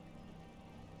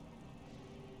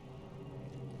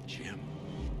 Jim.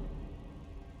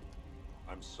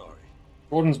 I'm sorry.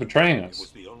 Gordon's betraying It was us.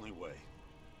 the only way.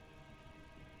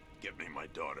 Get me my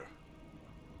daughter.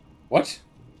 What?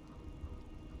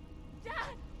 Dad!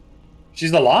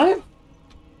 She's alive?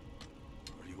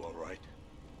 Are you all right?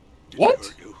 Did What? it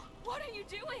hurt you? What are you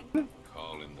doing?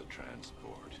 Call in the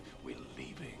transport. We're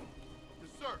leaving.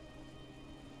 Yes, sir.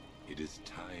 It is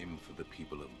time for the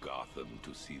people of Gotham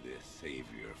to see their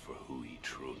savior for who he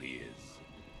truly is.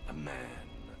 A man,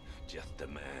 just a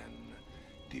man,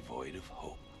 devoid of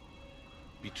hope,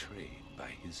 betrayed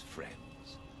by his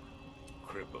friends,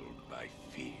 crippled by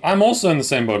fear. I'm also in the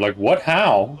same boat. Like, what?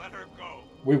 How? Let her go.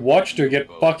 We watched her get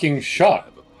fucking shot.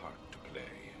 Have a part to play.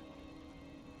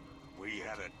 We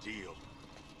had a deal.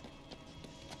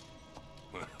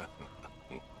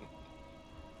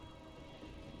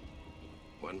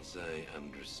 Once I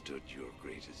understood your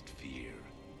greatest fear,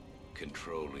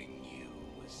 controlling you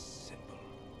was simple.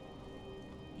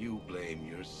 You blame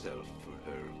yourself for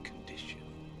her condition.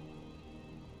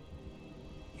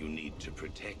 You need to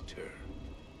protect her,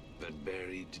 but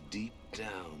buried deep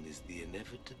down is the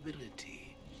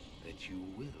inevitability that you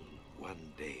will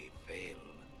one day fail.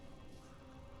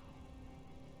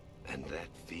 And that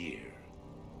fear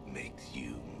makes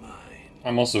you mine.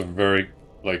 I'm also very,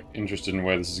 like, interested in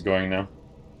where this is going now.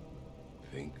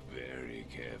 Think very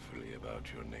carefully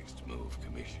about your next move,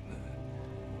 Commissioner.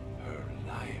 Her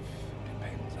life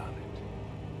depends on it.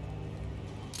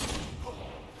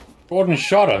 Gordon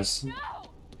shot us. No!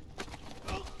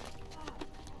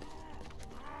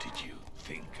 Did you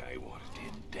think I wanted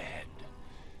him dead?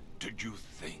 Did you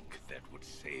think that would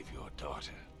save your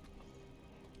daughter?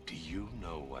 Do you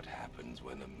know what happens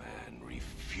when a man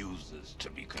refuses to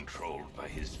be controlled by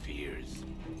his fears?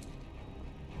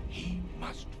 He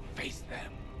must face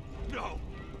them. No!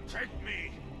 Take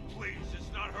me! Please,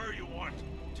 it's not her you want.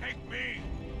 Take me!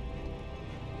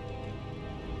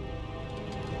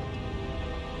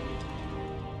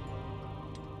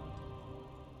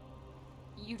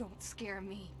 You don't scare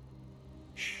me.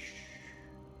 Shh.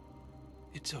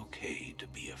 It's okay to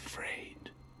be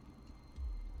afraid.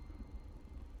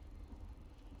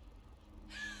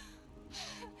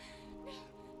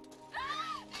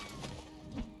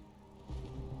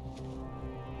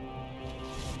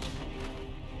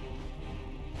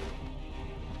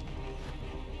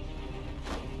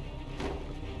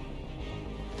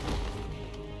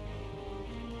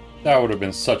 That would have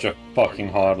been such a fucking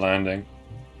hard landing.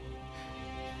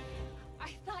 I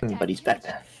thought But he's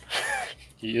Batman.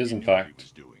 He is, in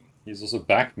fact. He's also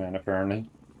Batman, apparently.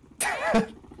 Where are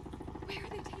they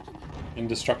taking me?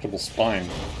 Indestructible spine.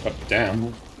 But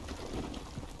damn.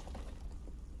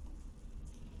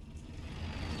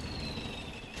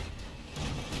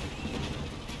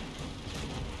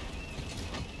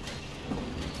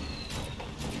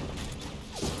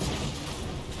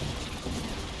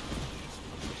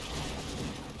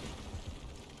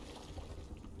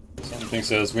 Something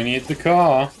says we need the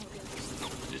car.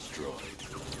 Destroyed.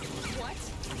 What?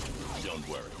 Don't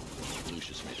worry.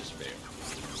 Lucius made a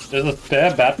spare. There's a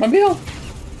spare Batmobile?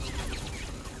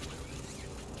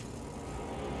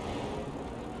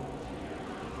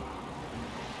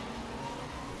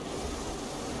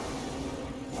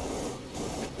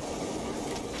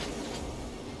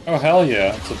 Oh hell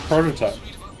yeah, it's a prototype.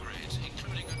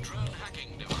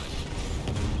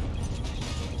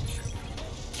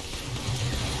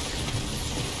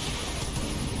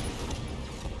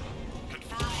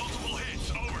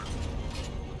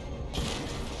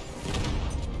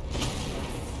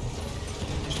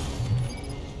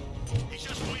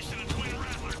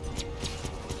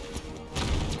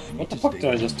 What the fuck did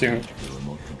I just do?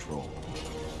 Remote control.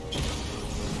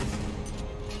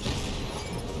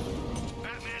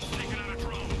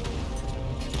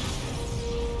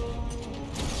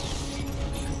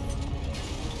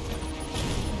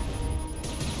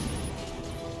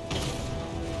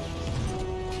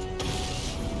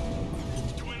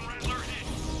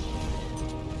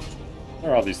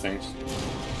 Where are these things?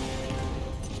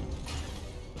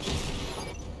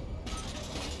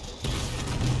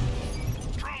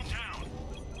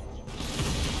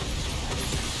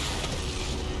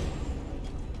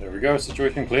 There we go,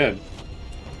 situation cleared.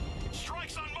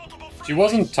 She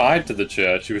wasn't tied to the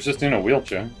chair, she was just in a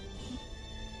wheelchair.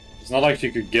 It's not like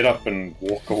she could get up and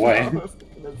walk away.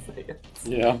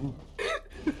 Yeah.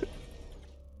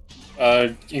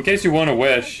 In case you weren't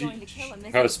aware,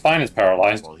 her spine is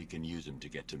paralyzed. Well, he can use him to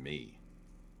get to me.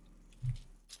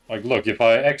 Like, look, if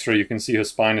I X-ray, you can see her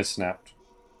spine is snapped.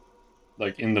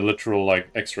 Like, in the literal, like,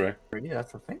 X-ray. Really?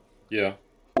 That's the thing? Yeah.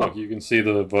 Look, you can see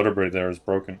the vertebrae there is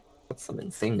broken. That's some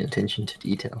insane attention to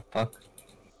detail. Fuck.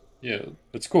 Yeah,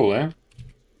 it's cool, eh?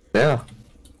 Yeah.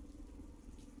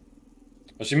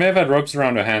 Well, she may have had ropes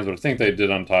around her hands, but I think they did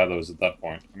untie those at that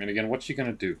point. I mean, again, what's she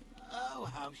gonna do? Oh,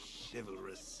 how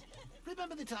chivalrous.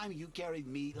 Remember the time you carried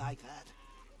me like that?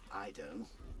 I don't,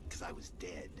 because I was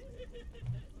dead.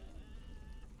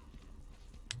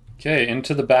 Okay,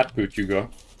 into the bat boot you go.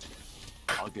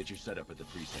 I'll get you set up at the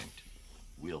precinct.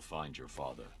 We'll find your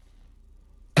father.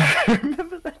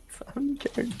 Remember that time you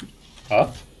carried me?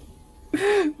 Huh?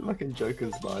 Fucking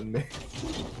Joker's behind me.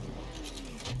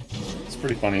 It's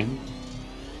pretty funny.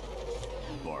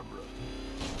 Barbara.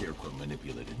 Scarecrow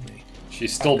manipulated me.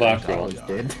 She's still Batgirl.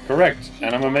 Dead. Correct,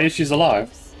 and I'm amazed she's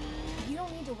alive. You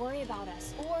don't need to worry about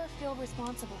us or feel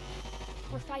responsible.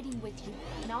 We're fighting with you,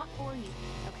 not for you,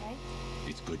 okay?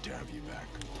 It's good to have you back.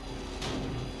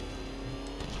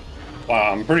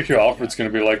 Wow, I'm pretty sure Alfred's gonna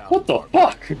be like, what the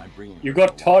fuck? You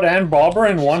got Todd and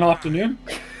Barbara in one afternoon?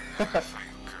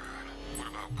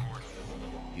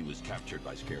 He was captured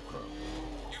by Scarecrow.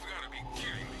 You've got to be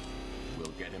kidding me.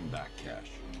 We'll get him back, Cash.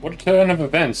 What a turn of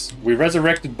events. We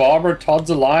resurrected Barbara,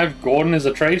 Todd's alive, Gordon is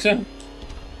a traitor?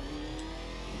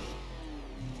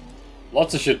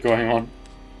 Lots of shit going on.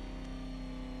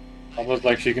 Almost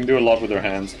like she can do a lot with her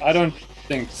hands. I don't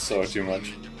think so too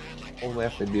much. All we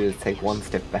have to do is take one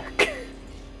step back.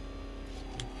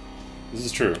 This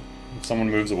is true. If someone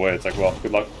moves away, it's like, well,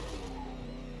 good luck.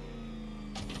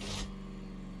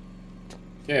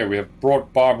 Okay, we have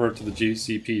brought Barbara to the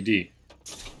GCPD.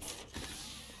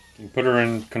 Can put her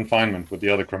in confinement with the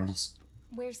other criminals.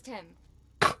 Where's Tim?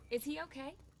 Is he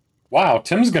okay? Wow,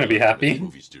 Tim's gonna be happy.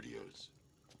 Movie studios.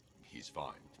 He's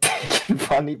fine.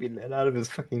 Finally been let out of his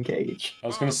fucking cage. I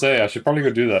was gonna say, I should probably go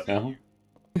do that now.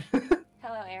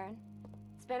 Hello, Aaron.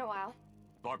 It's been a while.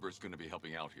 Barbara's gonna be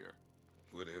helping out here.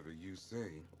 Whatever you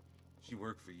say. She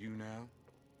work for you now?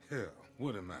 Hell,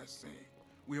 what am I saying?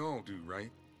 We all do,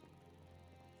 right?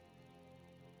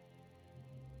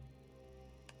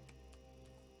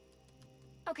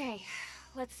 Okay,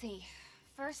 let's see.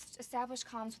 First, establish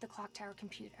comms with the clock tower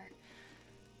computer.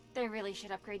 They really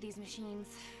should upgrade these machines.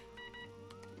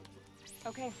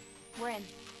 Okay, we're in.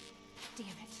 Damn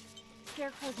it.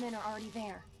 Scarecrow's men are already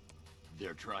there.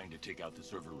 They're trying to take out the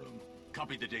server room.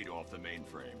 Copy the data off the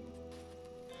mainframe.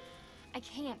 I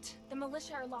can't. The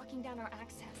militia are locking down our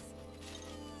access.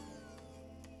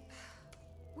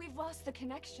 We've lost the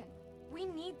connection. We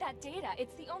need that data.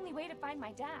 It's the only way to find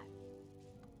my dad.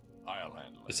 I'll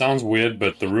handle It sounds weird,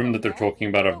 but the room that they're talking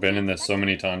about, I've been in there so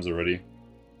many times already.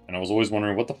 And I was always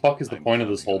wondering, what the fuck is the point of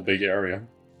this whole big area?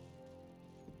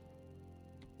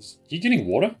 Is he getting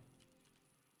water?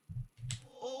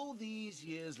 All these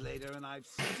years later, and I've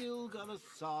still got a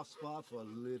soft spot for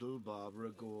little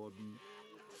Barbara Gordon.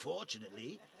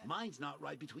 Fortunately, mine's not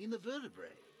right between the vertebrae.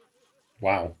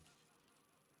 Wow.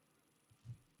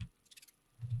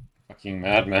 Fucking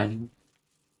madman.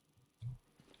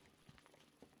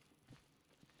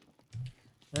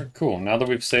 Alright, cool. Now that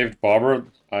we've saved Barbara,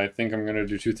 I think I'm gonna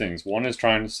do two things. One is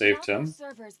trying to save Tim.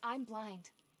 Servers, I'm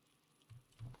blind.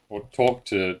 Or talk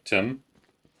to Tim.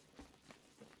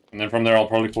 And then from there I'll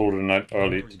probably call it a night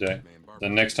early today.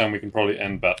 Then next time we can probably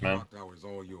end Batman. Tower's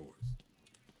all yours.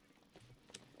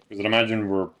 Because I'd imagine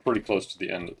we're pretty close to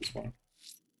the end at this point.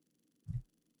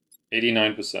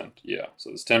 89%, yeah. So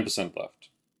there's 10% left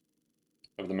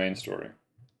of the main story.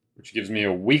 Which gives me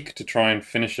a week to try and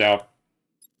finish out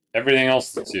everything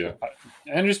else that's here.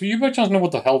 Andrews, do you by chance know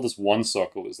what the hell this one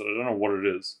circle is? That I don't know what it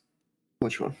is.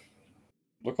 Which one?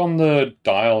 Look on the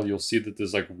dial, you'll see that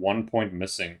there's like 1 point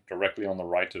missing directly on the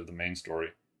right of the main story.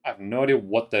 I have no idea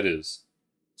what that is.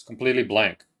 It's completely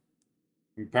blank.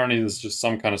 Apparently there's just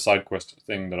some kind of side quest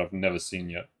thing that I've never seen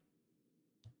yet.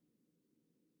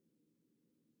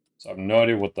 So I have no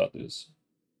idea what that is.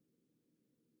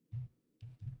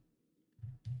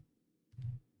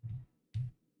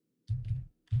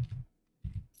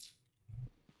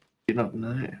 Do not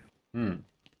know. It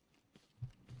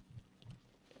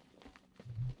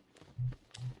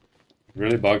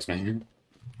really bugs me.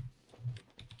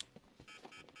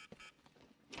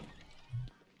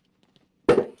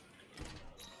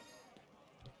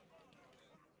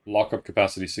 Lockup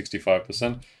capacity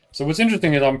 65%. So what's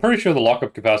interesting is I'm pretty sure the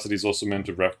lockup capacity is also meant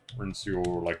to reference your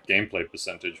like gameplay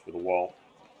percentage for the wall.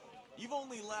 You've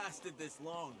only lasted this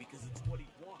long because it's what he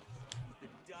wants. He's been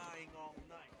dying all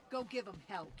night. Go give him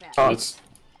hell, Bat.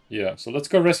 So let's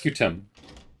go rescue Tim.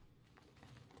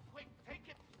 Wait, take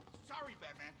it. Sorry,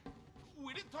 Batman.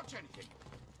 We didn't touch anything.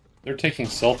 They're taking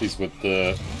selfies with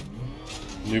the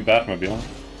new Batmobile.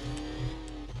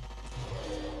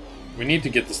 We need to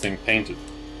get this thing painted.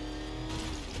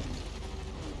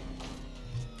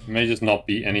 It may just not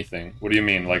be anything. What do you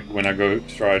mean? Like when I go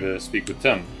try to speak with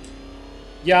Tim?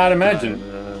 Yeah, I'd imagine.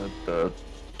 The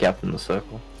gap in the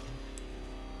circle.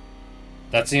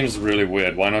 That seems really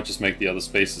weird. Why not just make the other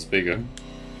spaces bigger?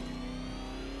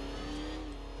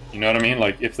 You know what I mean?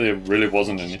 Like if there really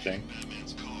wasn't anything.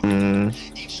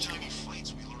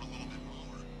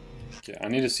 Okay, I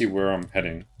need to see where I'm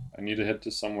heading. I need to head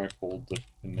to somewhere called the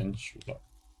Peninsula.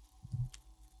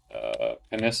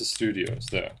 Panessa Studios,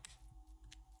 there.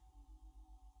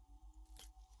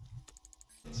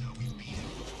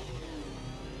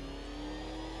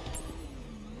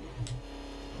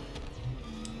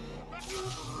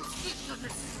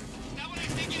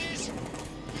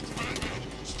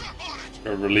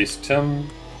 Go release Tim.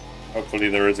 Hopefully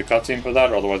there is a cutscene for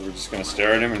that, otherwise we're just gonna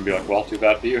stare at him and be like, well, too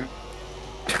bad for you.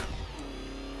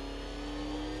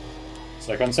 It's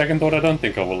like, on second thought, I don't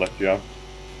think I will let you out.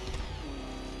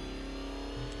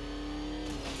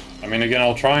 I mean, again,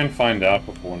 I'll try and find out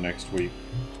before next week.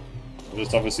 I've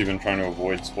just obviously been trying to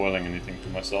avoid spoiling anything for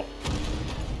myself.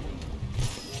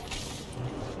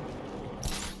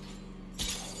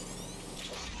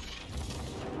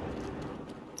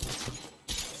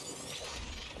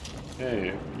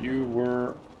 Okay, you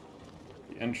were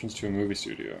the entrance to a movie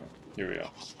studio. Here we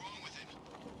are.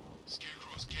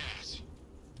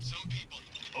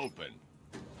 Open.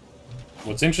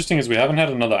 What's interesting is we haven't had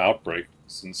another outbreak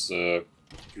since through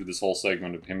this whole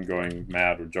segment of him going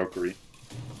mad or jokery.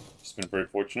 It's been very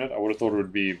fortunate. I would have thought it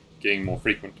would be getting more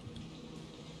frequent.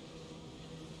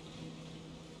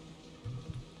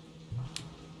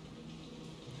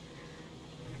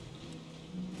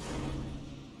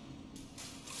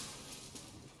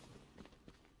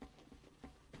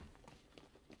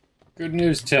 Good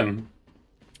news, Tim.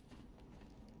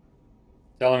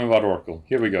 Tell him about Oracle.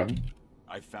 Here we go.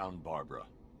 I found Barbara.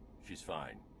 She's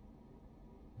fine.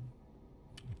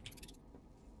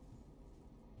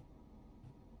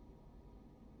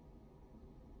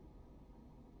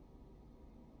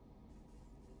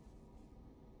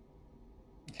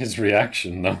 His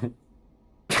reaction, though.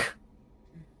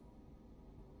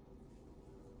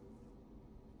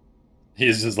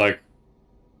 He's just like...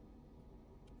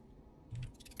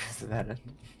 Is that it?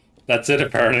 That's it,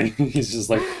 apparently. He's just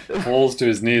like, falls to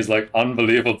his knees like,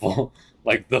 unbelievable.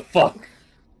 Like, the fuck?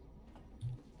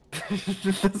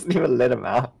 Doesn't even let him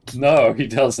out. No, he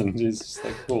doesn't. He's just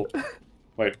like, cool.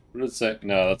 Wait, what did it say?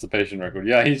 No, that's a patient record.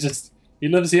 Yeah, he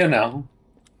lives here now.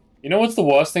 You know what's the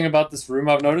worst thing about this room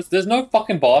I've noticed? There's no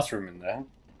fucking bathroom in there.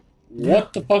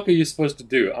 What the fuck are you supposed to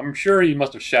do? I'm sure he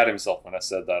must have shat himself when I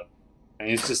said that. And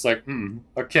he's just like,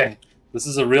 okay. This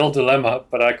is a real dilemma,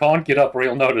 but I can't get up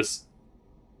real notice.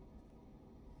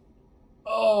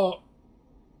 Oh.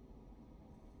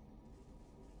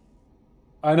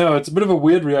 I know, it's a bit of a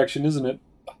weird reaction, isn't it?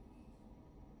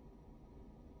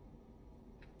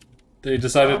 They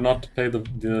decided not to pay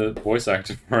the voice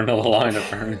actor for another line,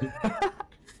 apparently.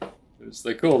 It's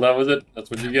like, cool, that was it.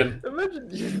 That's what you get. Imagine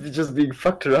you just being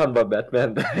fucked around by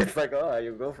Batman. It's like, oh,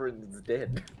 your girlfriend is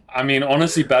dead. I mean,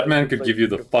 honestly, Batman could give you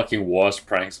the fucking worst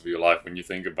pranks of your life when you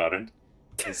think about it.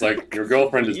 It's like, your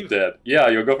girlfriend is dead. Yeah,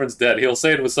 your girlfriend's dead. He'll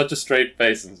say it with such a straight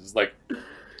face, and it's like,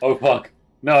 oh fuck,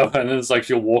 no. And then it's like,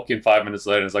 she'll walk in 5 minutes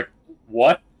later, and it's like,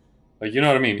 what? Like, you know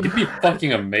what I mean? He'd be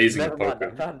fucking amazing at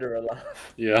poker. Found her alive.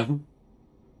 Yeah.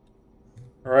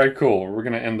 Alright, cool. We're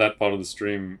gonna end that part of the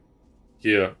stream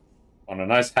here on a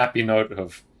nice happy note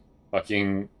of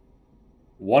fucking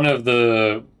one of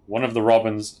the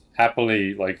Robins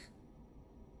happily, like,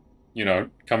 you know,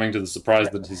 coming to the surprise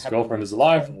that his girlfriend is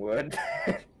alive.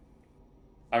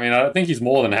 I mean, I think he's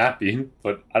more than happy,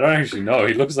 but I don't actually know.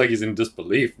 He looks like he's in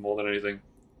disbelief more than anything.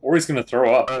 Or he's gonna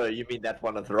throw up. Oh, you mean that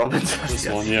one of the Robins? This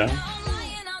one, yeah.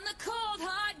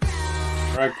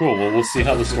 Alright, cool. Well, we'll see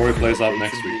how the story plays out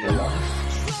next week.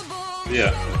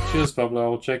 Yeah. Cheers,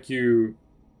 Pablo. I'll check you...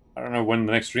 I don't know when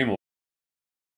the next stream will